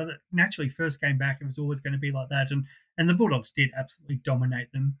different. But naturally, first game back, it was always going to be like that, and the Bulldogs did absolutely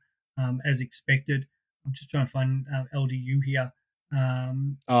dominate them as expected. I'm just trying to find LDU here. It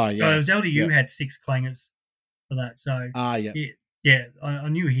was LDU had 6 clangers for that. So I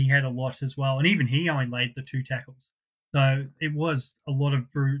knew he had a lot as well, and even he only laid the 2 tackles. So it was a lot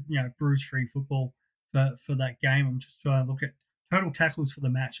of bruise-free football for that game. I'm just trying to look at total tackles for the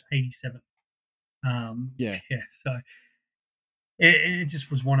match, 87. Yeah. So it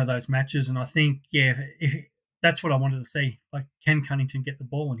just was one of those matches, and I think if that's what I wanted to see. Like, can Cunnington get the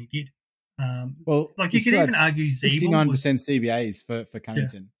ball, and he did. Well, like he you could still even had argue 69% Zeeble CBAs for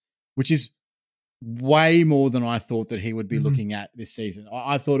Cunnington, which is way more than I thought that he would be Mhm. looking at this season.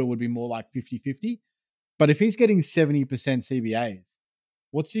 I thought it would be more like 50-50. But if he's getting 70% CBAs,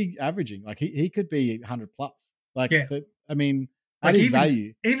 what's he averaging? Like he could be 100 plus. Like, Yeah. so, I mean, at Like his even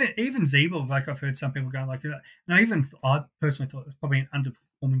value. even Zeeble, like I've heard some people going like that. And I personally thought it was probably an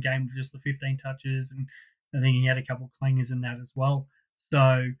underperforming game with just the 15 touches, and I think he had a couple of clangers in that as well.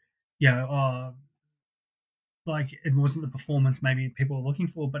 So, like it wasn't the performance maybe people were looking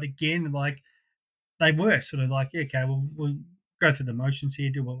for, but again, like they were sort of like, okay, we'll go through the motions here,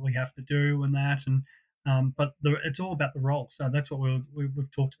 do what we have to do, and that, and but it's all about the role. So that's what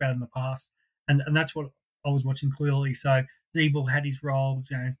we've talked about in the past, and that's what I was watching clearly. So Zeeble had his role,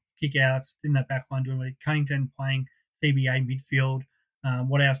 kick outs in that back line, doing it. Cunnington playing CBA midfield.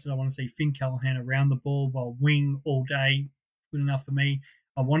 What else did I want to see? Finn Callahan around the ball while wing all day, good enough for me.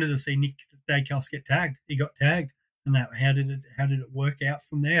 I wanted to see Nick Dacos get tagged. He got tagged, and that how did it work out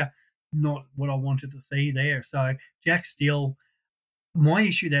from there? Not what I wanted to see there. So Jack Steele, my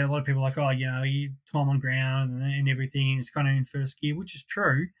issue there, a lot of people are like, he time on ground and everything is kind of in first gear, which is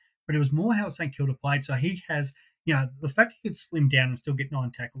true, but it was more how St Kilda played. So he has, the fact he could slim down and still get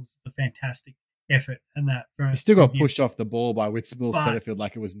 9 tackles is a fantastic effort, and that He still got pushed off the ball by Whitstable Setterfield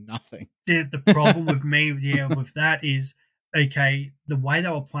like it was nothing. The problem with me, with that is, okay, the way they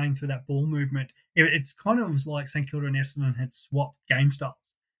were playing through that ball movement, it's kind of was like St Kilda and Essendon had swapped game styles.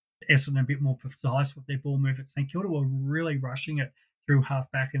 Essendon a bit more precise with their ball movement. St Kilda were really rushing it through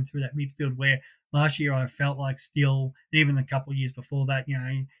half back and through that midfield, where last year I felt like Steele, and even a couple of years before that,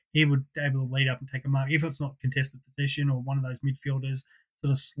 he would be able to lead up and take a mark. If it's not contested possession or one of those midfielders,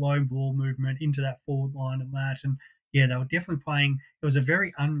 sort of slow ball movement into that forward line and that. And yeah, they were definitely playing. It was a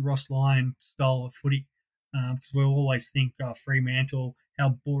very un-Ross Lyon style of footy, because we always think Fremantle,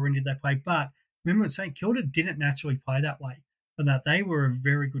 how boring did they play? But remember, St Kilda didn't naturally play that way. And that they were a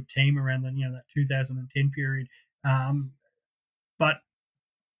very good team around that 2010 period. But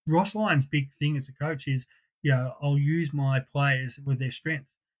Ross Lyon's big thing as a coach is, I'll use my players with their strength.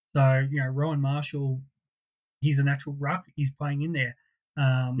 So, Rowan Marshall, he's a natural ruck. He's playing in there.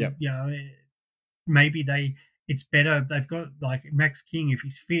 Yep. Maybe it's better. They've got like Max King, if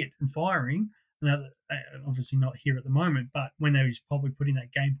he's fit and firing, obviously not here at the moment, but when they was probably putting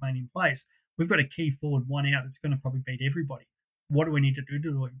that game plan in place, we've got a key forward one out that's going to probably beat everybody. What do we need to do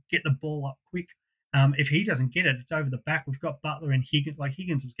to get the ball up quick? If he doesn't get it, it's over the back. We've got Butler and Higgins. Like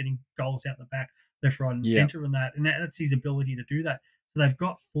Higgins was getting goals out the back, left, right, and centre, and that's his ability to do that. So they've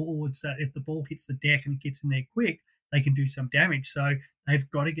got forwards that if the ball hits the deck and gets in there quick, they can do some damage. So they've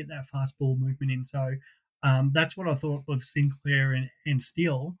got to get that fast ball movement in. So that's what I thought of Sinclair and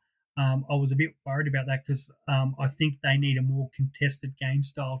Steele. I was a bit worried about that because I think they need a more contested game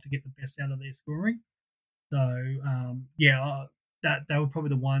style to get the best out of their scoring. So that they were probably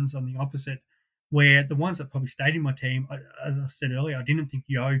the ones on the opposite, where the ones that probably stayed in my team, as I said earlier, I didn't think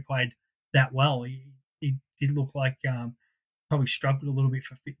Yo played that well. He did look like probably struggled a little bit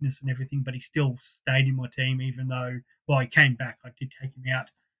for fitness and everything, but he still stayed in my team, even though, he came back. I did take him out,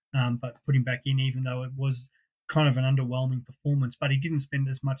 but put him back in, even though it was kind of an underwhelming performance. But he didn't spend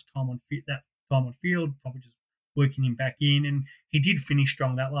as much time on field, probably just working him back in. And he did finish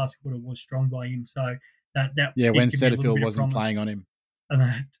strong. That last quarter was strong by him. So that when Setterfield wasn't playing on him.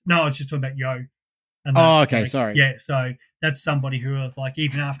 No, I was just talking about Yo. Okay, sorry. Yeah, so that's somebody who was like,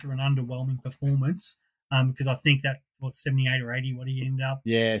 even after an underwhelming performance, because I think that 78 or 80, what he ended up.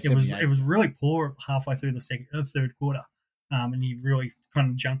 Yeah, it was really poor halfway through the third quarter, and he really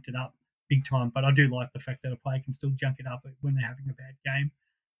kind of junked it up big time. But I do like the fact that a player can still junk it up when they're having a bad game.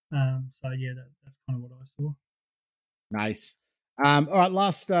 So yeah, that's kind of what I saw. Nice. All right,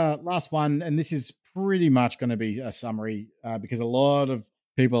 last one, and this is pretty much going to be a summary because a lot of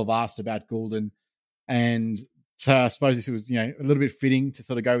people have asked about Goulden, and so I suppose this was a little bit fitting to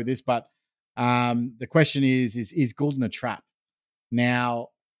sort of go with this. But the question is Goulden a trap? Now,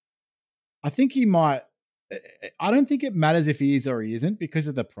 I think he might. I don't think it matters if he is or he isn't because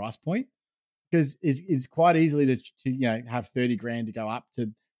of the price point. Because it's quite easily to have 30 grand to go up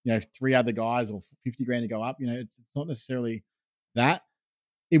to 3 other guys or 50 grand to go up. It's not necessarily that.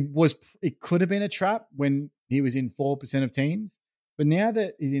 It could have been a trap when he was in 4% of teams, but now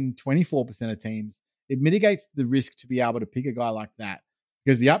that he's in 24% of teams, it mitigates the risk to be able to pick a guy like that.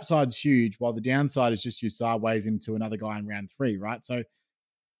 because the upside's huge, while the downside is just you sideways into another guy in round 3, right? So,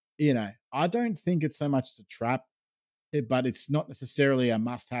 I don't think it's so much a trap, but it's not necessarily a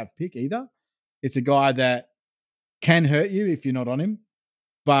must-have pick either. It's a guy that can hurt you if you're not on him,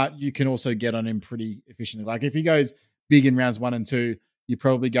 but you can also get on him pretty efficiently. Like if he goes big in rounds 1 and 2, you're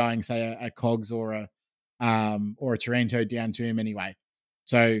probably going, say, a Cogs or a Taranto down to him anyway.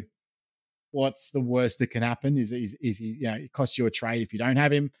 So what's the worst that can happen is he, it costs you a trade if you don't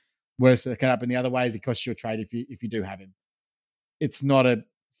have him. Worst that can happen the other way is it costs you a trade if you do have him. It's not a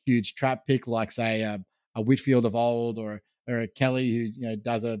huge trap pick like, say, a Whitfield of old or a Kelly who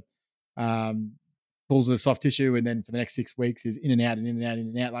does pulls the soft tissue and then for the next 6 weeks is in and out and in and out, in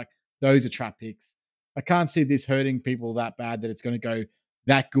and out. Like those are trap picks. I can't see this hurting people that bad that it's going to go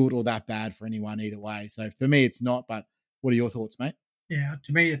that good or that bad for anyone either way. So for me, it's not. But what are your thoughts, mate? Yeah,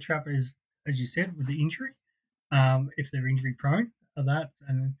 to me, a trap is, as you said, with the injury. If they're injury prone, of that,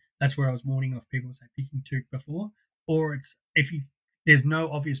 and that's where I was warning off people, say picking Tuke before, or it's if you there's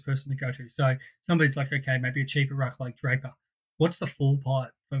no obvious person to go to. So somebody's like, okay, maybe a cheaper ruck like Draper. What's the full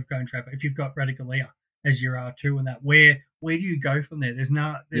part of going Draper? If you've got Radicalia as your R2 and that, where do you go from there? There's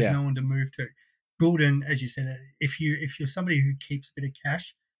no one to move to. Goulden, as you said, if you're somebody who keeps a bit of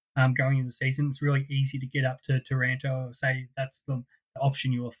cash going into the season, it's really easy to get up to Taranto or say that's the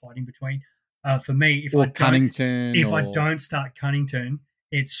option you are fighting between. For me, if I don't start Cunnington,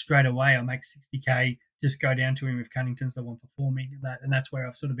 it's straight away I make 60k. Just go down to him if Cunnington's the one performing and that's where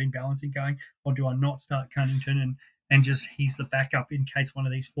I've sort of been balancing going. Or do I not start Cunnington and just he's the backup in case one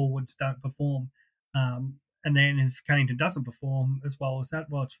of these forwards don't perform? And then if Cunnington doesn't perform as well as that,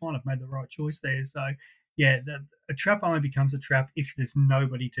 well, it's fine. I've made the right choice there. So yeah, a trap only becomes a trap if there's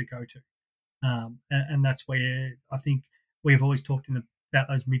nobody to go to, and that's where I think we've always talked about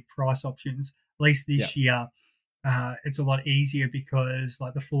those mid-price options. At least this year, it's a lot easier because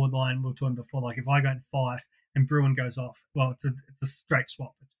like the forward line we were talking before, like if I go in Fife and Bruin goes off, well, it's a straight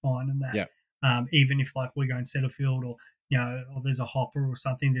swap. It's fine and that. Even if like we go in Setterfield or or there's a Hopper or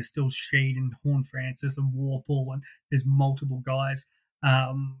something, there's still Sheed and Horn-Francis and Warple and there's multiple guys.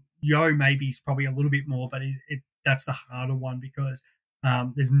 Yo maybe is probably a little bit more, but that's the harder one because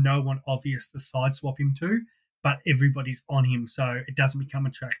there's no one obvious to side swap him to, but everybody's on him, so it doesn't become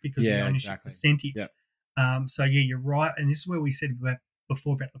a track because of the ownership percentage. So yeah, you're right, and this is where we said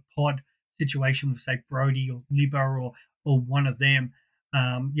before about the pod situation with say Brody or Libba or one of them.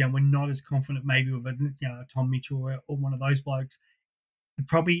 We're not as confident maybe with a Tom Mitchell or one of those blokes.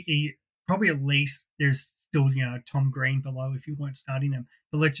 Probably at least there's still Tom Green below if you weren't starting them.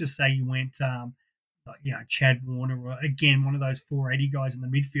 But let's just say you went Chad Warner or again one of those 480 guys in the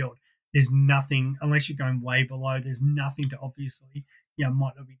midfield. There's nothing unless you're going way below. There's nothing to obviously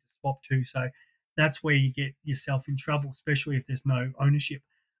might not be to swap to. So that's where you get yourself in trouble, especially if there's no ownership.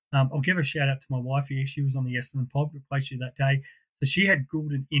 I'll give a shout out to my wife here. She was on the Essendon pod, replaced you that day. So she had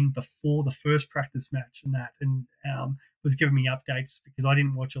Goulden in before the first practice match and was giving me updates because I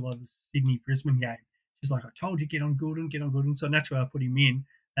didn't watch a lot of the Sydney-Brisbane game. She's like, I told you, get on Goulden. So naturally I put him in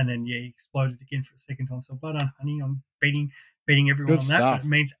and then, he exploded again for a second time. So well done, honey, on beating everyone on that. But it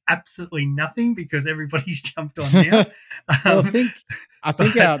means absolutely nothing because everybody's jumped on now. Well, I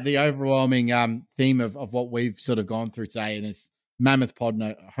think the overwhelming theme of what we've sort of gone through today in this mammoth pod, and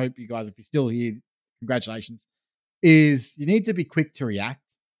I hope you guys, if you're still here, congratulations, is you need to be quick to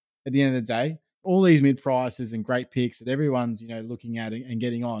react at the end of the day. All these mid-prices and great picks that everyone's, looking at and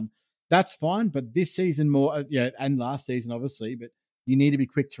getting on, that's fine. But this season more, and last season, obviously, but you need to be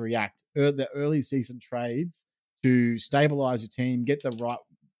quick to react. The early season trades to stabilize your team, get the right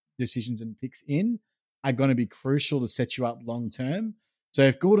decisions and picks in are going to be crucial to set you up long-term. So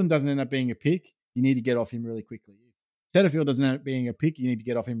if Goulden doesn't end up being a pick, you need to get off him really quickly. If Setterfield doesn't end up being a pick, you need to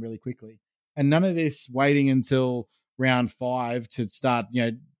get off him really quickly. And none of this waiting until round 5 to start,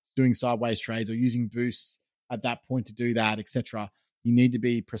 doing sideways trades or using boosts at that point to do that, etc. You need to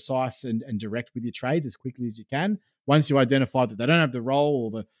be precise and direct with your trades as quickly as you can. Once you identify that they don't have the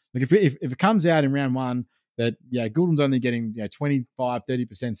role or if it comes out in round 1 that Goulden's only getting 25, 30%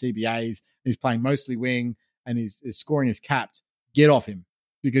 CBAs, and he's playing mostly wing and his scoring is capped, get off him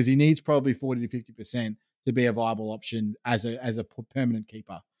because he needs probably 40 to 50% to be a viable option as a permanent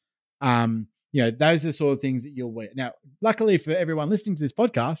keeper. Those are the sort of things that you'll wear. Now, luckily for everyone listening to this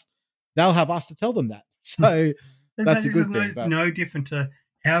podcast, they'll have us to tell them that. So that's a good thing. But no different to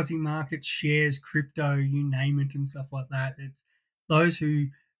housing markets, shares, crypto, you name it, and stuff like that. It's those who,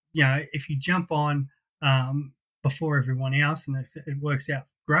 if you jump on before everyone else and it works out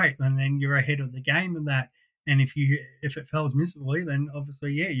great, and then you're ahead of the game and that. And if it fails miserably, then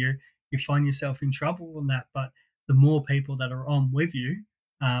obviously, you find yourself in trouble on that. But the more people that are on with you,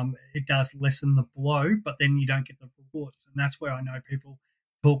 it does lessen the blow, but then you don't get the rewards. And that's where I know people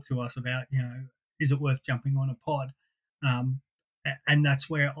talk to us about, is it worth jumping on a pod? And that's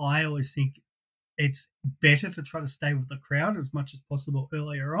where I always think it's better to try to stay with the crowd as much as possible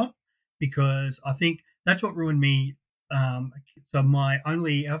earlier on, because I think that's what ruined me. So out of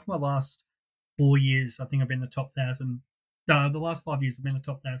my last 4 years, I think I've been the top 1,000. The last 5 years, I've been the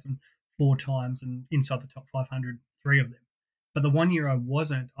top 1,000 4 times and inside the top 500, 3 of them. But the 1 year I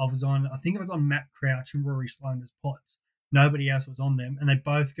wasn't, I was on Matt Crouch and Rory Sloan as pods. Nobody else was on them, and they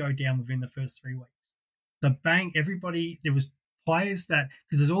both go down within the first 3 weeks. So bang, everybody, there was players that,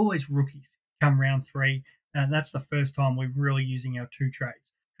 because there's always rookies come round 3, and that's the first time we're really using our 2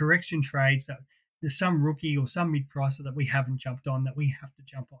 trades. Correction trades, that there's some rookie or some mid-pricer that we haven't jumped on that we have to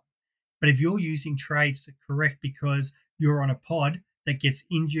jump on. But if you're using trades to correct because you're on a pod that gets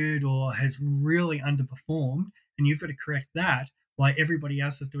injured or has really underperformed, and you've got to correct that while everybody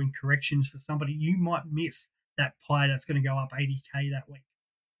else is doing corrections for somebody, you might miss that player that's going to go up 80K that week.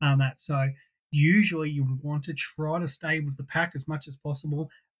 So usually you want to try to stay with the pack as much as possible.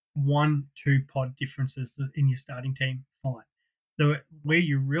 1-2 pod differences in your starting team, fine. So where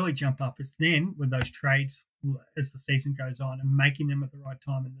you really jump up is then with those trades as the season goes on and making them at the right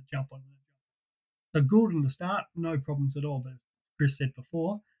time and the jump on. So Gordon to start, no problems at all. But as Chris said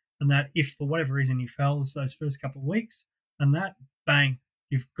before, and that if for whatever reason he fails those first couple of weeks, and that bang,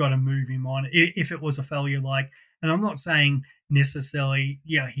 you've got to move him on. If it was a failure and I'm not saying necessarily,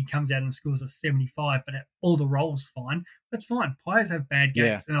 he comes out and scores a 75, but all the roles fine. That's fine. Players have bad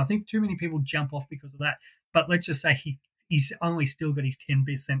games, and I think too many people jump off because of that. But let's just say he's only still got his 10%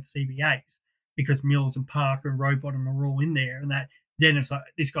 CBAs because Mills and Parker and Rowbottom are all in there, and that then it's like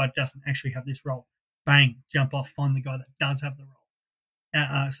this guy doesn't actually have this role. Bang, jump off, find the guy that does have the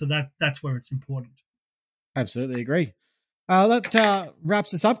role. So that's where it's important. Absolutely agree. That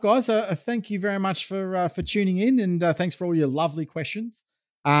wraps us up, guys. Thank you very much for tuning in, and thanks for all your lovely questions.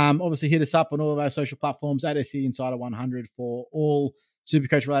 Obviously, hit us up on all of our social platforms at SC Insider 100 for all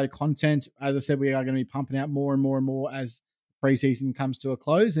Supercoach related content. As I said, we are going to be pumping out more and more and more as preseason comes to a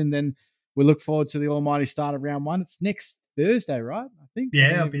close, and then we look forward to the almighty start of round 1. It's next Thursday, right? I think.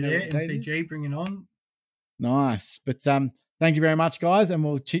 Yeah, I'll be there. MCG, bring it on. Nice. But thank you very much, guys, and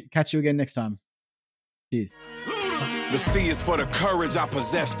we'll catch you again next time. Cheers. The C is for the courage I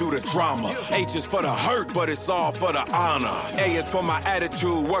possess through the drama. H is for the hurt, but it's all for the honor. A is for my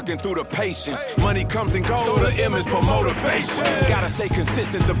attitude, working through the patience. Money comes and goes, so the M is for motivation. Gotta stay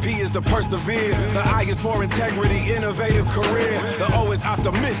consistent, the P is to persevere. The I is for integrity, innovative career. The O is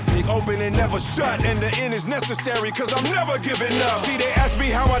optimistic, open and never shut. And the N is necessary, cause I'm never giving up. See, they asked me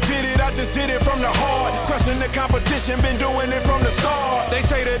how I did it, I just did it from the heart. Crushing the competition, been doing it from the start. They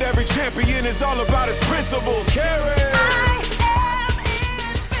say that every champion is all about his principles. Carry.